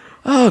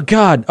 Oh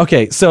god.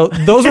 Okay, so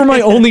those were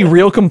my only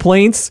real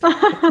complaints,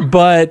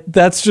 but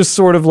that's just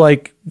sort of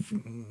like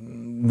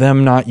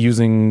them not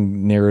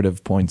using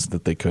narrative points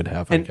that they could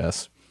have, I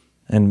guess,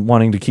 and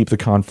wanting to keep the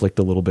conflict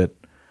a little bit.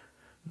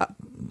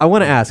 I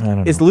want to ask,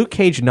 is Luke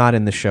Cage not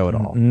in the show at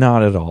all?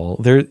 Not at all.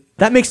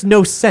 That makes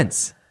no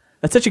sense.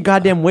 That's such a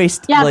goddamn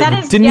waste. Yeah, like,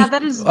 that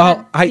is.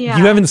 You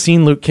haven't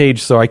seen Luke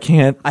Cage, so I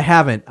can't. I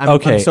haven't.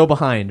 I'm so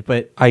behind.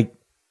 But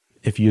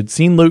if you had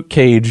seen Luke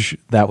Cage,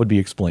 that would be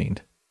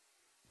explained.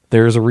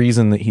 There's a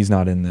reason that he's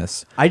not in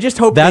this. I just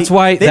hope that's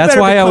why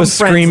I was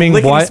screaming.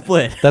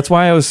 That's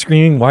why I was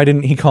screaming. Why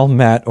didn't he call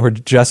Matt or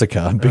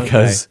Jessica?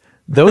 Because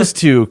those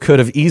two could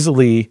have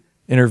easily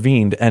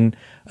intervened, and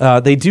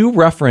they do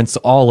reference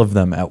all of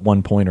them at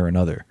one point or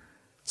another.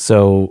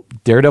 So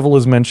Daredevil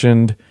is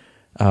mentioned.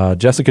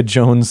 Jessica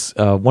Jones,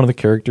 one of the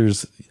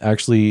characters,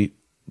 actually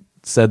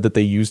said that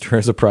they used her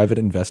as a private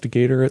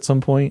investigator at some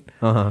point.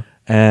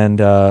 And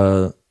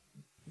Luke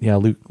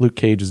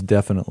Cage is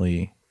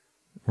definitely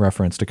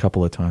referenced a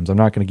couple of times. I'm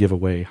not going to give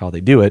away how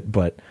they do it,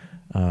 but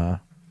yeah.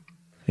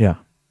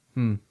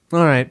 All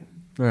right.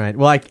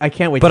 Well, I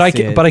can't wait. But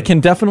I can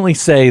definitely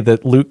say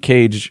that Luke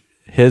Cage,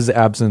 his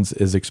absence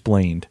is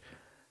explained.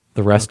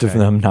 The rest of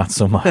them, not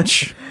so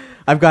much.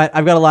 I've got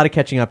a lot of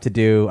catching up to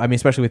do. I mean,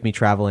 especially with me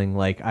traveling.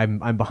 Like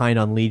I'm behind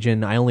on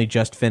Legion. I only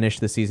just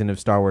finished the season of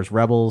Star Wars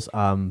Rebels.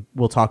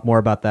 We'll talk more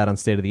about that on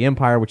State of the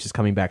Empire, which is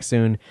coming back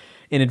soon.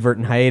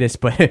 Inadvertent hiatus,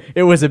 but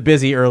it was a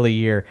busy early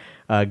year.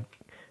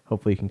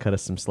 Hopefully you can cut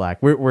us some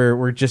slack.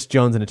 We're just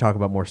jonesing to talk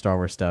about more Star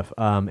Wars stuff.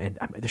 And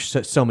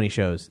there's so many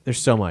shows. There's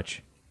so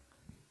much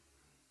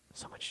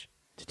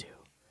to do.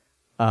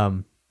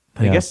 I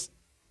guess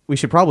we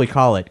should probably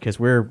call it, because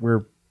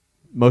we're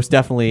most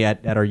definitely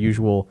at our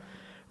usual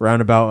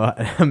roundabout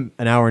an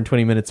hour and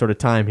 20 minutes sort of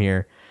time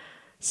here.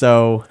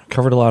 So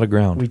covered a lot of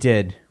ground. We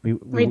did.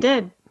 We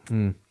did.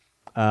 And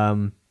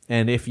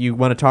if you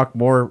want to talk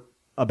more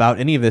about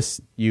any of this,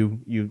 you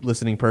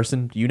listening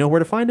person, you know where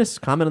to find us.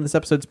 Comment on this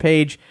episode's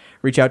page.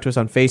 Reach out to us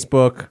on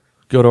Facebook.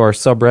 Go to our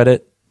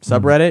subreddit.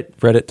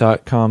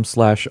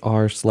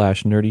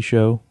 Reddit.com/r/nerdy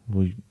show.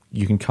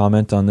 You can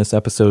comment on this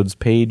episode's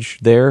page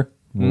there.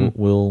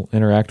 We'll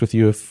interact with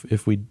you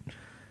if we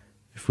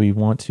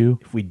want to.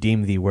 If we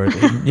deem thee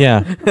worthy.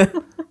 Yeah.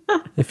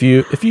 If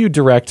you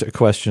direct a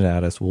question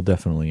at us, we'll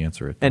definitely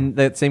answer it. And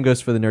that same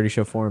goes for the Nerdy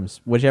Show forums.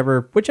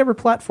 Whichever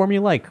platform you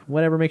like,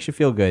 whatever makes you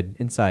feel good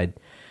inside.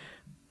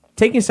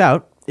 Taking us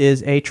out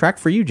is a track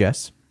for you,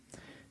 Jess.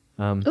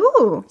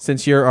 Ooh.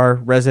 Since you're our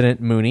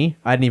resident Moonie,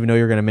 I didn't even know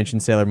you were going to mention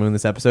Sailor Moon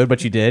this episode,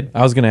 but you did.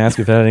 I was going to ask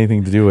if it had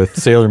anything to do with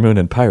Sailor Moon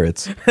and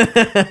pirates.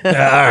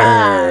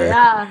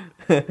 Yeah.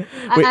 Is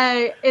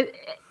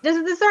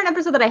there an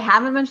episode that I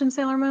haven't mentioned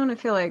Sailor Moon? I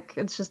feel like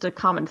it's just a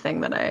common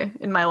thing that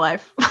in my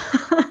life.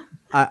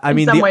 I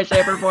mean, in some way,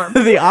 shape, or form.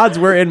 The odds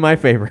were in my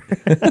favor.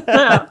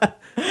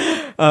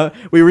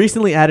 We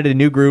recently added a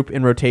new group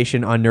in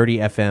rotation on Nerdy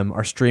FM,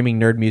 our streaming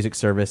nerd music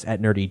service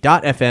at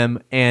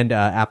nerdy.fm and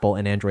Apple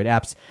and Android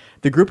apps.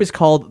 The group is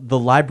called The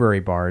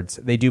Library Bards.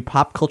 They do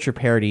pop culture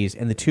parodies,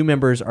 and the two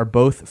members are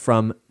both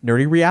from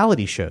nerdy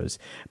reality shows.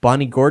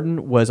 Bonnie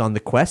Gordon was on The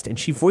Quest, and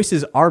she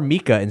voices our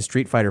Mika in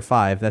Street Fighter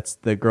V. That's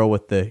the girl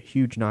with the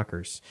huge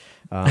knockers.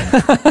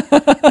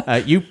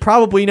 You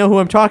probably know who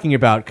I'm talking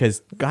about,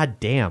 because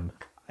goddamn,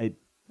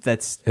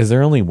 Is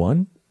there only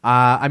one?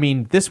 I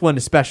mean, this one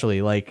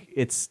especially, like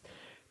it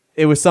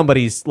was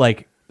somebody's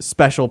like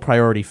special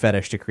priority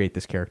fetish to create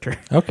this character.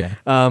 Okay.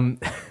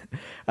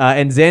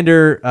 And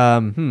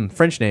Xander,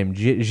 French name,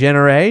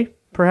 Genere,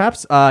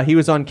 perhaps. He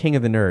was on King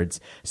of the Nerds.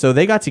 So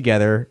they got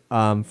together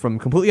from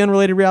completely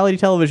unrelated reality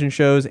television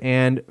shows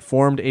and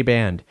formed a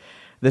band.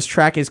 This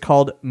track is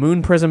called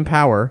Moon Prism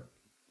Power,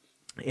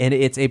 and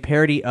it's a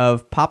parody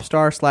of pop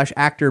star /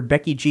 actor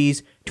Becky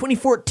G's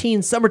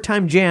 2014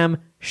 summertime jam,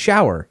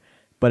 Shower.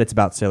 But it's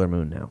about Sailor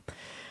Moon now.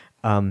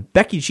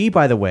 Becky G,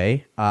 by the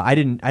way, I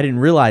didn't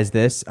realize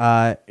this.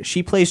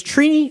 She plays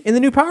Trini in the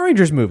new Power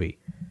Rangers movie.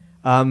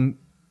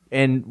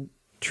 And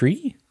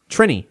Tree?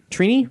 Trini.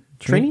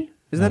 Isn't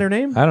that her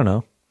name? I don't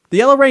know. The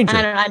Yellow Ranger.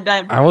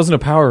 I wasn't a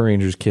Power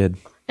Rangers kid.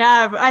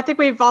 Yeah, I think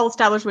we've all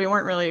established we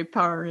weren't really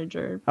Power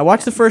Ranger. I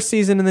watched the first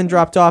season and then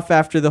dropped off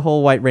after the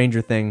whole White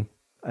Ranger thing.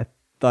 I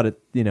thought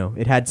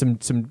it had some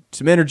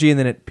energy and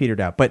then it petered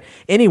out. But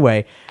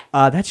anyway,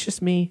 that's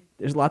just me.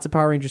 There's lots of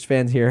Power Rangers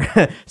fans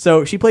here.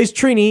 So she plays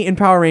Trini in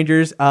Power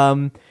Rangers.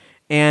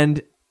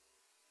 And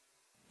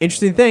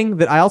interesting thing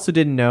that I also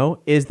didn't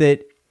know is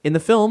that in the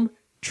film,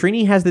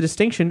 Trini has the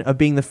distinction of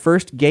being the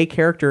first gay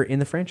character in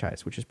the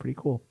franchise, which is pretty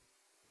cool.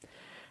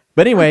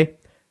 But anyway,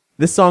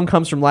 this song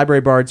comes from Library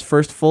Bard's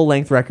first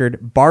full-length record,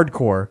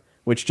 Bardcore,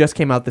 which just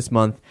came out this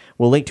month.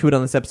 We'll link to it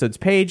on this episode's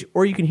page,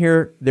 or you can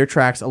hear their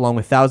tracks along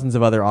with thousands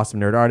of other awesome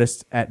nerd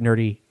artists at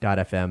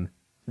nerdy.fm.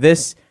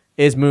 This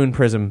is Moon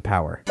Prism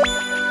Power.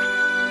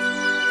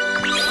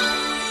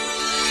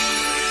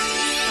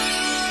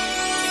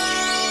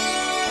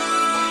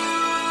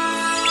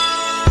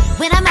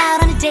 When I'm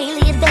out on a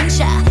daily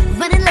adventure,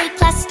 running late,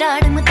 class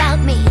starting without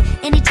me.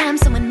 Anytime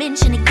someone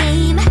mention a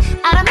game,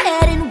 out I'm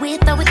heading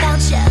with or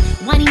without ya.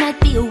 Whiny might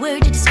be a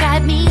word to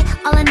describe me.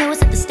 All I know is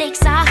that the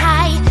stakes are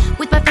high.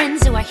 With my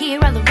friends who are here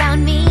all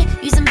around me,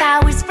 using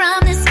powers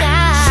from the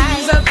sky.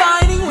 She's a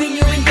fighting when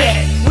you're in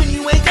bed. When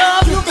you wake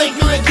up, you'll think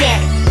you're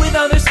again. With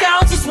other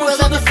scouts, it's world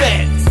on the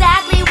fence.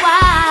 Exactly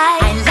why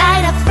I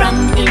light up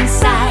from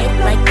inside,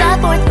 like the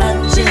 4th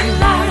of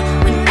July.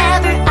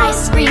 Whenever I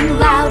scream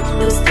loud,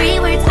 those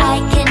 3 words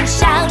I can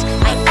shout.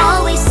 I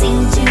always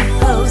seem to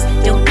pose,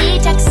 don't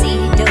need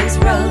tuxedos,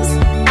 rose.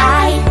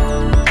 I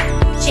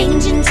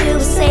change into a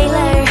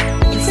sailor,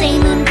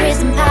 insane moon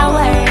prism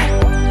power.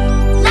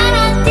 La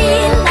da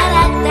dee, la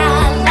da da,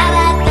 la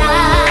da da.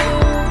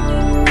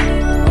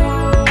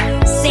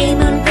 Same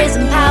moon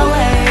prism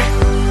power.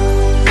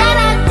 La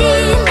da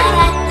dee, la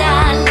da da,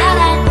 la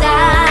da da.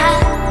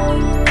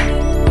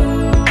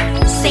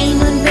 Same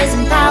moon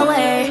prism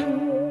power.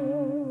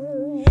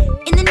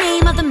 In the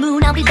name of the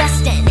moon, I'll be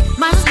bustin'.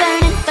 Mars is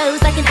burning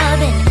foes like an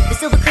oven. The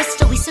silver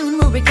crystal we soon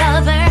will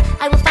recover.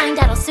 I will find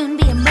out I'll soon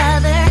be a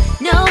mother.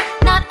 No,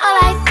 not all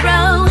I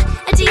throw.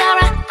 A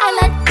tiara I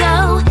let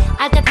go.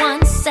 I've got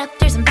wands,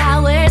 scepters, and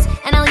powers,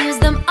 and I'll use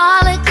them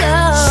all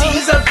ago.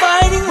 She's a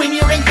fighting when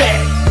you're in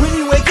bed. When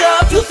you wake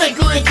up, you'll think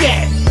you're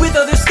again. With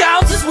other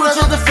scouts, it's world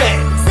on the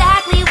fence.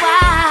 Exactly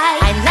why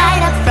I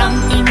light up from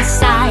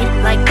inside,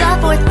 like the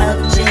 4th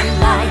of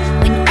July.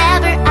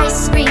 Whenever I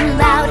scream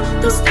loud,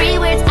 those 3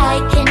 words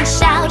I can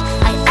shout.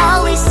 I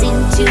always seem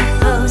to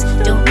pose,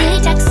 don't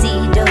need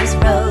tuxedos,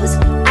 rose.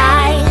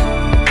 I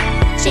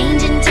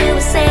change into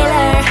a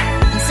sailor,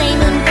 insane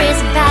moon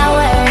prism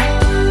power.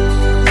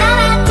 La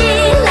da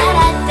dee, la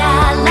da da,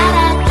 la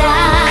da da.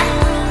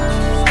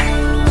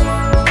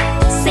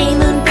 Same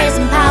moon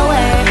prism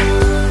power.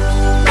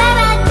 La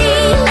da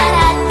dee, la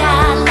da da,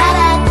 la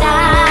da da.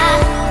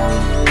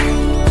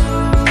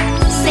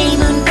 Same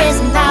moon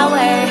prism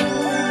power.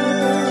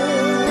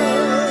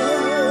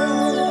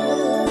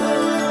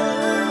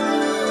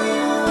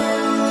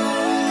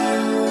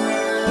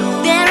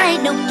 There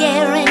ain't no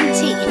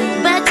guarantee,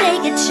 but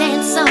take a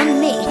chance on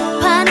me,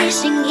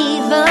 punishing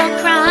evil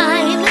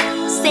crime.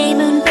 Same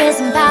moon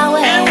prism power.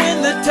 And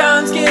when the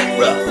times get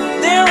rough,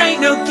 there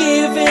ain't no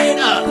giving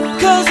up,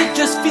 cause it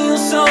just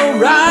feels so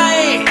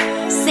right.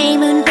 Same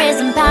moon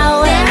prism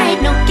power. There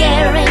ain't no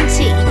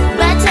guarantee,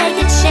 but take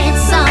a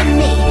chance on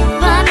me,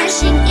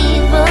 punishing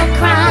evil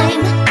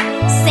crime.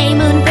 Same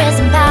moon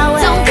prism power.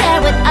 Don't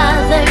care what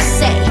others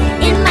say,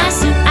 in my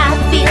suit I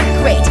feel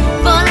great.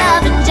 For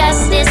love and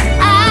justice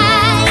I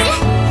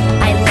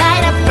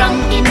light up from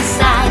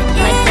inside,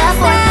 like the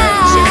 4th of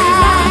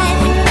July.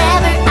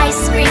 Whenever I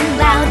scream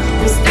loud,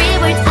 those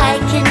 3 words I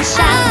can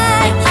shout.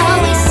 I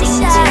always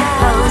seem to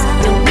pose,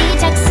 don't need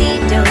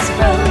tuxedos,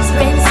 rose.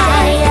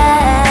 I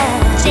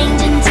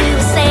change into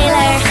a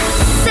sailor,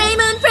 same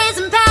moon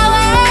prism power.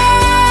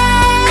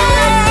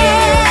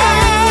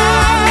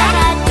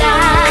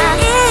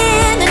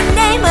 In the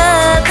name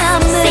of the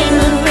moon, same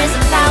moon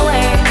prism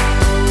power.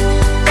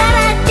 La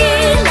da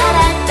dee, la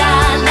da da,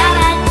 la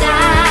da da.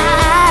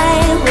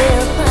 I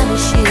will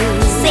punish you,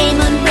 same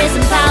moon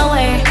prism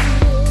power.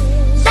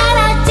 La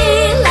da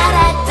dee, la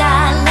da da,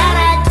 la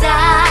da da.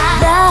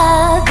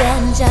 Love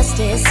and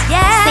justice,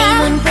 yeah. Same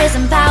moon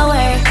prism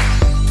power.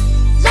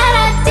 La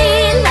da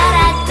dee, la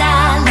da da,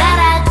 la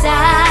da da.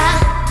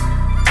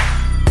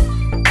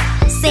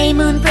 Same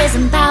moon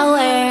prism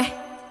power.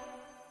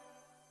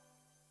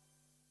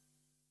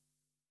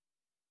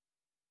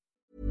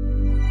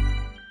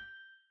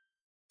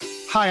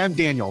 Hi, I'm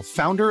Daniel,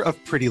 founder of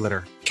Pretty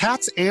Litter.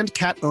 Cats and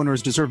cat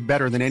owners deserve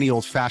better than any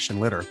old-fashioned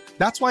litter.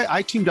 That's why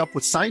I teamed up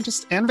with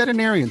scientists and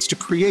veterinarians to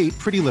create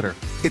Pretty Litter.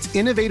 Its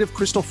innovative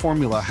crystal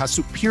formula has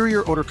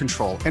superior odor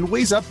control and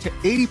weighs up to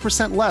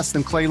 80% less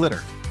than clay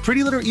litter.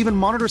 Pretty Litter even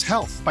monitors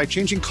health by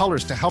changing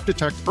colors to help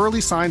detect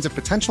early signs of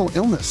potential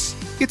illness.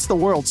 It's the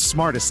world's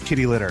smartest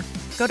kitty litter.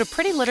 Go to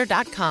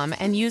prettylitter.com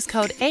and use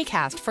code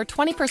ACAST for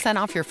 20%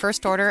 off your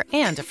first order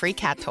and a free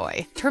cat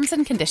toy. Terms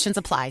and conditions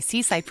apply.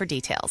 See site for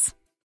details.